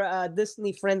it more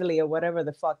Disney friendly or whatever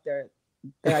the fuck their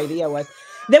idea was.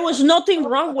 There was nothing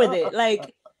wrong with it.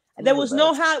 Like, there was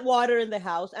no hot water in the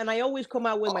house, and I always come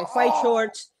out with my fight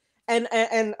shorts and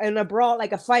a bra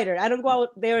like a fighter. I don't go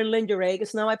out there in lingerie.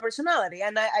 It's not my personality,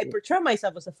 and I portray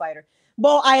myself as a fighter.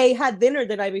 Well, I had dinner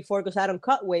the night before because I don't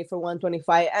cut weight for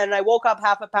 125, and I woke up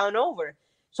half a pound over.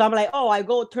 So I'm like, oh, I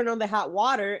go turn on the hot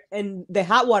water, and the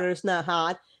hot water is not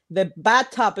hot. The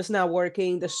bathtub is not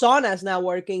working. The sauna is not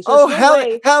working. So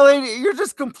Helen, you're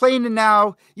just complaining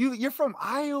now. You're from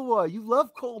Iowa. You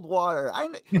love cold water.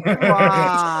 Come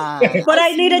on. But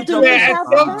I needed to.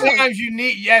 Sometimes you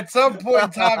need. At some point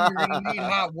in time, you're going to need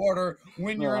hot water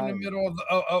when you're in the middle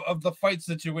of the fight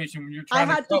situation, when you're trying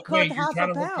to cut weight, you're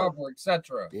trying to recover,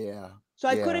 etc. Yeah. So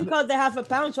I couldn't cut the half a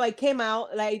pound. So I came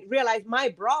out, like, realized my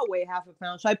bra weighed half a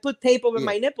pound. So I put tape over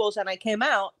my nipples, and I came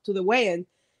out to the weigh-in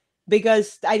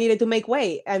because I needed to make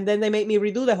weight. And then they made me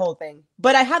redo the whole thing.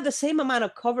 But I had the same amount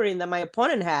of covering that my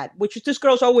opponent had, which is, this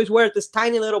girls always wear this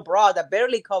tiny little bra that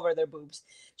barely cover their boobs.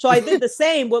 So I did the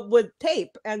same with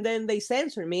tape, and then they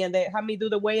censored me and they had me do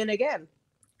the weigh-in again.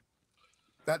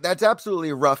 That's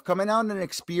absolutely rough. Coming out in an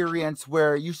experience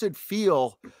where you should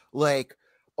feel like,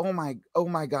 oh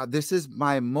my God, this is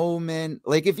my moment.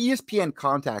 Like, if ESPN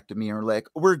contacted me or like,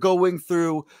 we're going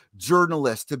through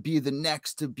journalists to be the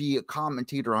next to be a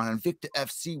commentator on Invicta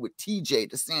FC with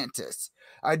TJ DeSantis,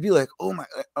 I'd be like, oh my,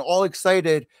 all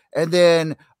excited. And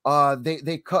then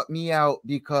they cut me out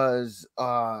because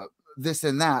this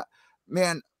and that.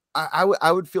 Man,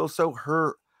 I would feel so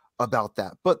hurt about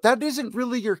that. But that isn't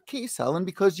really your case, Helen,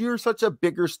 because you're such a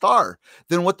bigger star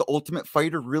than what the Ultimate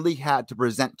Fighter really had to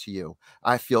present to you.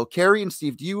 I feel. Carrie and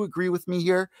Steve, do you agree with me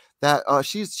here that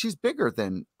she's bigger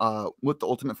than what the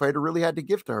Ultimate Fighter really had to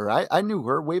give to her? I knew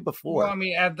her way before. Well, I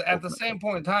mean, at the same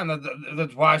point in time,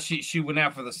 that's why she went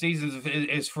out for the seasons,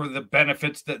 is for the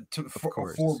benefits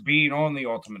for being on the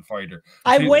Ultimate Fighter.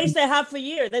 I wasted half a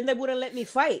year. Then they wouldn't let me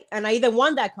fight, and I even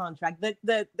won that contract.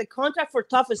 The contract for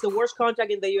Tough is the worst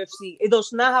contract in the UFC. It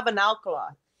does not have an out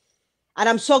clause, and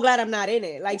I'm so glad I'm not in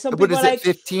it. Like, some people, like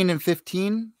 15 and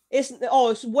 15.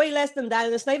 It's way less than that,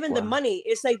 and it's not even the money.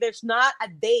 It's like there's not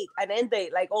an end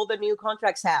date, like all the new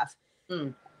contracts have.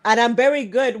 And I'm very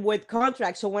good with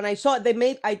contracts. So when I saw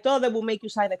it, I thought they would make you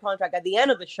sign the contract at the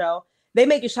end of the show. They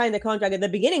make you sign the contract at the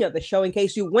beginning of the show in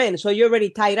case you win, so you're already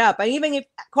tied up. And even if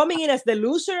coming in as the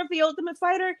loser of the Ultimate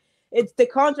Fighter, the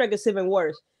contract is even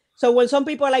worse. So when some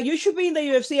people are like, you should be in the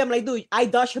UFC, I'm like, dude, I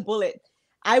dodged a bullet.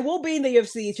 I will be in the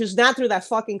UFC, just not through that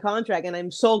fucking contract, and I'm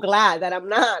so glad that I'm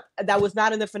not. That was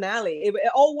not in the finale. It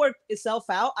all worked itself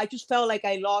out. I just felt like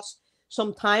I lost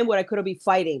some time where I could have been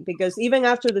fighting, because even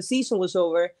after the season was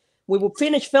over, we would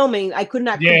finish filming. I could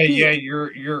not compete. Yeah,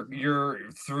 you're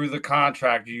through the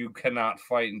contract. You cannot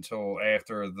fight until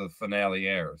after the finale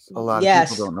airs. A lot of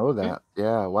people don't know that.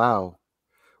 Yeah, wow.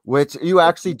 Which you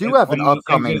actually do have an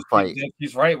upcoming fight.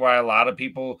 He's right. Why a lot of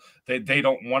people they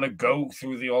don't want to go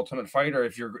through the Ultimate Fighter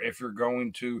if you're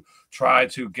going to try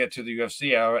to get to the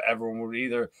UFC. Everyone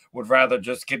would rather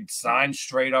just get signed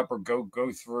straight up or go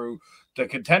through the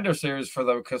Contender Series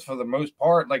because for the most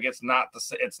part, like, it's not the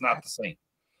same.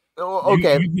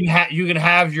 Okay, you can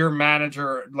have your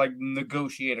manager like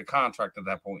negotiate a contract at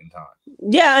that point in time.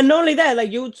 Yeah, and not only that,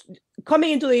 like, you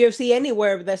coming into the UFC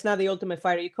anywhere that's not the Ultimate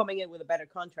Fighter, you're coming in with a better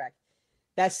contract.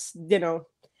 That's,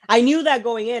 I knew that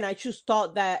going in. I just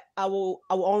thought that I will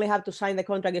only have to sign the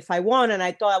contract if I won, and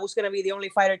I thought I was going to be the only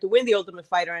fighter to win the Ultimate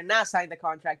Fighter and not sign the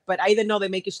contract. But I didn't know they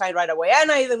make you sign right away, and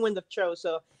I didn't win the show,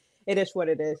 so it is what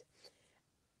it is.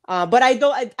 But I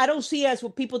don't see as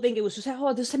what people think. It was just like,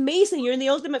 oh, this is amazing. You're in the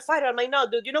Ultimate Fighter. I'm like, no,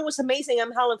 dude, you know what's amazing?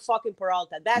 I'm Helen fucking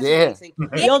Peralta. That's amazing.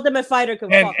 The Ultimate Fighter can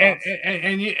fuck off.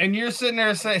 And you're sitting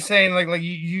there saying like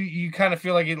you kind of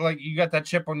feel like you got that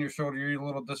chip on your shoulder. You're a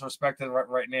little disrespected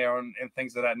right now and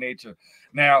things of that nature.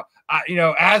 Now,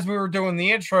 as we were doing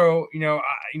the intro, I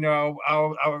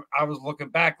was looking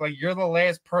back, like, you're the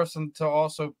last person to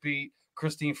also beat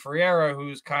Christine Ferreira,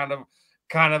 who's kind of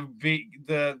be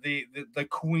the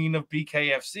queen of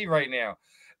BKFC right now.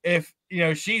 if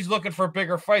she's looking for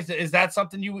bigger fights, is that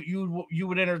something you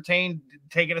would entertain,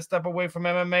 taking a step away from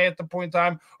MMA at the point in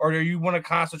time, or do you want to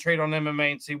concentrate on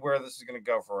MMA and see where this is going to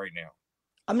go for right now?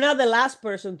 I'm not the last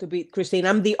person to beat Christine.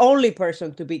 I'm the only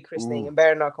person to beat Christine in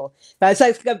bare knuckle. That's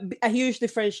like a huge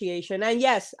differentiation. And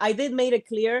yes, I did make it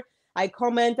clear. I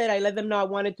commented. I let them know I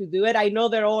wanted to do it. I know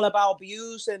they're all about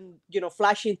views and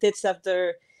flashing tits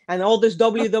after and all this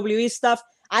WWE stuff.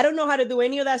 I don't know how to do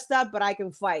any of that stuff, but I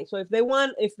can fight. So if they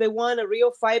want a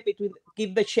real fight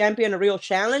give the champion a real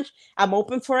challenge, I'm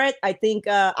open for it. I think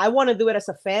I want to do it as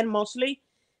a fan mostly,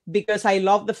 because I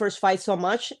love the first fight so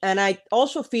much. And I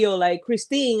also feel like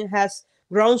Christine has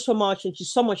grown so much and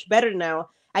she's so much better now.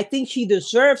 I think she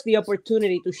deserves the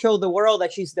opportunity to show the world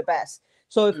that she's the best.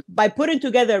 So if, by putting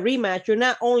together a rematch, you're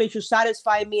not only to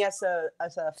satisfy me as a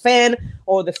fan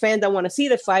or the fan that want to see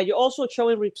the fight, you're also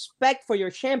showing respect for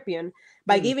your champion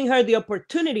by giving her the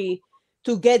opportunity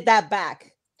to get that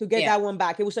back, that one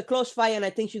back. It was a close fight, and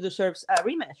I think she deserves a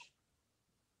rematch.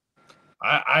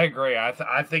 I agree.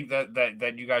 I think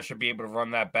that you guys should be able to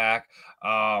run that back.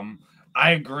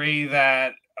 I agree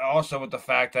that also with the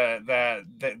fact that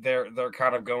they're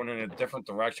kind of going in a different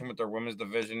direction with their women's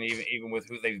division, even with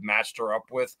who they've matched her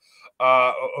up with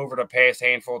over the past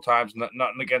handful of times.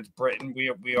 Nothing against Britain.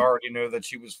 We already know that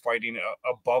she was fighting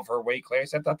above her weight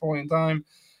class at that point in time,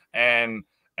 and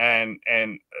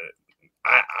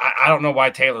I don't know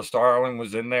why Taylor Starling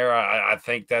was in there. I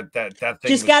think that thing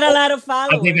she's got a lot of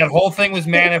followers. I think that whole thing was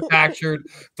manufactured.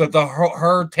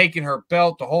 Her taking her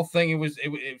belt, the whole thing,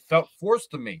 it felt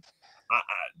forced to me.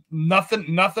 Nothing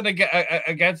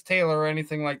against Taylor or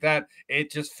anything like that. It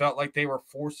just felt like they were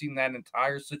forcing that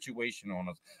entire situation on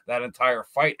us, that entire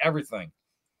fight, everything.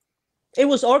 It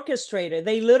was orchestrated.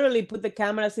 They literally put the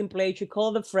cameras in place. You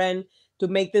called a friend to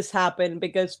make this happen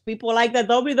because people like that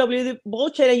WWE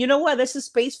bullshit. And you know what? There's a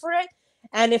space for it.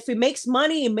 And if it makes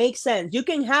money, it makes sense. You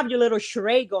can have your little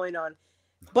charade going on,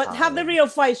 but have the real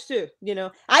fights too.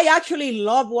 I actually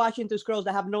love watching these girls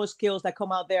that have no skills that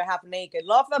come out there half naked.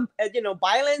 Love them,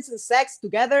 violence and sex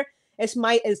together. It's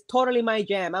totally my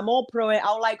jam. I'm all pro it.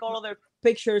 I'll like all of their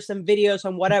pictures and videos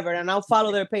and whatever, and I'll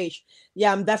follow their page.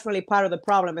 Yeah, I'm definitely part of the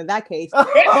problem in that case. But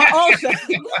also,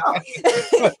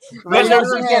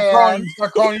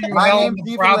 start calling you Helen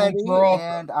the Problem Peralta.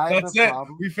 And that's it.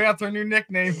 We found our new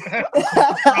nickname.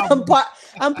 I'm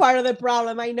part of the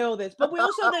problem. I know this, but we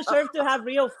also deserve to have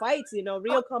real fights.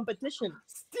 Real competition.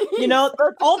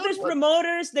 All these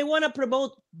promoters, they want to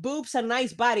promote boobs and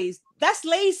nice bodies. That's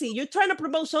lazy. You're trying to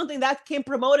promote something that can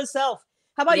promote itself.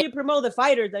 How about you promote the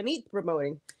fighters that need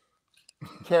promoting?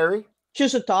 Carrie?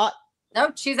 Just a thought.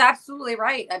 No, she's absolutely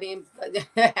right. I mean,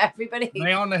 everybody.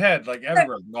 Nail on the head, like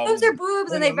everywhere. Those are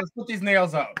boobs, and let's put these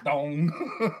nails out.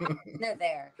 They're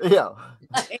there. Yeah.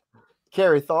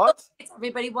 Carrie, thoughts?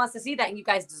 Everybody wants to see that, and you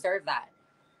guys deserve that.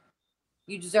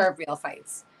 You deserve real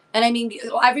fights. And I mean,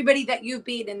 everybody that you've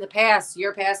beaten in the past,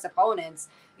 your past opponents,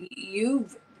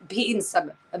 you've beaten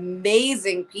some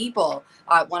amazing people.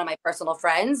 One of my personal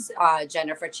friends,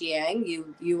 Jennifer Chiang,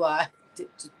 you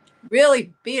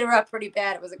really beat her up pretty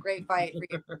bad. It was a great fight.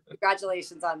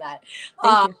 Congratulations on that.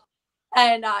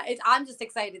 And I'm just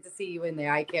excited to see you in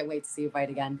there. I can't wait to see you fight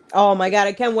again. Oh my God,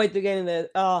 I can't wait to get in there.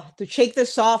 To shake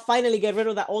this off, finally get rid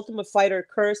of that Ultimate Fighter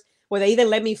curse where they even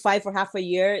let me fight for half a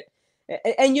year.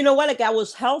 And you know what? Like, I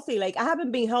was healthy. Like, I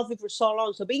haven't been healthy for so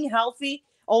long. So being healthy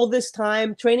all this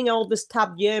time, training all this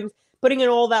top gyms, putting in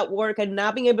all that work and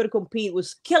not being able to compete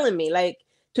was killing me. Like,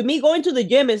 to me, going to the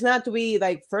gym is not to be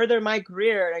like further my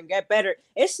career and get better.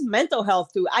 It's mental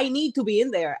health too. I need to be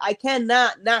in there. I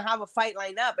cannot not have a fight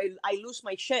lined up. I lose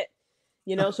my shit,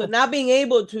 So not being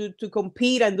able to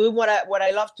compete and doing what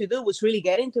I love to do was really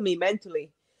getting to me mentally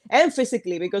and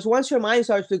physically, because once your mind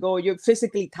starts to go, you're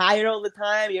physically tired all the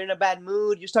time. You're in a bad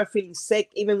mood. You start feeling sick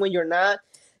even when you're not.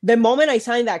 The moment I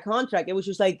signed that contract, it was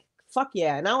just like, fuck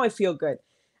yeah, now I feel good.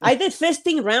 I did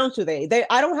 15 rounds today.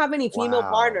 I don't have any female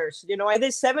partners. I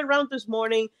did 7 rounds this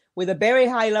morning with a very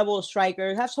high level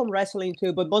striker. Have some wrestling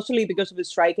too, but mostly because of the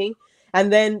striking.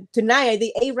 And then tonight I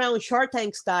did 8-round Shark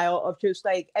Tank style of just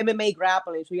like MMA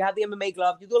grappling. So you have the MMA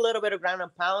glove, you do a little bit of ground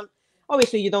and pound.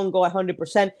 Obviously you don't go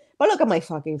 100%, but look at my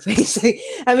fucking face.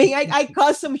 I mean, I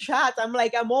caused some shots.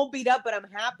 I'm all beat up, but I'm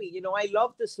happy. I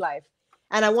love this life.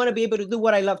 And I want to be able to do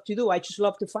what I love to do. I just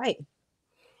love to fight.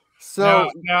 So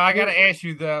now I got to ask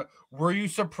you, were you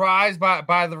surprised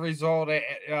by the result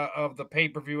of the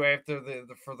pay-per-view after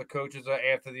for the coaches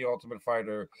after the Ultimate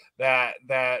Fighter that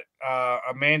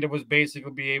Amanda was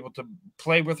basically be able to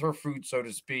play with her food, so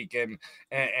to speak, and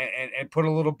put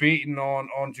a little beating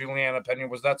on Juliana Pena?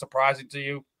 Was that surprising to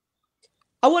you?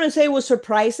 I wouldn't say it was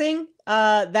surprising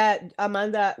that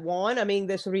Amanda won. I mean,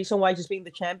 there's a reason why she's been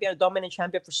the champion, dominant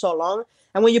champion for so long.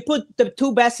 And when you put the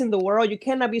two best in the world, you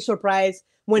cannot be surprised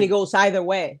when it goes either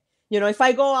way. You know, if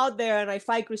I go out there and I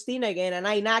fight Christina again and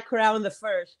I knock her out in the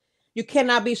first, you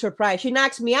cannot be surprised. She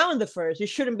knocks me out in the first. You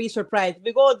shouldn't be surprised. If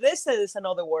we go this is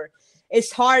another word.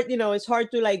 It's hard, you know, it's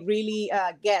hard to like really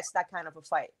guess that kind of a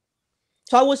fight.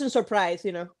 So I wasn't surprised,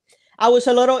 you know. I was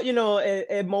a little, you know,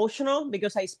 emotional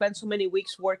because I spent so many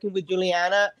weeks working with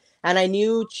Juliana and I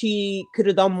knew she could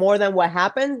have done more than what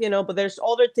happened, you know, but there's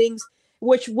other things,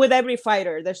 which with every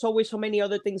fighter, there's always so many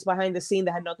other things behind the scene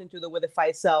that had nothing to do with the fight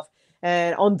itself.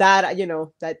 And on that, you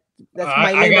know, that's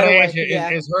my I gotta limit. ask you, Yeah.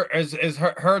 is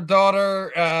her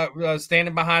daughter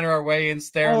standing behind her away and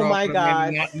staring? Oh my off?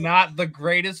 God. Not the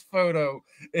greatest photo.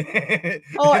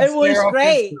 Oh, it was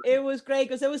great. It was great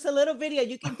because it was a little video.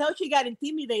 You can tell she got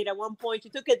intimidated at one point. She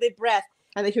took a deep breath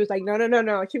and then she was like,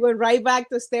 no. She went right back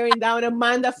to staring down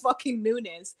Amanda fucking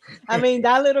Nunes. I mean,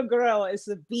 that little girl is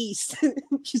a beast.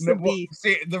 She's a beast.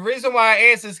 See, the reason why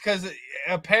I asked is because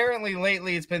apparently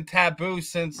lately it's been taboo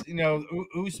since, you know,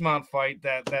 Usman fight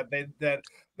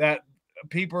that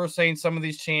people are saying some of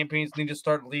these champions need to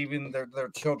start leaving their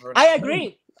children. I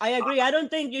agree. I don't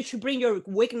think you should bring your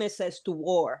weaknesses to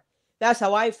war. That's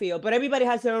how I feel. But everybody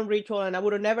has their own ritual, and I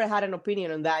would have never had an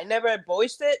opinion on that. I never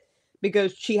voiced it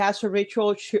because she has her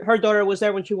ritual. Her daughter was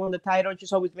there when she won the title, and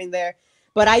she's always been there.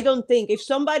 But I don't think if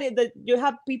somebody that you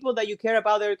have people that you care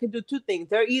about, they can do two things.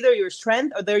 They're either your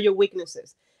strength or they're your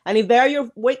weaknesses. And if they're your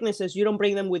weaknesses, you don't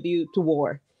bring them with you to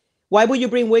war. Why would you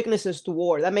bring weaknesses to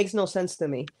war? That makes no sense to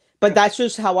me. But that's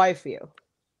just how I feel.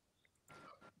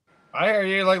 I hear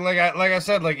you. Like I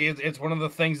said, like it's one of the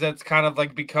things that's kind of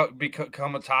like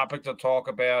become a topic to talk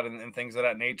about and things of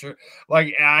that nature.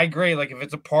 Like I agree. Like if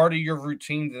it's a part of your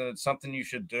routine, then it's something you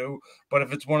should do. But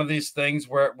if it's one of these things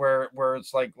where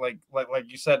it's like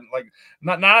you said, like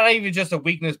not even just a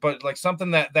weakness, but like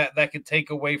something that could take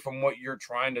away from what you're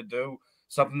trying to do,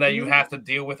 something that you have to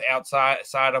deal with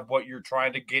outside of what you're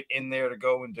trying to get in there to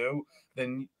go and do,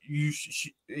 then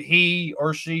he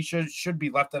or she should be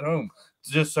left at home.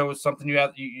 Just so it's something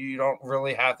you don't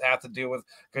really have to deal with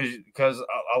because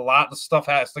a lot of stuff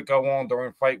has to go on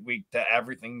during fight week to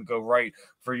everything to go right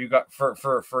for you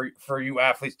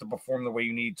athletes to perform the way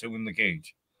you need to in the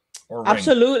cage. Or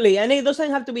absolutely. And it doesn't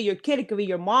have to be your kid. It could be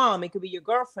your mom. It could be your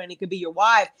girlfriend. It could be your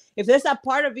wife. If there's a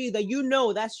part of you that you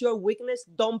know that's your weakness,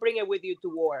 don't bring it with you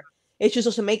to war. It just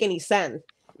doesn't make any sense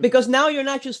because now you're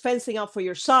not just fencing out for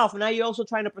yourself. Now you're also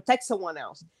trying to protect someone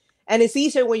else. And it's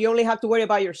easier when you only have to worry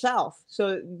about yourself.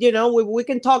 So, you know, we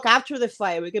can talk after the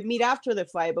fight. We can meet after the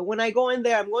fight. But when I go in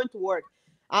there, I'm going to work.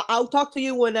 I'll talk to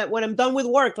you when I'm done with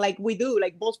work, like we do,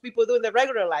 like most people do in their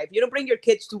regular life. You don't bring your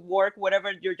kids to work,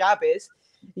 whatever your job is.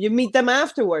 You meet them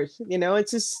afterwards. You know,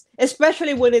 it's just,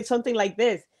 especially when it's something like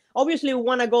this. Obviously, we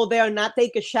want to go there and not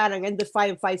take a shot and end the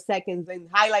fight in 5 seconds and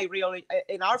highlight reel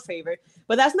in our favor.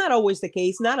 But that's not always the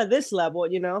case, not at this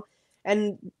level, you know.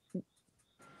 And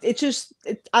it's just,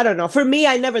 I don't know. For me,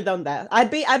 I never done that.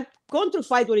 I've gone to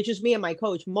fight when it's just me and my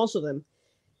coach, most of them.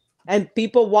 And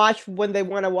people watch when they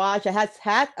want to watch. I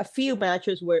had a few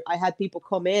matches where I had people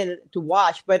come in to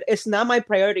watch, but it's not my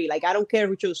priority. Like, I don't care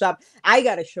who shows up. I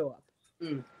got to show up.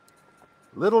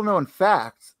 Little known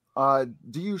fact,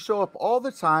 do you show up all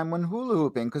the time when hula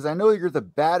hooping? Because I know you're the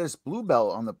baddest blue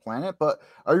belt on the planet, but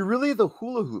are you really the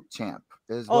hula hoop champ?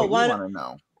 Is what we want to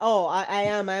know. Oh, I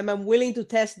am. I'm willing to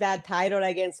test that title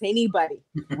against anybody.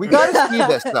 We got to see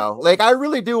this though. Like, I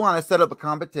really do want to set up a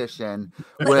competition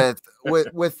with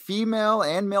female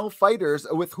and male fighters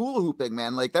with hula hooping,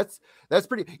 man. Like that's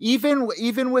pretty. Even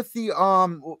with the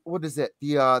what is it?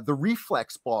 The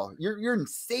reflex ball. You're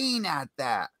insane at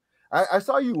that. I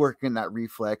saw you working that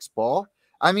reflex ball.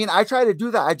 I mean, I try to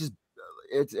do that. I just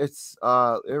it's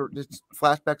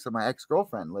flashbacks of my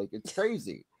ex-girlfriend. Like, it's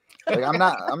crazy. Like, I'm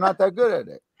not that good at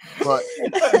it. But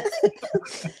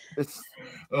it's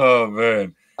oh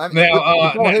man.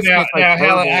 Now,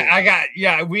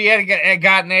 Helen, we had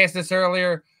gotten asked this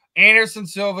earlier. Anderson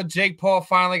Silva, Jake Paul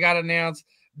finally got announced.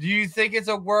 Do you think it's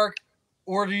a work,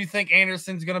 or do you think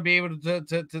Anderson's going to be able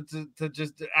to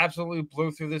just absolutely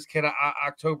blow through this kid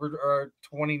October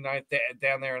 29th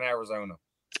down there in Arizona?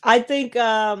 I think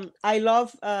I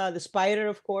love the Spider,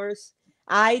 of course.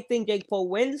 I think Jake Paul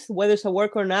wins, whether it's a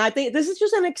work or not. I think this is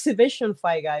just an exhibition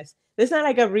fight, guys. It's not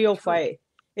like a real fight.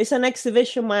 It's an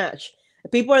exhibition match.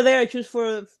 People are there just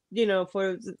for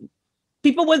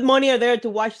people with money are there to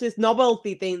watch this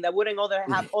novelty thing that wouldn't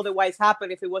otherwise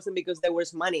happen if it wasn't because there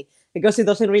was money, because it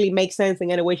doesn't really make sense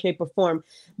in any way, shape, or form.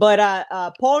 But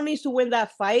Paul needs to win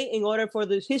that fight in order for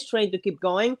his train to keep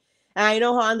going. And I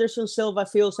know how Anderson Silva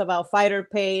feels about fighter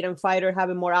paid and fighter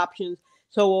having more options.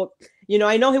 So,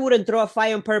 I know he wouldn't throw a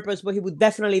fight on purpose, but he would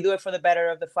definitely do it for the better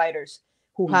of the fighters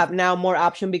who have now more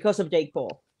option because of Jake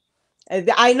Paul.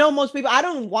 I know most people, I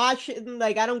don't watch it,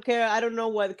 like, I don't care. I don't know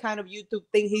what kind of YouTube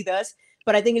thing he does,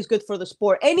 but I think it's good for the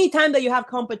sport. Anytime that you have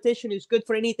competition is good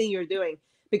for anything you're doing,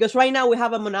 because right now we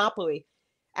have a monopoly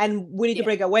and we need to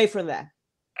break away from that.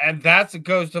 And that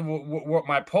goes to what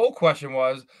my poll question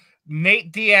was.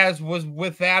 Nate Diaz was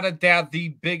without a doubt the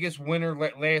biggest winner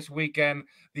last weekend.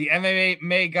 The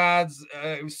MMA gods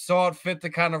saw it fit to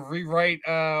kind of rewrite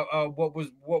what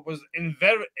was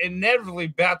inevitably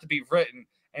about to be written,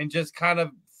 and just kind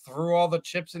of threw all the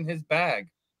chips in his bag.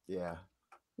 Yeah.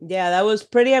 Yeah, that was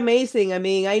pretty amazing. I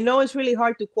mean, I know it's really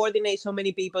hard to coordinate so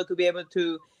many people to be able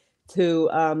to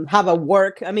have a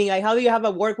work. I mean, like, how do you have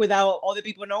a work without other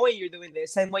people knowing you're doing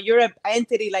this? And when you're an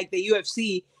entity like the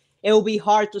UFC, it will be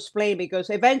hard to explain, because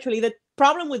eventually the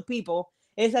problem with people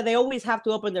is that they always have to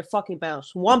open their fucking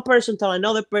mouths. One person tells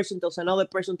another person, tells another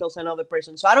person, tells another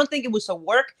person. So I don't think it was a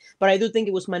work, but I do think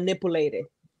it was manipulated.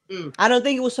 I don't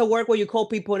think it was a work where you call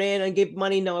people in and give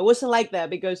money. No, it wasn't like that,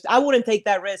 because I wouldn't take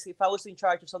that risk if I was in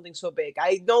charge of something so big.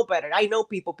 I know better. I know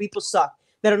people. People suck.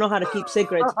 They don't know how to keep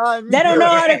secrets. They don't know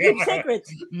how to keep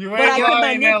secrets. But I can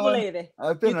manipulate it.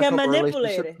 You can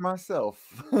manipulate it myself.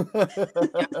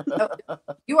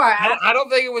 You are. I don't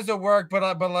think it was a work, but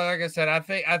like I said, I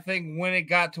think when it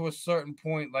got to a certain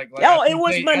point, like it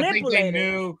was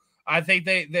manipulated. I think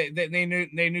they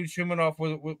knew Shumanov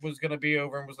was going to be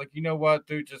over, and was like, you know what,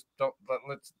 dude, just don't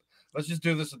let's just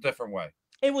do this a different way.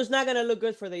 It was not going to look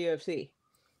good for the UFC.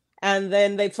 And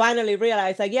then they finally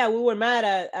realized, like, yeah, we were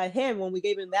mad at him when we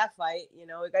gave him that fight.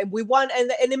 We won,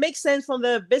 and it makes sense from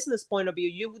the business point of view.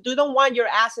 You don't want your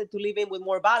asset to leave in with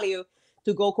more value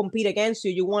to go compete against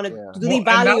you. You want to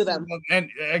devalue them. And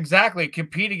exactly,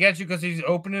 compete against you because he's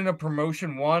opening a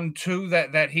promotion. 1, 2,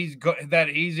 that he's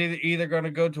either going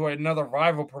to go to another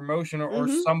rival promotion or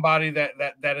somebody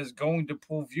that is going to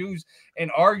pull views.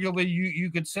 And arguably,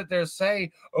 you could sit there and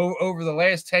say over the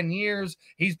last 10 years,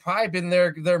 he's probably been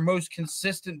their most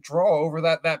consistent draw over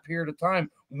that period of time,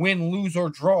 win, lose,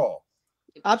 or draw.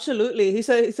 Absolutely,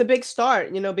 it's a big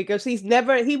start, because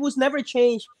he was never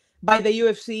changed by the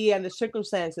UFC and the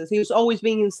circumstances. He was always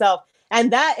being himself.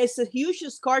 And that is a huge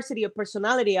scarcity of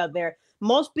personality out there.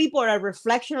 Most people are a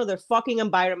reflection of their fucking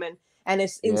environment. And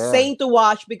it's insane to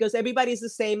watch, because everybody's the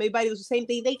same. Everybody does the same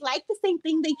thing. They like the same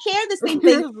thing. They share the same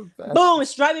thing. Boom,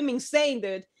 it's driving me insane,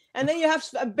 dude. And then you have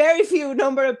a very few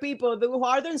number of people who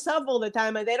are themselves all the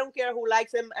time, and they don't care who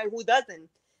likes them and who doesn't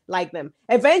like them.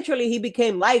 Eventually he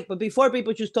became liked, but before,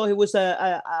 people just thought he was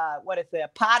a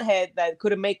pothead that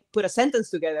couldn't put a sentence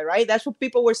together, right? That's what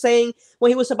people were saying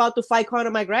when he was about to fight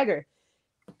Conor McGregor.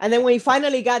 And then when he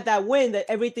finally got that win, that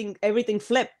everything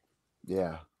flipped.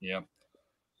 Yeah. Yeah.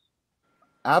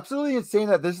 Absolutely insane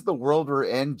that this is the world we're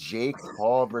in. Jake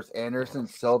Paul versus Anderson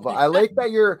Silva. I like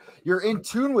that you're in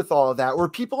tune with all of that. Were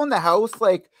people in the house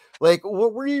like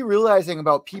what were you realizing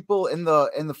about people in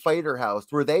the fighter house?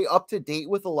 Were they up to date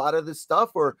with a lot of this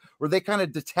stuff, or were they kind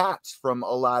of detached from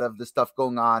a lot of the stuff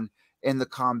going on in the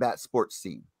combat sports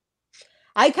scene?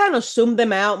 I kind of zoomed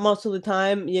them out most of the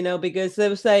time, because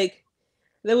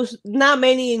there was not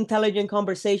many intelligent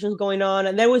conversations going on.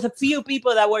 And there was a few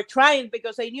people that were trying,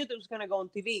 because they knew it was going to go on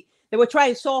TV. They were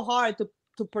trying so hard to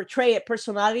portray a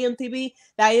personality on TV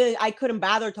that I couldn't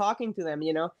bother talking to them,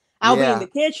 I'll be in the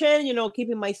kitchen,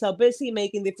 keeping myself busy,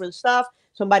 making different stuff.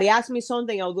 Somebody asks me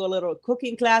something, I'll do a little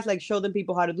cooking class, like show them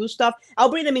people how to do stuff.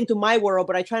 I'll bring them into my world,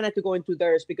 but I try not to go into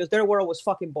theirs, because their world was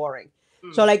fucking boring.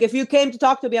 So like, if you came to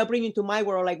talk to me, I'll bring you into my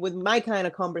world, like with my kind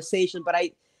of conversation. But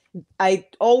I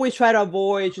always try to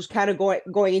avoid just kind of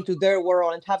going into their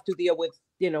world and have to deal with,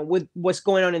 with what's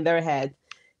going on in their head.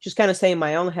 Just kind of stay in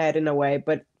my own head in a way,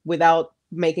 but without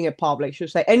making it public.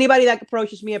 Just like, anybody that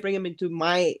approaches me, I bring them into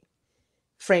my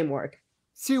framework.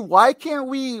 See, why can't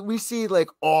we see like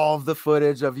all of the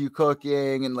footage of you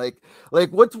cooking, and like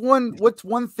what's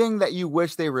one thing that you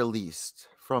wish they released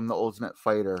from the Ultimate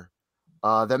Fighter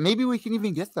that maybe we can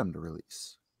even get them to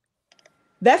release?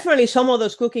 Definitely some of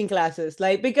those cooking classes,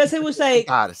 like, because it was like,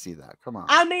 gotta see that. Come on.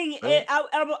 I mean, right?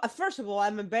 First of all,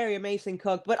 I'm a very amazing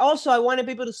cook, but also I wanted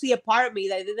people to see a part of me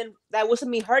that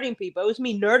wasn't me hurting people. It was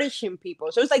me nourishing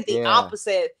people. So it's like the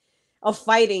opposite of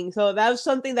fighting. So that was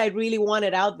something that I really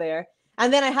wanted out there.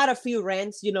 And then I had a few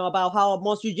rants, about how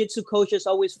most jiu-jitsu coaches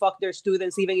always fuck their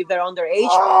students, even if they're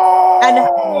underage.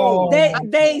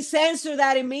 And they censor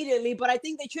that immediately, but I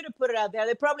think they should have put it out there.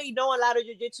 They probably know a lot of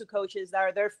jiu-jitsu coaches that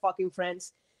are their fucking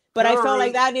friends. But I felt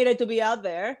like that needed to be out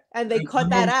there, and they cut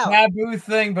that out. Taboo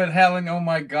thing, but Helen, oh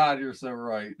my God, you're so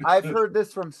right. I've heard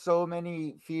this from so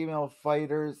many female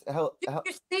fighters. You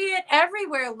see it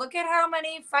everywhere. Look at how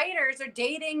many fighters are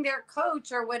dating their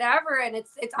coach or whatever, and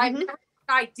it's.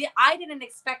 I didn't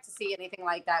expect to see anything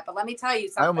like that, but let me tell you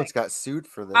something. I almost got sued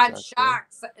for this. I'm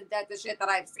shocked at the shit that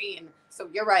I've seen. So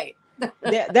you're right.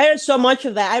 There's so much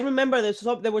of that. I remember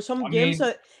there were some gyms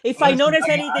that if I notice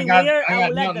anything weird, I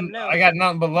will let them know. I got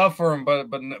nothing but love for him, but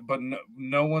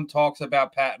no one talks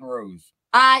about Pat and Rose.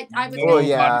 I was. Oh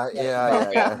yeah.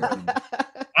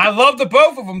 I love the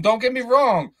both of them. Don't get me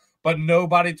wrong, but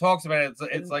nobody talks about it.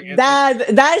 It's like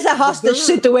that is a hostage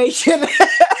situation.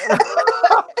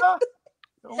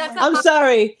 I'm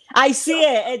sorry. I see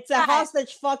it. It's a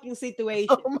hostage fucking situation.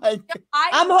 Oh my God.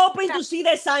 I'm hoping to see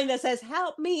that sign that says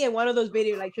 "Help me" in one of those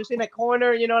videos, like just in a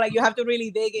corner. You know, like you have to really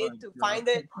dig in to find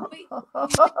it.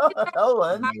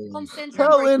 Helen.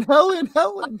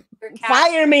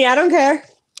 Fire me. I don't care.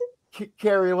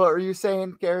 Carrie, what were you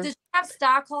saying, Carrie? Does you have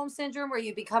Stockholm syndrome where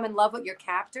you become in love with your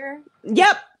captor?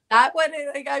 Yep. That what?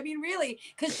 Like, I mean, really,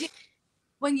 because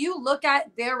when you look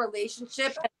at their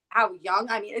relationship and how young,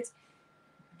 I mean,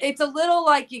 it's a little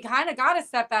like you kind of got to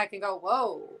step back and go,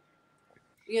 whoa,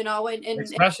 you know, and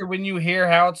especially when you hear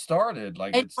how it started.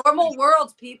 Like in normal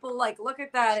worlds, people like look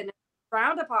at that and it's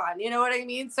frowned upon. You know what I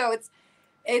mean? So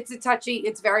it's a touchy.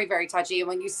 It's very, very touchy. And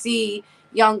when you see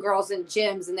young girls in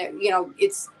gyms and they're, you know,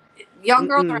 it's young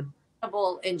girls are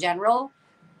uncomfortable in general.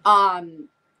 And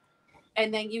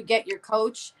then you get your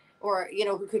coach or, you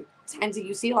know, who could tend to,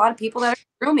 you see a lot of people that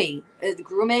are grooming is a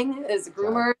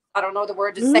groomer. I don't know the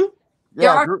word to say. There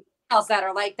are females that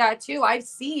are like that too. I've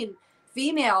seen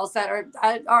females that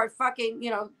are fucking, you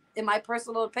know, in my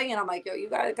personal opinion, I'm like, yo, you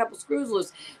got a couple screws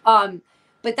loose.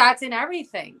 But that's in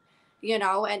everything, you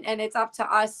know, and it's up to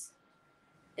us,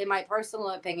 in my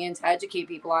personal opinion, to educate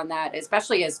people on that,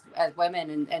 especially as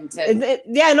women and to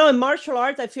in martial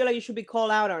arts, I feel like you should be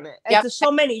called out on it. And there's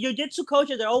so many jiu-jitsu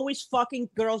coaches, they're always fucking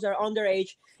girls that are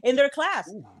underage in their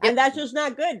class. And that's just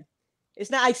not good. It's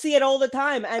not. I see it all the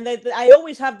time, and I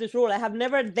always have this rule. I have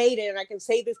never dated, and I can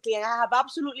say this clearly. I have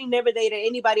absolutely never dated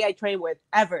anybody I train with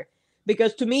ever,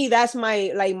 because to me that's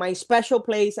my special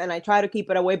place, and I try to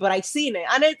keep it away. But I've seen it,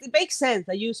 and it makes sense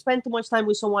that you spend too much time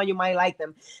with someone, you might like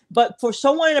them. But for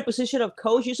someone in a position of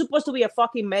coach, you're supposed to be a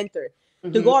fucking mentor.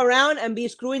 To go around and be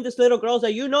screwing these little girls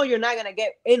that you know you're not gonna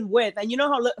get in with, and you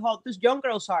know how these young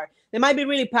girls are. They might be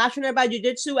really passionate about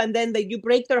jiu-jitsu, and then you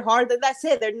break their heart, and that's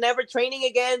it. They're never training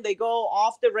again. They go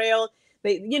off the rail.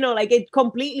 They, you know, like it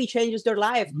completely changes their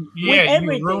life. Yeah,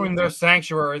 you ruin their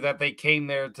sanctuary that they came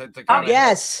there to kind of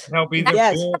help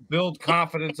either build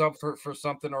confidence up for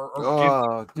something or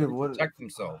protect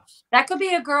themselves. That could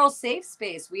be a girl's safe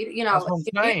space. You know, that's what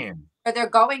I'm saying. Or they're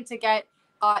going to get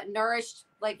nourished,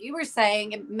 like you were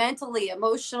saying, mentally,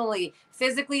 emotionally,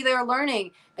 physically. They're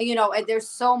learning, you know, and there's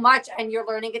so much, and you're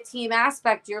learning a team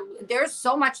aspect. There's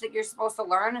so much that you're supposed to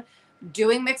learn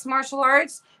doing mixed martial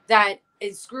arts that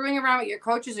is screwing around with your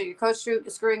coaches or your coach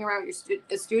screwing around with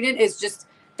your student is just,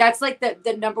 that's like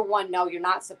the number one. No, you're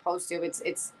not supposed to.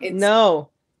 It's no.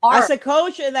 hard. As a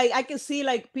coach, like I can see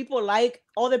like people like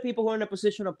other people who are in a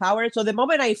position of power. So the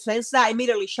moment I sense that, I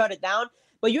immediately shut it down.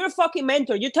 But you're a fucking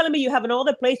mentor. You're telling me you have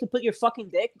another place to put your fucking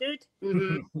dick, dude?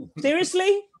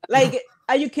 Seriously? Like,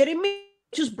 are you kidding me?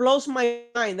 It just blows my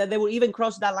mind that they would even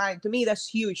cross that line. To me, that's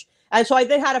huge. And so I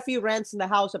did had a few rants in the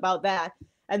house about that.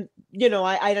 And, you know,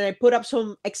 I put up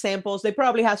some examples. They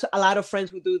probably have a lot of friends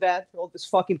who do that. All these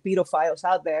fucking pedophiles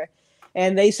out there.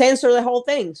 And they censor the whole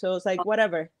thing. So it's like,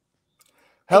 whatever.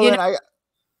 Helen,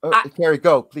 Carrie,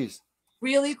 go, please.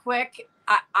 Really quick.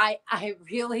 I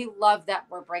really love that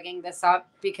we're bringing this up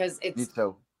because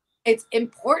it's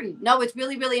important. No, it's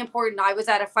really, really important. I was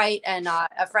at a fight, and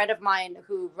a friend of mine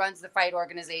who runs the fight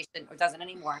organization, or doesn't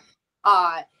anymore,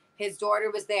 his daughter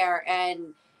was there,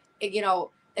 and, you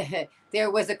know,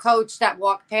 there was a coach that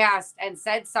walked past and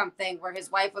said something where his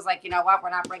wife was like, you know what, we're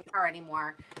not bringing her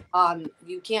anymore.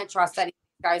 You can't trust any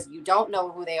guys. You don't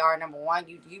know who they are, number one.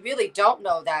 You really don't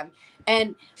know them.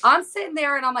 And I'm sitting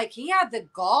there and I'm like, he had the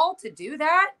gall to do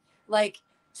that? Like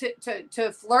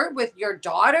to flirt with your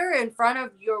daughter in front of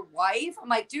your wife? I'm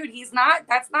like, dude,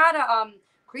 that's not a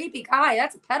creepy guy.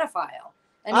 That's a pedophile.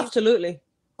 And absolutely.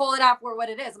 Pull it out for what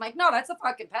it is. I'm like, no, that's a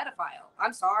fucking pedophile.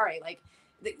 I'm sorry. Like,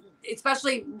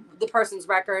 especially the person's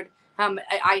record.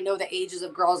 I know the ages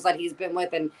of girls that he's been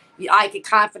with, and I could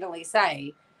confidently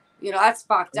say, you know, that's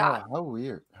fucked up. How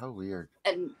weird.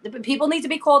 And people need to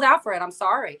be called out for it. I'm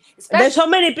sorry. There's so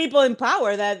many people in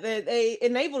power that they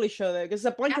enable each other because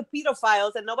it's a bunch of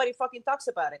pedophiles and nobody fucking talks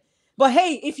about it. But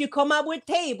hey, if you come up with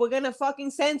tape, we're gonna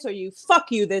fucking censor you.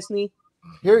 Fuck you, Disney.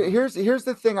 Here's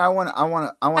the thing I want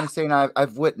to say, and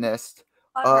I've witnessed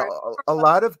I've a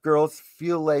lot of girls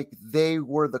feel like they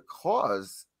were the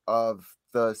cause of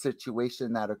the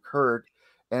situation that occurred,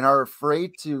 and are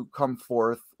afraid to come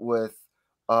forth with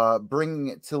bringing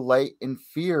it to light in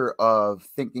fear of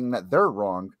thinking that they're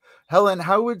wrong. Helen,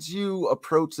 how would you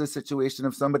approach the situation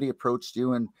if somebody approached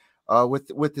you and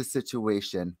with this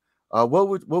situation?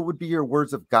 What would be your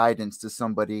words of guidance to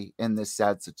somebody in this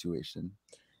sad situation?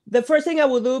 The first thing I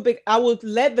would do, I would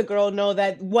let the girl know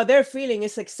that what they're feeling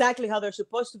is exactly how they're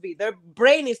supposed to be. Their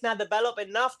brain is not developed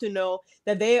enough to know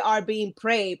that they are being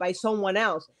preyed by someone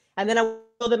else. And then I will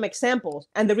show them examples.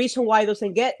 And the reason why it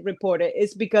doesn't get reported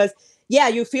is because, yeah,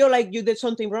 you feel like you did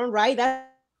something wrong, right?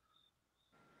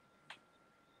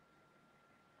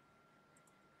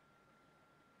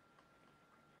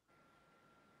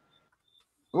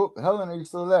 Oh, Helen, are you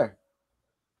still there?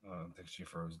 I think she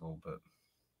froze a little bit.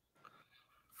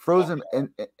 Frozen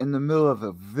in the middle of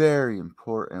a very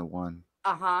important one.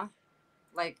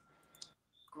 Like,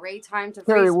 great time to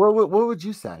Terry, freeze. what would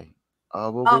you say? I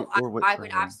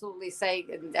would absolutely say,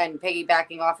 and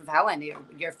piggybacking off of Helen,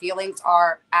 your feelings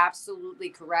are absolutely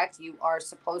correct. You are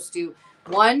supposed to,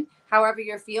 however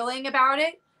you're feeling about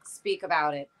it, speak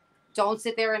about it. Don't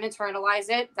sit there and internalize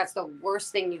it. That's the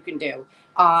worst thing you can do.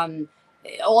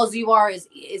 All you are is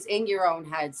in your own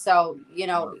head. So,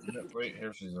 Wait,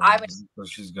 here she's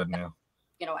she's good now.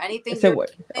 Anything.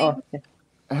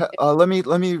 Let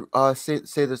me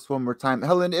say this one more time,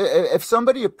 Helen. If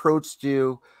somebody approached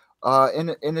you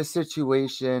in a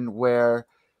situation where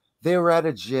they were at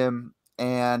a gym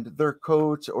and their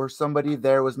coach or somebody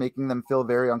there was making them feel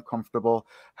very uncomfortable,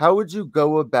 how would you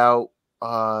go about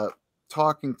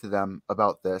talking to them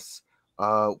about this?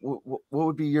 What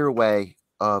would be your way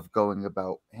of going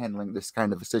about handling this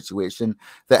kind of a situation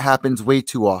that happens way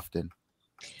too often?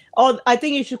 Oh, I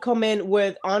think you should come in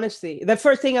with honesty. The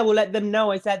first thing I will let them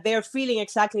know is that they're feeling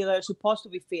exactly what they're supposed to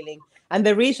be feeling. And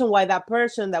the reason why that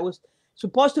person that was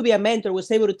supposed to be a mentor was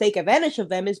able to take advantage of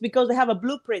them is because they have a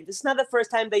blueprint. It's not the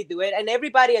first time they do it. And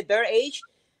everybody at their age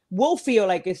will feel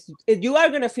like you are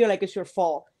going to feel like it's your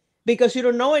fault because you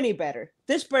don't know any better.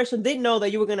 This person didn't know that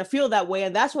you were going to feel that way.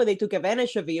 And that's why they took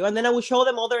advantage of you. And then I will show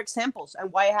them other examples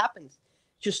and why it happens.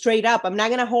 Just straight up. I'm not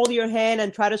going to hold your hand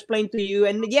and try to explain to you.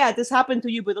 And yeah, this happened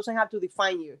to you, but it doesn't have to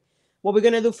define you. What we're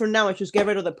going to do for now is just get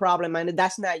rid of the problem. And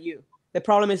that's not you. The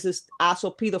problem is this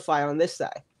asshole pedophile on this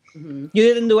side. Mm-hmm. You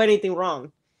didn't do anything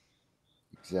wrong.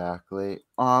 Exactly.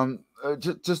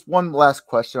 Just one last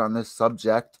question on this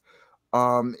subject.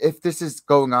 If this is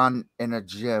going on in a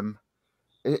gym,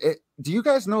 do you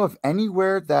guys know of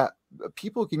anywhere that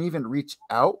people can even reach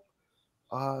out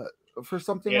for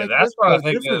something like that's this? What I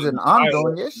think this is an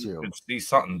ongoing issue. Could see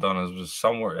something done as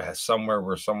somewhere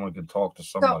where someone could talk to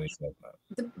somebody.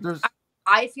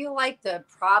 I feel like the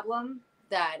problem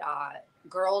that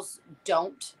girls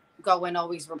don't go and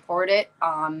always report it,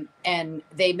 and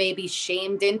they may be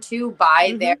shamed into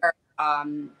by their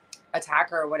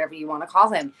attacker or whatever you want to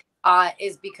call him,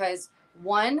 is because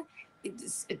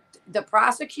the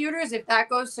prosecutors, if that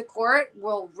goes to court,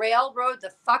 will railroad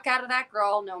the fuck out of that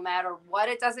girl no matter what.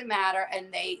 It doesn't matter,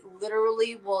 and they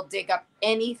literally will dig up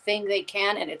anything they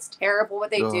can, and it's terrible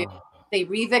what they do. They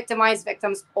re-victimize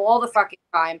victims all the fucking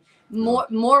time.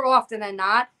 More often than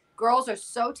not, girls are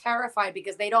so terrified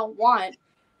because they don't want.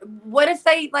 What if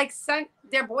they sent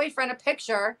their boyfriend a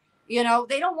picture? They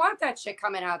don't want that shit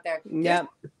coming out there. Yeah.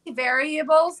 There's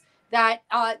variables that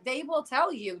they will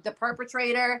tell you, the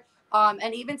perpetrator,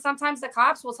 and even sometimes the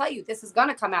cops will tell you this is going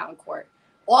to come out in court.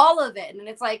 All of it, and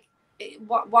it's like,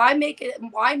 why make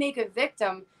a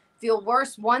victim feel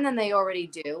worse? One, than they already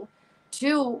do.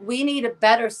 Two, we need a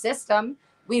better system.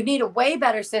 We need a way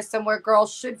better system where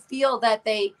girls should feel that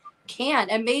they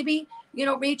can, and maybe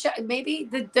reach out. Maybe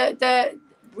the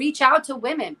reach out to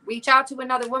women, reach out to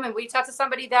another woman, reach out to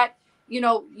somebody that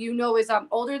is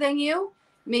older than you,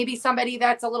 maybe somebody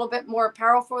that's a little bit more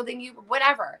powerful than you,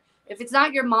 whatever. If it's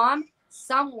not your mom,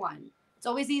 someone. It's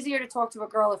always easier to talk to a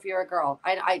girl if you're a girl.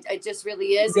 It just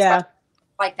really is. Yeah.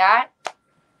 Like that.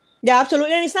 Yeah,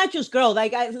 absolutely. And it's not just girls.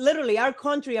 Like, literally, our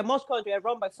country and most countries are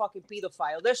run by fucking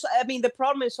pedophiles. The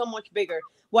problem is so much bigger.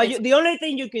 The only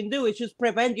thing you can do is just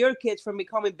prevent your kids from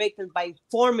becoming victims by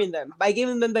forming them, by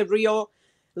giving them the real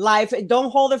life.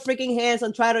 Don't hold their freaking hands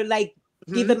and try to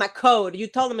give them a code. You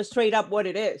tell them straight up what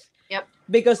it is. Yep.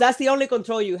 Because that's the only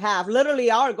control you have.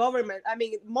 Literally, our government,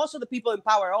 most of the people in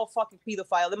power are all fucking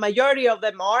pedophiles. The majority of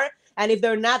them are. And if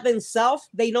they're not themselves,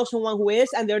 they know someone who is,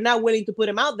 and they're not willing to put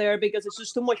them out there because it's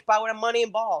just too much power and money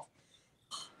involved.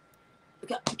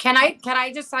 Can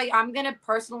I just tell you, I'm gonna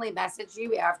personally message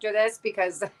you after this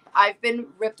because I've been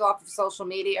ripped off of social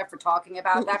media for talking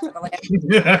about that for the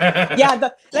last. Yeah,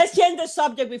 let's change the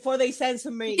subject before they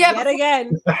censor me yet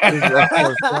again. That's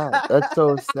so sad. That's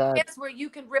so sad. It's where you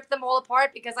can rip them all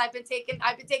apart because I've been taken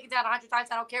down 100 times.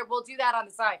 I don't care. We'll do that on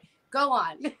the side. Go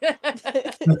on.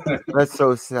 That's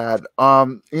so sad.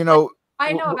 You know,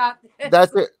 I know about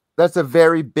this. That's a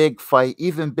very big fight,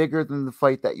 even bigger than the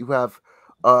fight that you have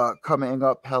coming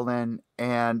up, Helen.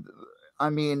 And I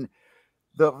mean,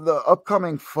 the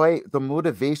upcoming fight, the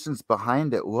motivations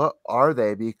behind it, what are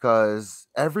they? Because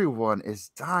everyone is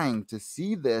dying to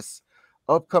see this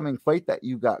upcoming fight that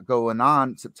you got going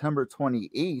on September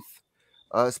 28th,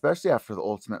 especially after the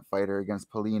Ultimate Fighter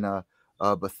against Poliana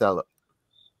Botelho.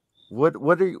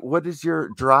 What is your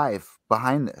drive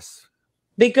behind this?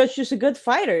 Because she's a good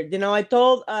fighter. You know, I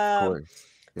told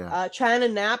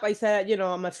Shannon Knapp, I said, you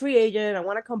know, I'm a free agent. I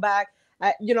want to come back.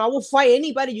 You know, I will fight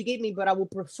anybody you give me, but I would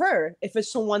prefer if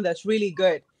it's someone that's really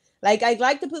good. Like, I'd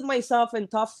like to put myself in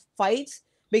tough fights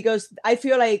because I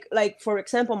feel like for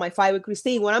example, my fight with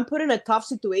Christine, when I'm put in a tough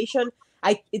situation,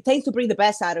 it tends to bring the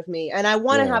best out of me, and I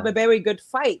want to have a very good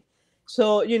fight.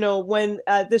 So, you know, when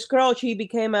this girl, she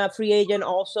became a free agent.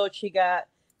 Also, she got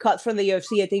cut from the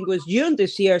UFC. I think it was June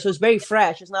this year, so it's very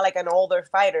fresh. It's not like an older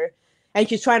fighter. And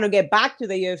she's trying to get back to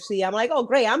the UFC. I'm like, oh,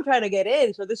 great. I'm trying to get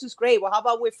in. So this is great. Well, how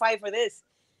about we fight for this?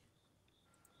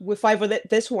 We fight for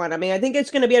this one. I mean, I think it's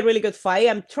going to be a really good fight.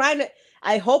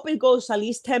 I hope it goes at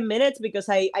least 10 minutes because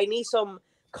I need some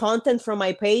content from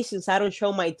my page since I don't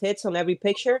show my tits on every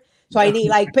picture. So I need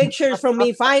like pictures from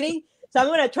me fighting. So I'm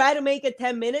going to try to make it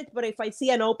 10 minutes. But if I see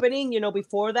an opening, you know,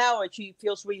 before that, or she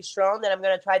feels really strong, then I'm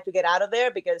going to try to get out of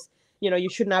there because, you know, you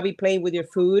should not be playing with your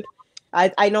food.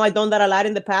 I know I've done that a lot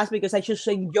in the past because I just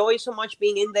enjoy so much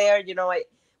being in there. You know,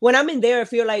 when I'm in there, I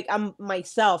feel like I'm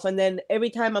myself. And then every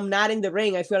time I'm not in the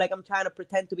ring, I feel like I'm trying to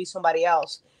pretend to be somebody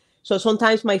else. So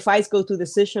sometimes my fights go to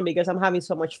decision because I'm having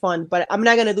so much fun. But I'm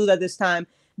not going to do that this time.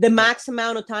 The max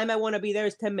amount of time I want to be there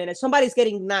is 10 minutes. Somebody's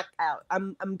getting knocked out.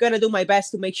 I'm going to do my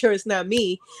best to make sure it's not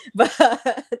me.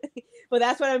 But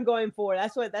that's what I'm going for.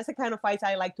 That's the kind of fights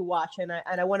I like to watch. And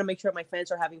I want to make sure my fans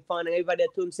are having fun. And everybody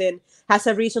that tunes in has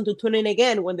a reason to tune in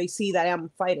again when they see that I'm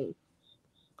fighting.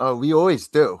 Oh, we always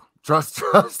do. Trust,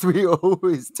 we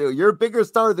always do. You're a bigger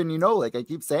star than you know, like I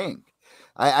keep saying.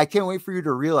 I can't wait for you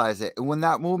to realize it. And when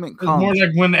that moment comes. It's more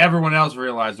like when everyone else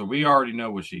realizes it. We already know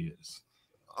what she is.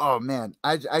 Oh man,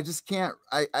 I just can't.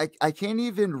 I can't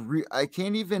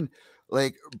even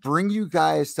like bring you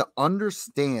guys to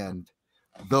understand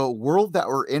the world that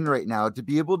we're in right now, to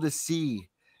be able to see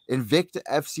Invicta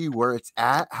FC where it's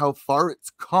at, how far it's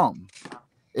come,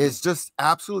 is just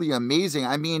absolutely amazing.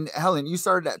 I mean, Helen, you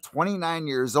started at 29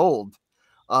 years old.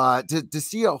 To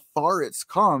see how far it's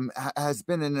come has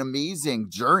been an amazing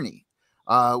journey.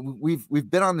 We've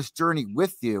been on this journey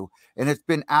with you, and it's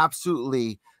been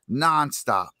absolutely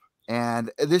nonstop.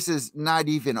 And this is not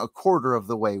even a quarter of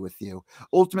the way with you.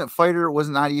 Ultimate Fighter was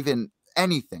not even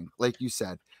anything, like you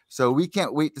said. So we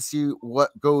can't wait to see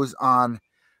what goes on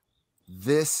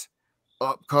this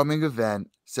upcoming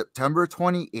event, September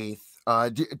 28th.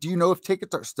 Do you know if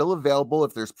tickets are still available,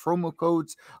 if there's promo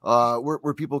codes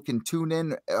where people can tune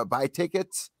in, buy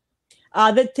tickets?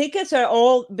 The tickets are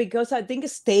all, because I think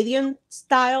it's stadium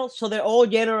style, so they're all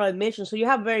general admission. So you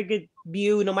have very good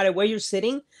view no matter where you're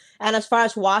sitting. And as far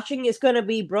as watching, it's going to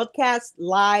be broadcast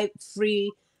live,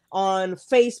 free on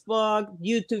Facebook,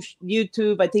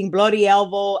 YouTube. I think Bloody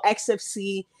Elbow,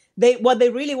 XFC. What they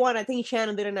really want, I think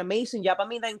Shannon did an amazing job. I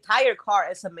mean, the entire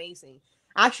card is amazing.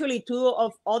 Actually, two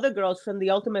of other girls from the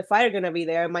Ultimate Fight are going to be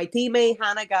there. My teammate,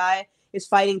 Hannah Guy, is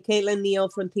fighting Caitlin Neal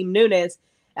from Team Nunes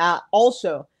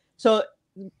also. So,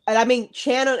 I mean,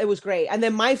 Shannon, it was great. And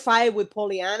then my fight with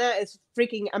Poliana is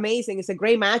freaking amazing. It's a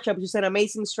great matchup. She's an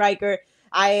amazing striker.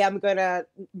 I am going to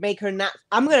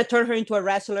I'm going to turn her into a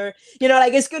wrestler. You know,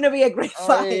 like, it's going to be a great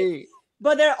fight. Hey.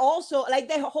 But they're also, like,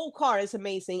 the whole card is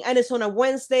amazing. And it's on a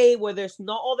Wednesday where there's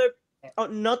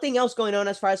nothing else going on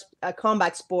as far as a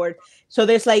combat sport. So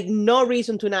there's, like, no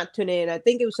reason to not tune in. I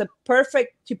think it was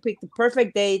she picked the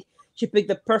perfect date. She picked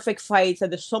the perfect fights.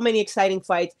 And there's so many exciting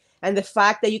fights. And the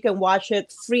fact that you can watch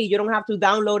it free, you don't have to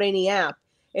download any app.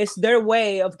 It's their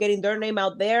way of getting their name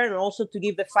out there, and also to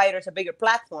give the fighters a bigger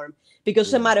platform.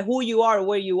 Because no matter who you are or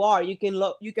where you are, you don't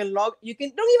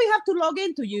even have to log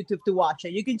into YouTube to watch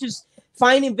it. You can just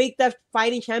find Invicta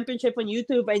Fighting Championship on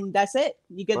YouTube, and that's it.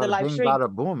 You get the live stream. Bada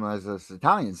boom, as the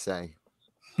Italians say.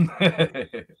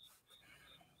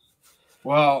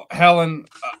 Well, Helen,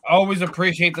 always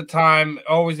appreciate the time.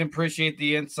 Always appreciate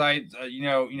the insight.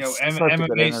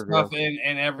 MMA stuff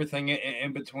and everything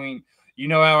in between. You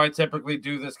know how I typically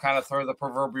do this, kind of throw the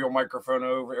proverbial microphone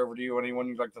over to you. Anyone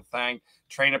you'd like to thank,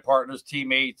 training partners,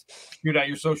 teammates, shoot out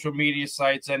your social media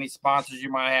sites, any sponsors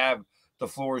you might have. The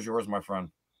floor is yours, my friend.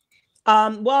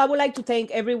 Well, I would like to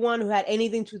thank everyone who had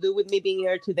anything to do with me being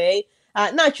here today.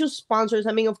 Not just sponsors.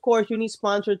 I mean, of course, you need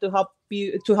sponsors to help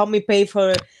me pay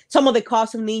for some of the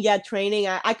costs of Ninja training.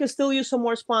 I could still use some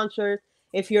more sponsors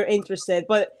if you're interested.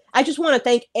 But I just want to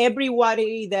thank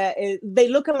everybody that they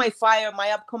look at my fire, my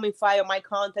upcoming fire, my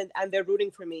content, and they're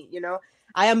rooting for me. You know,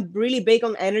 I am really big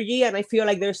on energy, and I feel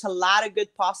like there's a lot of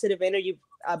good positive energy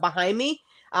behind me.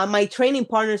 My training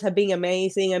partners have been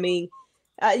amazing. I mean,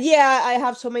 yeah, I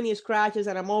have so many scratches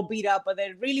and I'm all beat up, but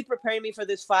they're really preparing me for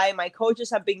this fight. My coaches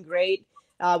have been great.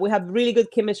 We have really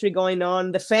good chemistry going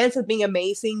on. The fans have been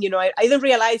amazing. You know, I didn't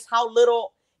realize how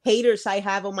little haters I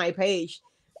have on my page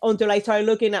until I started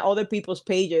looking at other people's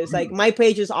pages. Like, my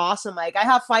page is awesome. Like, I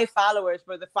have 5 followers,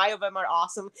 but the 5 of them are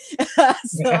awesome.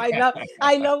 So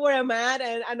I love where I'm at.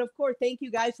 And of course, thank you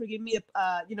guys for giving me,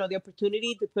 you know, the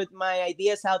opportunity to put my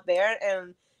ideas out there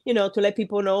and, you know, to let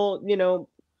people know, you know,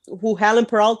 who Helen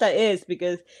Peralta is,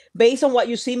 because based on what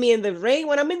you see me in the ring,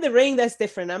 when I'm in the ring, that's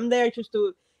different. I'm there just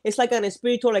to, it's like a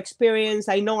spiritual experience.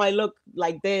 I know I look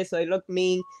like this, I look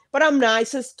mean, but I'm not.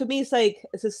 It's just, to me,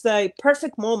 it's just a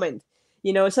perfect moment.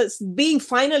 You know, it's being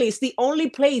finally, it's the only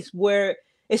place where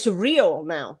it's real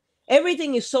now.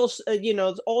 Everything is so, you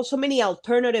know, also many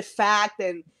alternative fact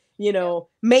and, you know,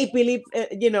 make believe,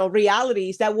 you know,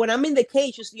 realities that when I'm in the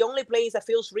cage, it's the only place that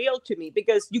feels real to me,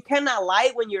 because you cannot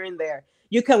lie when you're in there.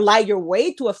 You can lie your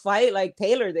way to a fight like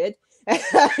Taylor did.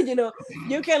 You know,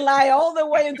 you can lie all the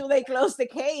way until they close the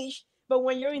cage. But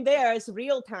when you're in there, it's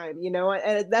real time, you know,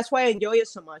 and that's why I enjoy it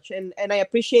so much. And I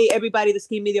appreciate everybody that's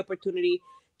giving me the opportunity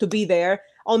to be there.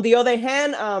 On the other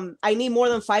hand, I need more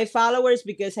than 5 followers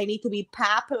because I need to be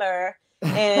popular.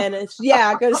 And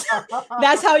yeah, because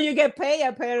that's how you get paid,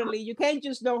 apparently. You can't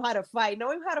just know how to fight.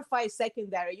 Knowing how to fight is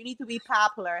secondary. You need to be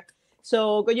popular.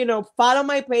 So, you know, follow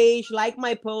my page, like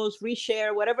my post,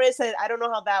 reshare, whatever it is. I don't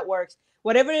know how that works.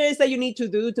 Whatever it is that you need to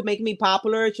do to make me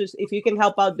popular, just if you can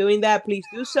help out doing that, please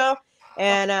do so.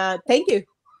 And thank you.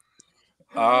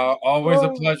 Always a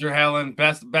pleasure, Helen.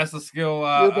 Best of skill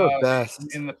You're the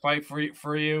best in the fight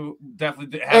for you.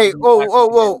 Definitely. Hey,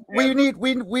 whoa! We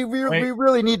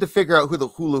really need to figure out who the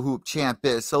hula hoop champ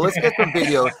is. So let's get some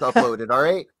videos uploaded. All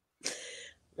right, we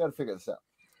gotta figure this out.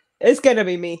 It's gonna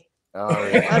be me. All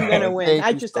right. I'm gonna win.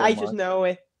 I just much. know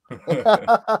it.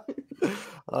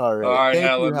 All right,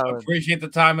 Helen. Appreciate the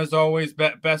time as always.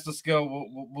 Best of skill.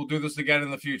 We'll do this again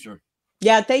in the future.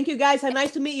 Yeah, thank you guys. And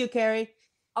nice to meet you, Carrie.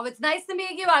 Oh, it's nice to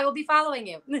meet you. I will be following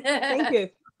you. Thank you.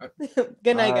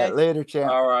 Good night, guys. Later, champ.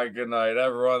 All right, good night,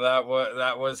 everyone. That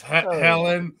was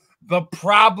Helen, the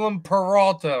problem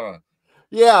Peralta.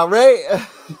 Yeah, right.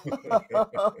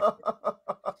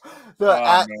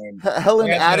 Helen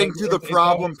adding to the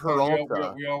problem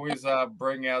Peralta. We always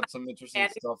bring out some interesting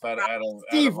stuff out of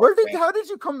Steve. How did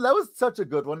you come? That was such a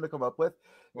good one to come up with.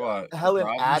 What? Helen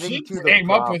adding to the came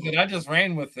problem. up with it. I just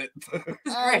ran with it.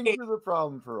 Adding to the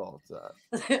problem Peralta.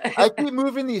 I keep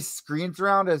moving these screens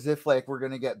around as if like we're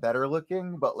gonna get better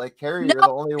looking, but like Carrie, you're the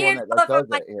only one that does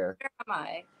it here. Where am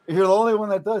I? You're the only one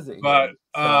that does it. But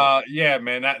yeah,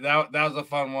 man, that was a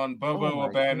fun one. Bobo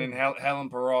O'Bannon and Helen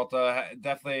Peralta.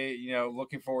 Definitely, you know,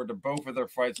 looking forward to both of their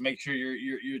fights. Make sure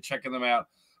you're checking them out.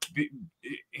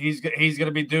 He's going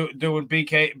to be doing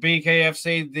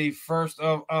BKFC the 1st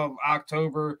of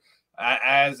October.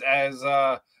 As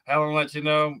Helen let you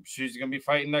know, she's going to be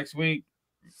fighting next week.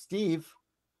 Steve.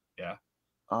 Yeah.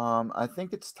 I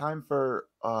think it's time for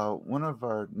one of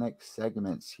our next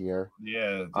segments here.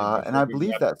 Yeah. And I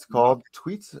believe that's called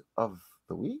Tweets of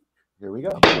the Week. Here we go.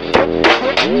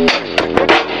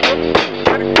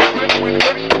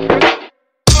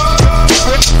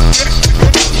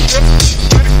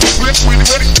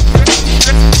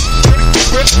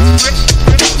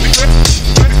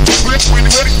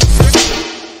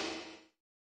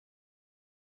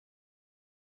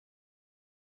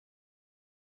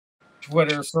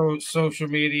 Twitter, social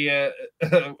media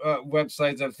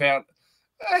websites, I've found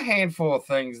a handful of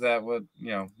things that would,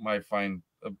 you know, might find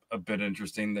a bit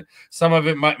interesting. Some of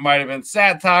it might have been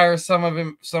satire. Some of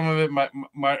it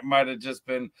might have just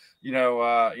been,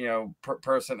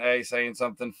 person A saying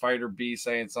something, fighter B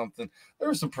saying something. There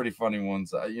were some pretty funny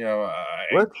ones. I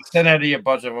sent Eddie a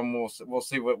bunch of them. We'll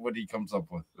see what he comes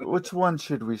up with. Which one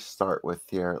should we start with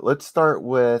here? Let's start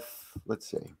with,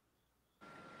 let's see.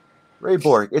 Ray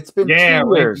Borg. It's been 2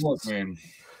 years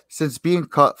since being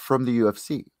cut from the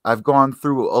UFC. I've gone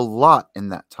through a lot in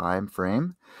that time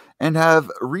frame and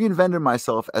have reinvented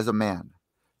myself as a man.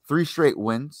 3 straight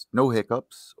wins, no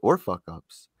hiccups or fuck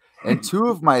ups. And 2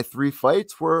 of my 3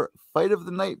 fights were fight of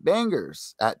the night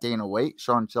bangers at Dana White,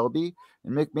 Sean Shelby,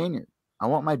 and Mick Maynard. I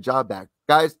want my job back.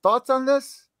 Guys, thoughts on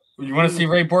this? You want to see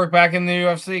Ray Bork back in the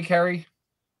UFC, Kerry?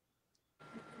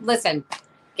 Listen,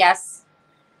 yes.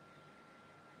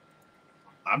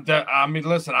 I mean,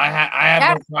 listen, I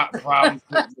have no problems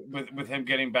with him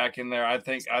getting back in there. I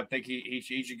think he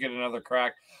should get another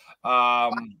crack.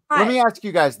 Let me ask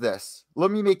you guys this. Let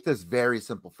me make this very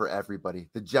simple for everybody.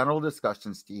 The general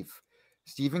discussion, Steve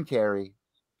and Kerry.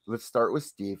 Let's start with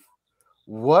Steve.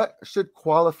 What should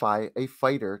qualify a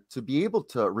fighter to be able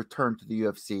to return to the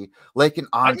UFC like an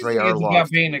Andre Arlovski? It's about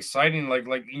being exciting, like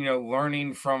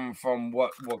learning from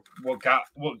what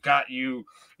got you,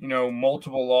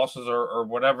 multiple losses or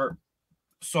whatever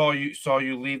saw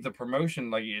you leave the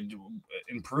promotion, like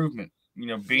improvement,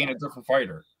 being a different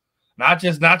fighter. Not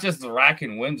just the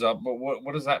racking wins up, but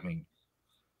what does that mean?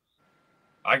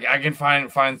 I can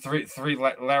find three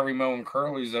Larry Moe and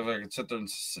Curly's if I could sit there and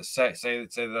say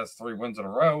that's 3 wins in a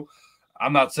row.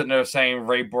 I'm not sitting there saying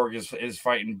Ray Borg is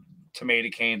fighting tomato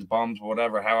cans, bums,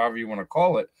 whatever, however you want to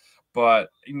call it. But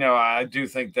I do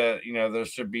think that there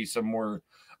should be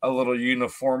a little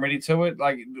uniformity to it.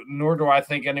 Like, nor do I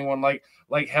think anyone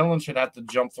like Helen should have to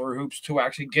jump through hoops to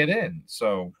actually get in.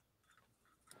 So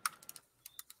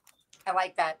I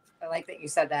like that. I like that you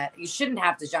said that. You shouldn't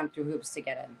have to jump through hoops to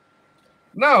get in.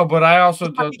 No, but I also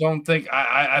don't think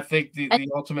I think the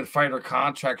Ultimate Fighter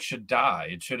contract should die.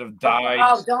 It should have died.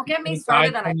 Oh, don't get me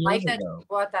started. And I like that you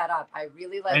brought that up. I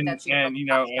really like that you.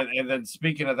 And then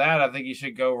speaking of that, I think you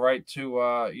should go right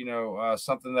to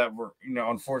something that we're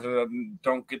unfortunately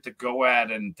don't get to go at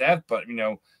in depth, but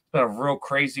it's been a real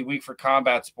crazy week for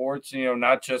combat sports.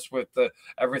 Not just with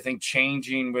everything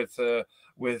changing with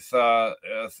things. Well,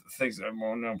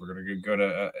 no, we're gonna go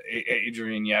to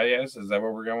Adrian Yayez. Is that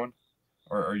where we're going?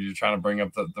 Or are you trying to bring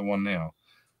up the one now?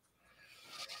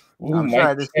 Ooh, I'm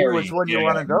trying to see which one you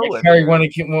want to go with. Kerry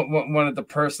wanted to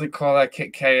personally call that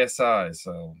KSI,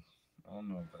 so I don't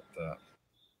know about that.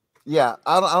 Yeah,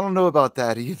 I don't know about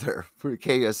that either for the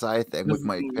KSI thing with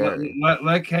Mike Perry.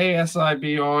 Let KSI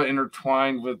be all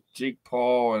intertwined with Jake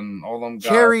Paul and all them guys.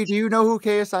 Kerry, do you know who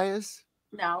KSI is?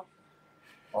 No.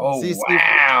 Oh,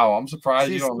 wow. I'm surprised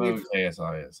you don't know who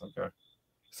KSI is. Okay.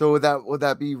 So would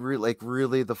that be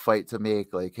really the fight to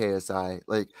make, like KSI?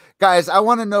 Like, guys, I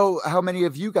want to know how many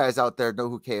of you guys out there know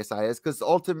who KSI is, because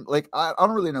ultimately, I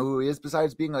don't really know who he is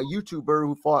besides being a YouTuber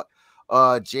who fought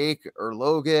Jake or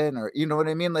Logan, or you know what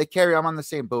I mean? Like, Kerry, I'm on the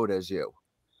same boat as you.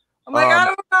 I'm like, I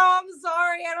don't know. I'm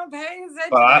sorry. I don't pay attention.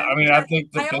 But I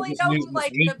think the biggest news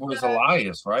this week was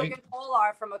Elias, right?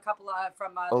 From a couple of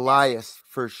Elias,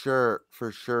 for sure.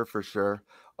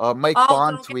 Mike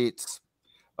Bond tweets.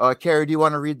 Kerry, do you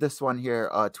want to read this one here?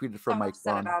 Tweeted from Mike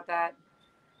Bond. About that.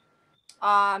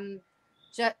 I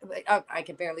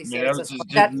can barely say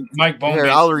Mike Bond. Here,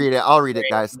 I'll read it,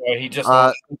 guys. He just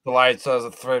Elias as a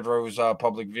Thread Rose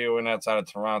public viewing outside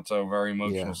of Toronto. Very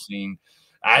emotional scene,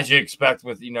 as you expect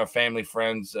with family,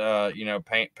 friends.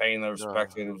 Paying their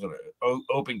respect. It was an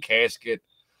open casket.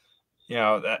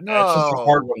 That's just a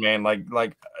hard one, man.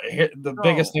 The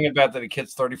biggest thing about that, the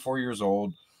kid's 34 years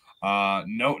old.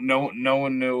 No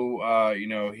one knew.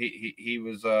 He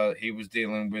was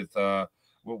dealing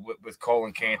with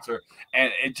colon cancer,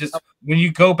 and it just, when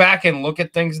you go back and look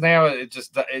at things now,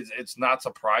 it's not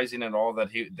surprising at all that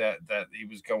he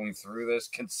was going through this,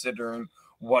 considering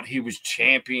what he was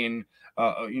championing.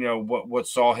 What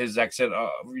saw his exit,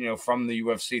 from the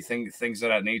UFC, things of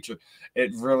that nature.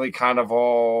 It really kind of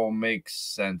all makes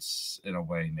sense in a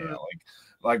way now.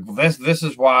 Like this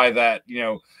is why that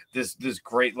this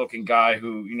great looking guy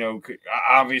who could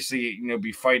obviously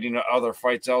be fighting other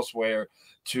fights elsewhere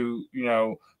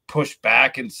to push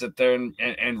back and sit there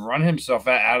and run himself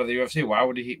out of the UFC. Why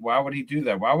would he do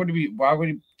that? Why would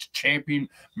he champion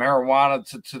marijuana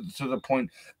to the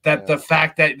point that the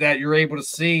fact that you're able to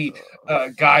see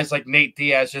guys like Nate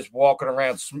Diaz just walking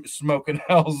around smoking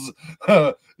hells,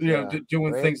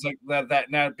 doing things like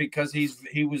that now, because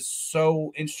he was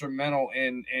so instrumental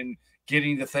in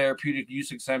getting the therapeutic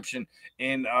use exemption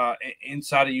in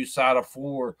inside of USADA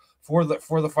for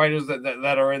the fighters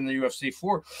that are in the UFC,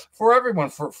 for everyone,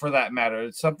 for that matter.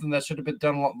 It's something that should have been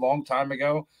done a long time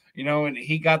ago, and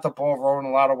he got the ball rolling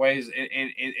in a lot of ways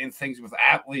in things with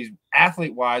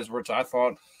athlete wise, which I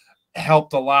thought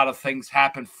helped a lot of things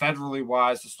happen federally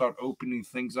wise to start opening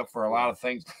things up for a lot of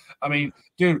things. I mean,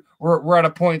 dude, we're at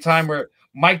a point in time where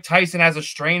Mike Tyson has a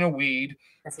strain of weed.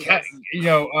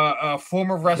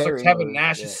 Former wrestler Kevin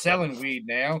Nash is selling weed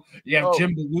now. You have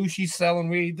Jim Belushi selling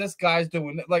weed. This guy's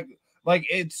doing Like,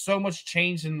 it's so much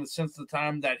changed since the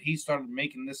time that he started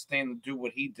making this stand and do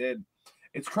what he did.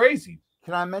 It's crazy.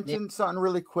 Can I mention something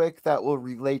really quick that will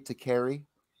relate to Carrie?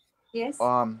 Yes.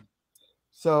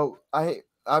 So I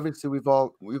obviously we've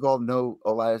all know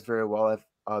Elias very well.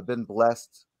 I've been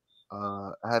blessed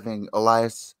having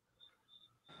Elias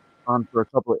on for a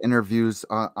couple of interviews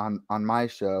on my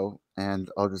show, and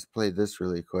I'll just play this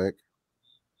really quick.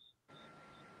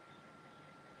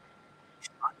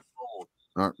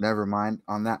 Never mind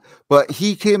on that. But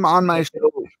he came on my show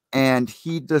and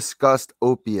he discussed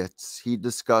opiates. He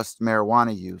discussed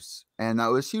marijuana use, and that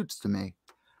was huge to me.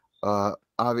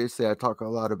 Obviously, I talk a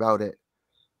lot about it.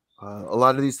 A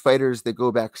lot of these fighters, they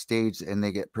go backstage and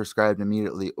they get prescribed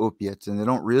immediately opiates, and they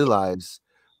don't realize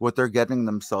what they're getting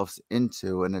themselves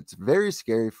into, and it's very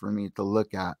scary for me to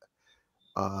look at.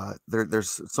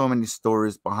 There's so many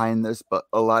stories behind this, but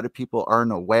a lot of people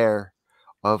aren't aware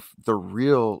of the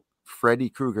real Freddy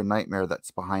Krueger nightmare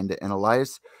that's behind it. And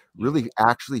Elias really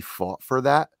actually fought for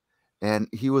that. And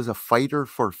he was a fighter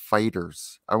for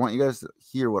fighters. I want you guys to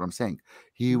hear what I'm saying.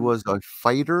 He was a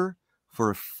fighter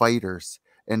for fighters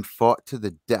and fought to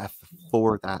the death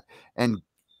for that. And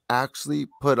actually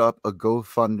put up a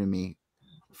GoFundMe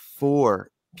for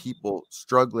people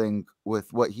struggling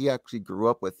with what he actually grew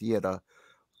up with. He had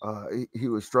he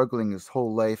was struggling his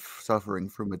whole life, suffering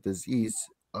from a disease.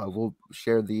 We'll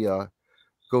share the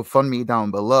GoFundMe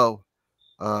down below.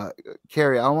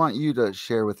 Carrie, I want you to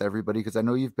share with everybody because I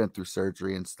know you've been through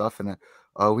surgery and stuff, and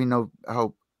we know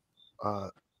how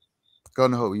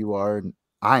gung-ho you are, and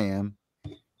I am.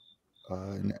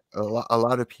 And a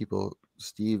lot of people,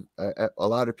 Steve, a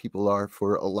lot of people are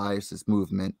for Elias's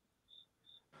movement.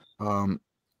 How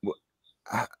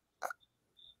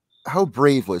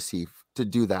brave was he to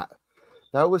do that?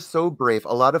 That was so brave.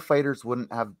 A lot of fighters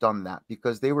wouldn't have done that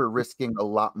because they were risking a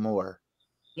lot more.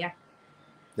 Yeah.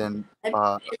 Than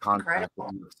a contract with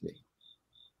UFC.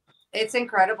 It's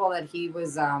incredible that he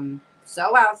was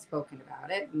so outspoken about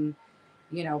it, and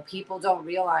people don't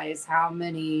realize how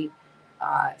many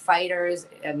fighters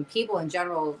and people in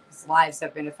general's lives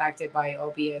have been affected by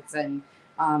opiates, and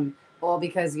all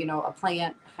because a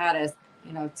plant had a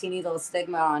teeny little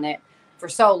stigma on it for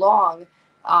so long.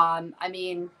 I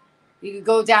mean, you could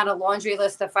go down a laundry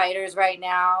list of fighters right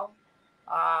now.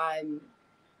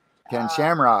 Ken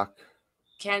Shamrock.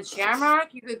 Ken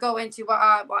Shamrock. You could go into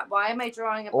why am I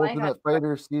drawing a blank? Ultimate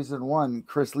Fighter Season 1,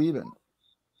 Chris Lieben.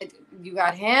 You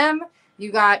got him.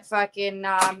 You got fucking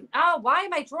why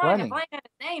am I drawing a blank on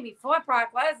his name? He fought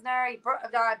Brock Lesnar. He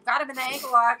got him in the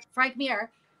ankle lock. Frank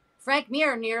Mir. Frank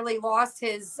Mir nearly lost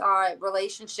his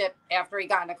relationship after he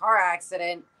got in a car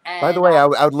accident. And, by the way, I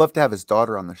would love to have his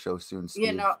daughter on the show soon,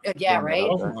 Steve. Yeah, right.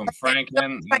 Frank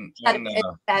and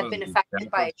have been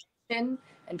affected by addiction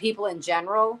and people in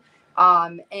general.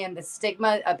 And the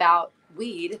stigma about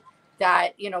weed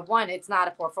that, one, it's not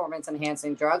a performance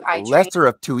enhancing drug. Lesser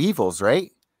of two evils,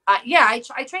 right? I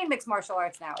train mixed martial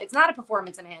arts now. It's not a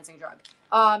performance enhancing drug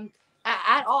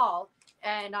at all.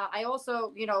 And I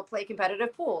also, play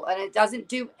competitive pool, and it doesn't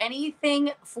do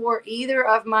anything for either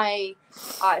of my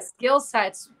skill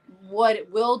sets. What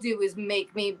it will do is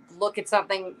make me look at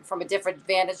something from a different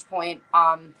vantage point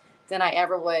than I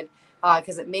ever would,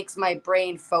 because it makes my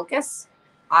brain focus,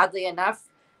 oddly enough,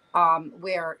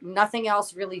 where nothing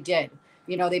else really did.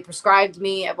 They prescribed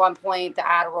me at one point the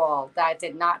Adderall. That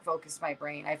did not focus my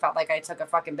brain. I felt like I took a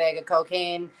fucking bag of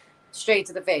cocaine straight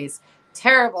to the face.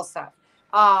 Terrible stuff.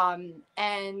 And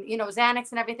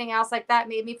Xanax and everything else like that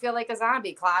made me feel like a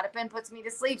zombie. Clonopin puts me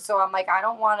to sleep. So I'm like, I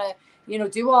don't want to,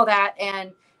 do all that.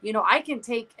 And, I can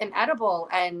take an edible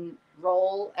and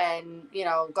roll and,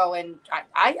 go in.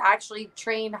 I actually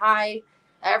train high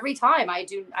every time.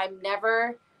 I'm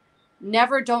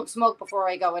never don't smoke before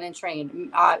I go in and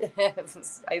train. I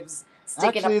was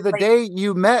actually, the day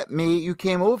you met me, you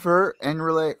came over and you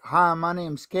were like, "Hi, my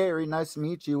name's Carrie. Nice to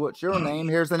meet you. What's your name?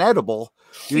 Here's an edible."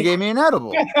 You gave me an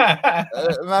edible.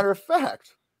 Matter of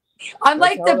fact, I'm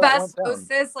like the best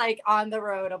hostess, like on the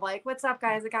road. I'm like, "What's up,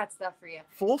 guys? I got stuff for you."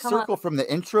 Full circle from the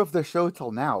intro of the show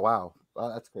till now. Wow,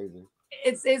 that's crazy.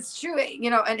 It's true,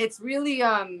 and it's really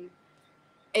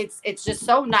it's just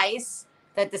so nice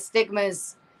that the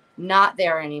stigma's not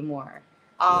there anymore.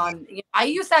 I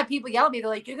used to have people yell at me. They're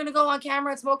like, "You're gonna go on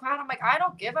camera and smoke pot?" I'm like, I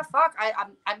don't give a fuck.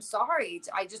 I'm sorry.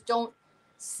 I just don't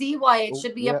see why it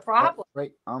should be a problem.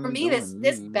 Right. For me,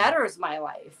 this betters my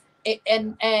life.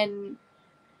 And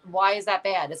why is that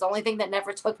bad? It's the only thing that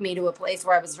never took me to a place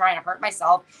where I was trying to hurt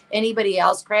myself, anybody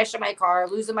else, crashing my car,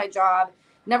 losing my job.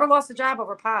 Never lost a job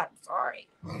over pot. Sorry.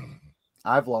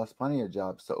 I've lost plenty of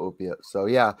jobs to opiates. So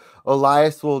yeah,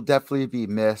 Elias will definitely be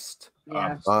missed.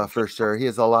 Yeah. For sure. He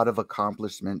has a lot of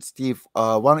accomplishments. Steve,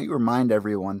 why don't you remind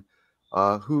everyone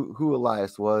who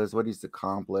Elias was, what he's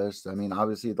accomplished? I mean,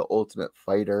 obviously the Ultimate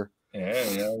Fighter.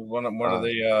 Yeah. One of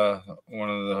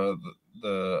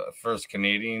the first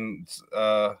Canadians,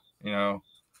 to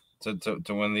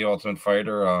win the Ultimate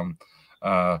Fighter.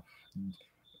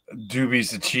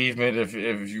 Dubious achievement, if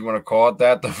you want to call it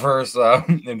that, the first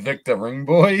Invicta ring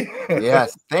boy.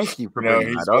 Yes, thank you for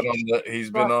bringing that up.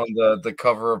 He's been on the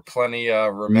cover of plenty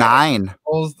Nine.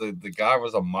 The guy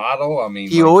was a model. I mean,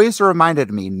 he always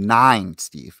reminded me 9,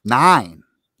 Steve. 9.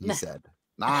 He said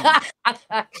 9.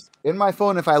 In my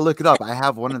phone, if I look it up, I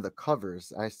have one of the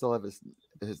covers. I still have his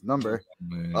number.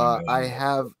 I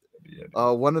have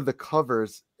one of the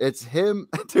covers. It's him,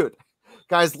 dude.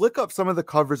 Guys, look up some of the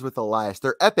covers with Elias.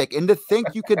 They're epic. And to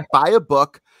think you could buy a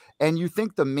book and you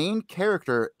think the main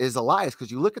character is Elias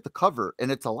because you look at the cover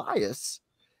and it's Elias.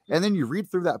 And then you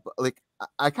read through that. Like,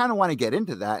 I kind of want to get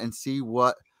into that and see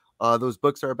what those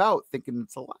books are about, thinking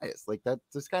it's Elias. Like, that's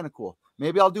just kind of cool.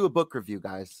 Maybe I'll do a book review,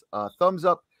 guys. Thumbs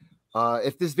up.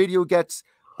 If this video gets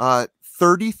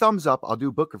 30 thumbs up, I'll do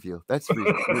a book review. That's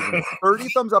reason. 30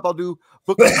 thumbs up, I'll do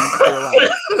book review for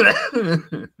Elias.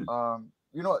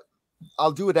 You know what?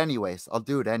 I'll do it anyways. Which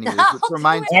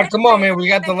reminds me. Come on, man. We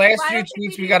got the last few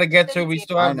tweets we got to get to. We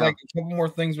still have like a couple more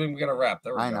things we got to wrap.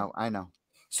 There we go. I know.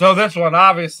 So this one,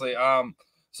 obviously,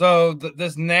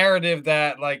 this narrative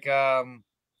that like the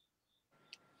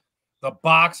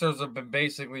boxers have been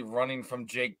basically running from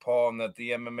Jake Paul, and that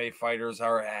the MMA fighters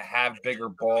have bigger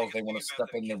balls. They want to step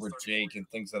in there with Jake and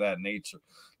things of that nature.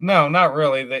 No, not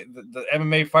really. The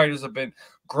MMA fighters have been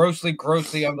grossly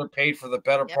underpaid for the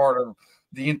better part of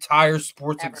the entire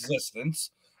sport's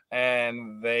existence,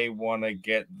 and they want to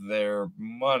get their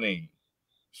money.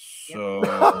 So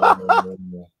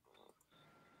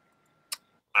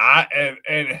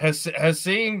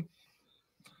Hasim,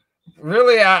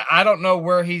 really, I don't know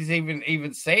where he's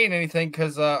even saying anything,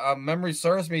 because memory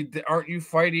serves me. Aren't you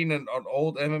fighting an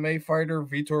old MMA fighter,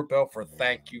 Vitor Belfort?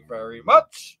 Thank you very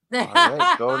much. All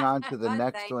right, going on to the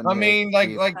next one. I mean, like,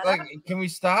 can we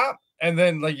stop? And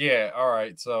then, all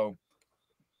right, so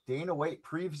Dana White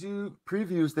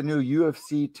previews the new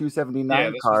UFC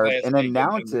 279 card and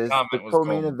announces the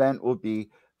co-main event will be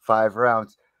 5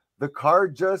 rounds. The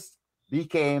card just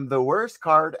became the worst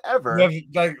card ever.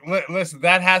 Listen,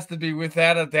 that has to be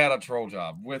without a doubt a troll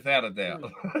job. Without a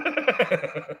doubt.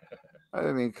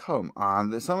 I mean, come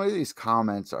on. Some of these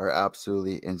comments are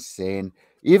absolutely insane.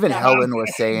 Even Helen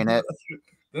was saying it.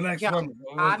 The next one.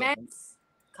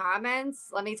 Comments.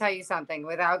 Let me tell you something.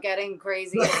 Without getting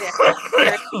crazy or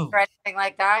anything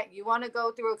like that, you want to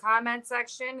go through a comment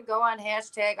section, go on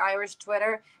 #Irish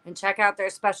Twitter and check out their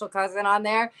special cousin on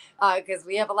there, because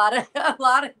we have a lot of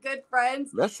good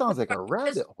friends. That sounds like a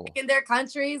rabbit hole in their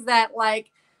countries. That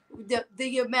like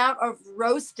the amount of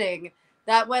roasting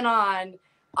that went on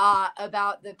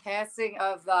about the passing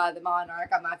of the monarch.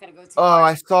 I'm not going to go too far.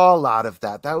 I saw a lot of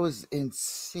that. That was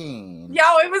insane. Yo,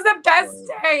 it was the best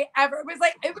day ever.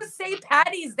 It was St.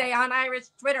 Patty's Day on Irish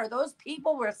Twitter. Those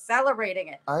people were celebrating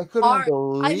it. I couldn't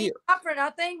believe. I mean, not for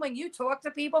nothing. When you talk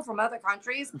to people from other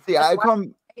countries, see, I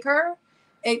come her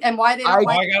and why they don't. All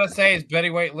I gotta say is Betty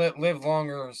White lived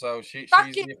longer, so she's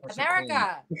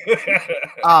America.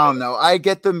 I don't know. I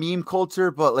get the meme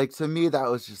culture, but like to me, that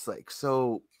was just like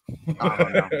so. I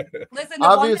don't know. Listen,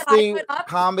 obviously,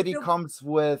 comedy comes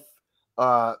with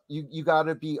you got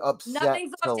to be upset.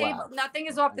 Nothing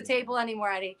is off the table anymore,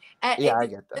 Eddie. Yeah, I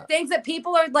get that. The things that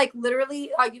people are like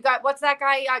literally, you got what's that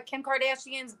guy, Kim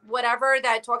Kardashian's whatever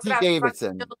that talks about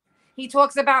Davidson. He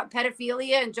talks about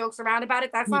pedophilia and jokes around about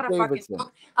it. That's not a fucking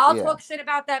joke. I'll talk shit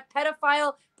about that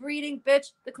pedophile breeding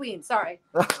bitch, the queen. Sorry.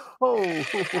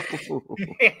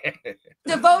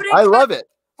 Devoted. I love it.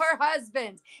 Her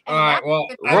husband. And all right, well,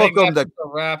 welcome to the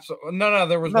wraps. No,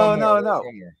 there was no. No.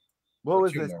 What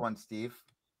was this one, Steve?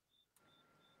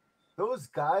 Those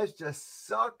guys just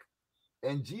suck.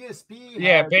 And GSP,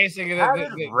 basically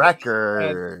the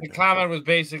record. The comment was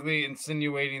basically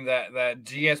insinuating that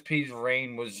GSP's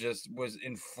reign was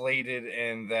inflated,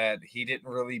 and that he didn't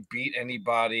really beat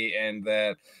anybody, and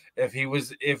that if he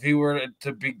were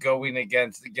to be going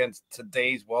against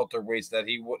today's welterweights, that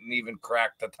he wouldn't even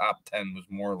crack the top 10, was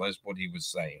more or less what he was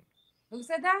saying. Who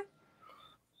said that?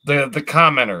 The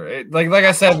commenter. Like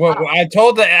I said, I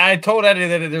told Eddie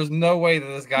that there's no way that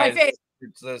this guy is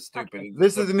so stupid.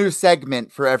 This is a new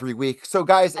segment for every week. So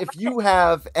guys, if you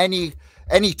have any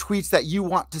any tweets that you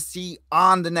want to see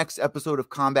on the next episode of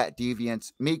Combat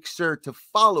Deviants, make sure to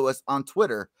follow us on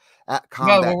Twitter at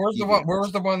Combat No, where's the one? Deviants. Where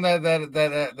was the one that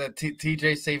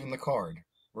TJ saving the card?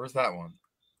 Where's that one?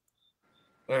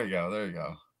 There you go. There you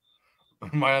go.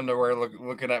 My underwear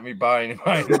looking at me buying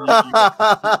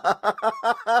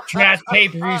trash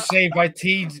pay-per-view saved by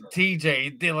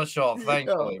TJ Dillashaw.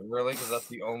 Thankfully, really, because that's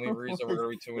the only reason we're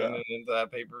going to be tuning into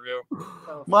that pay-per-view.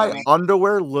 My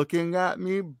underwear looking at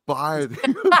me by the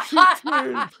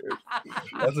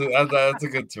that's a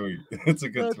good tweet. It's a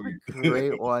good tweet.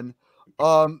 Great one.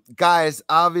 Guys,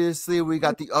 obviously we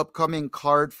got the upcoming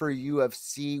card for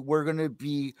UFC. We're gonna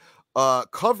be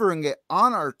covering it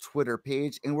on our Twitter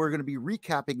page, and we're going to be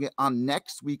recapping it on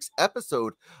next week's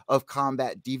episode of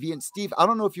Combat Deviant. Steve, I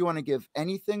don't know if you want to give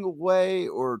anything away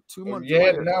or too much.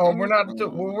 Yeah, no, we're not.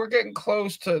 We're getting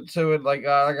close to it. Like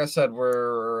I said,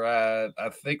 I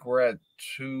think we're at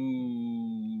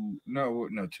 2. No,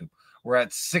 2. We're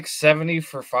at 670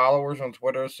 for followers on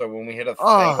Twitter. So when we hit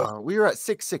we were at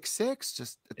 666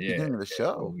 just at the beginning of the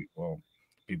show. Well,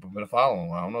 people better follow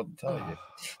them. I don't know what to tell you.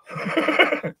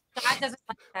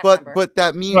 But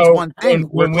that means one thing: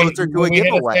 we're closer to a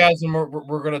giveaway.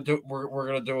 We're gonna do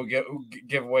a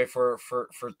giveaway for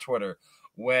Twitter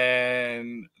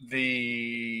when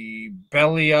the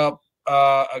Belly Up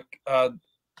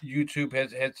YouTube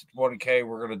hits 1K.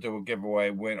 We're gonna do a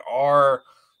giveaway when our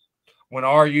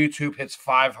YouTube hits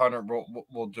 500.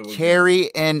 We'll do it.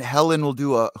 Carrie and Helen will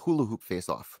do a hula hoop face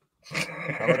off.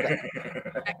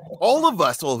 All of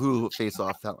us will hula hoop face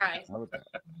off. Right.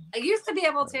 I used to be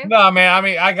able to. No, man. I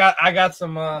mean, I got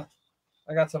some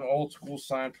old school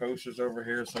signed posters over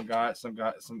here. Some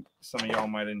of y'all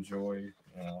might enjoy.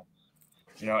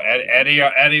 You know,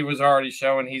 Eddie was already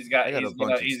showing he's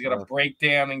gonna break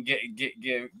down and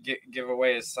give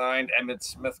away his signed Emmett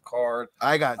Smith card.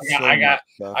 I got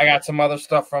some other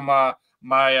stuff from my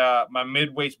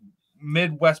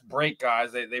Midwest break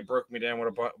guys. They broke me down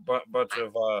with a bunch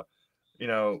of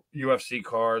UFC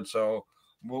cards. So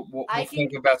we'll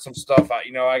think about some stuff.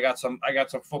 I got some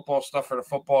football stuff for the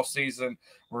football season.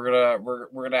 We're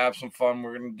gonna have some fun.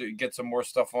 We're gonna get some more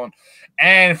stuff on.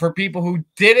 And for people who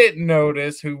didn't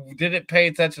notice, who didn't pay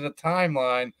attention to the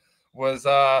timeline, was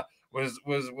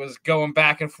going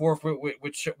back and forth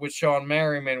with Sean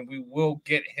Merriman. We will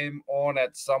get him on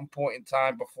at some point in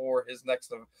time before his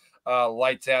next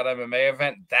Lights Out MMA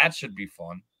event. That should be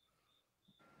fun.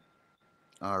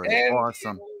 All right,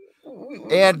 awesome.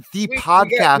 And the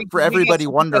podcast for everybody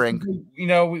wondering. We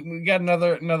got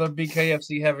another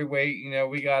BKFC heavyweight.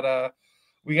 We got a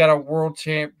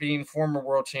former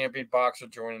world champion boxer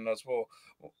joining us. We'll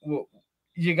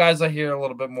you guys will hear a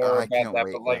little bit more about that.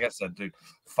 But like I said, dude,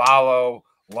 follow,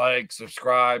 like,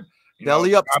 subscribe.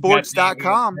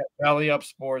 BellyUpSports.com. Belly Up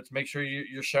Sports. Make sure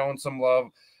you're showing some love.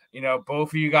 Both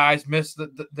of you guys missed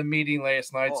the meeting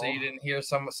last night, so you didn't hear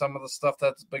some of the stuff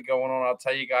that's been going on. I'll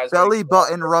tell you guys.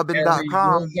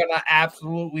 BellyButtonRubbing.com. You're gonna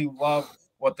absolutely love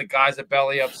what the guys at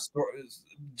Belly Up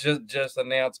just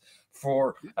announced.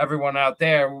 For everyone out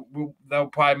there, they'll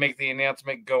probably make the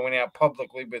announcement going out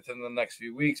publicly within the next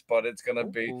few weeks, but it's gonna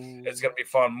be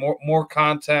fun. More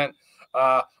content,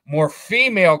 more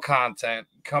female content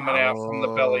coming out from the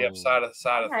Belly Up side of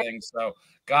things. So,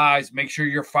 guys, make sure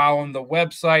you're following the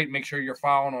website. Make sure you're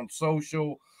following on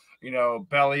social.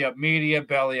 Belly Up Media,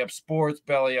 Belly Up Sports,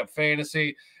 Belly Up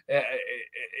Fantasy.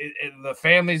 The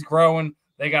family's growing.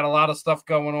 They got a lot of stuff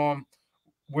going on.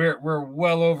 We're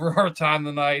well over our time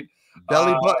tonight.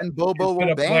 Belly Button Bobo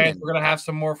O'Bannon. We're gonna have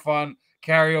some more fun.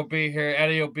 Carrie will be here.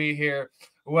 Eddie will be here.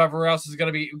 Whoever else is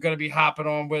gonna be hopping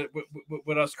on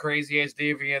with us crazy ass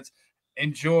deviants.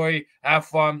 Enjoy, have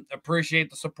fun, appreciate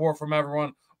the support from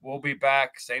everyone. We'll be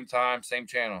back same time, same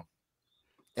channel.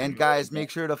 And guys, make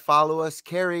sure to follow us.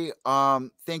 Carrie,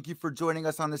 thank you for joining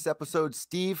us on this episode.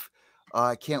 Steve,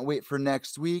 I can't wait for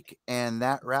next week. And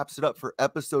that wraps it up for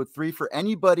episode 3. For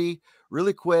anybody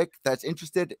really quick that's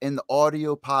interested in the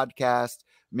audio podcast,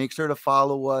 make sure to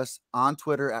follow us on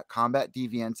Twitter at Combat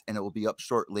Deviants, and it will be up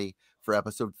shortly for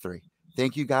episode 3.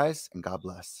 Thank you guys, and God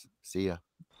bless. See ya.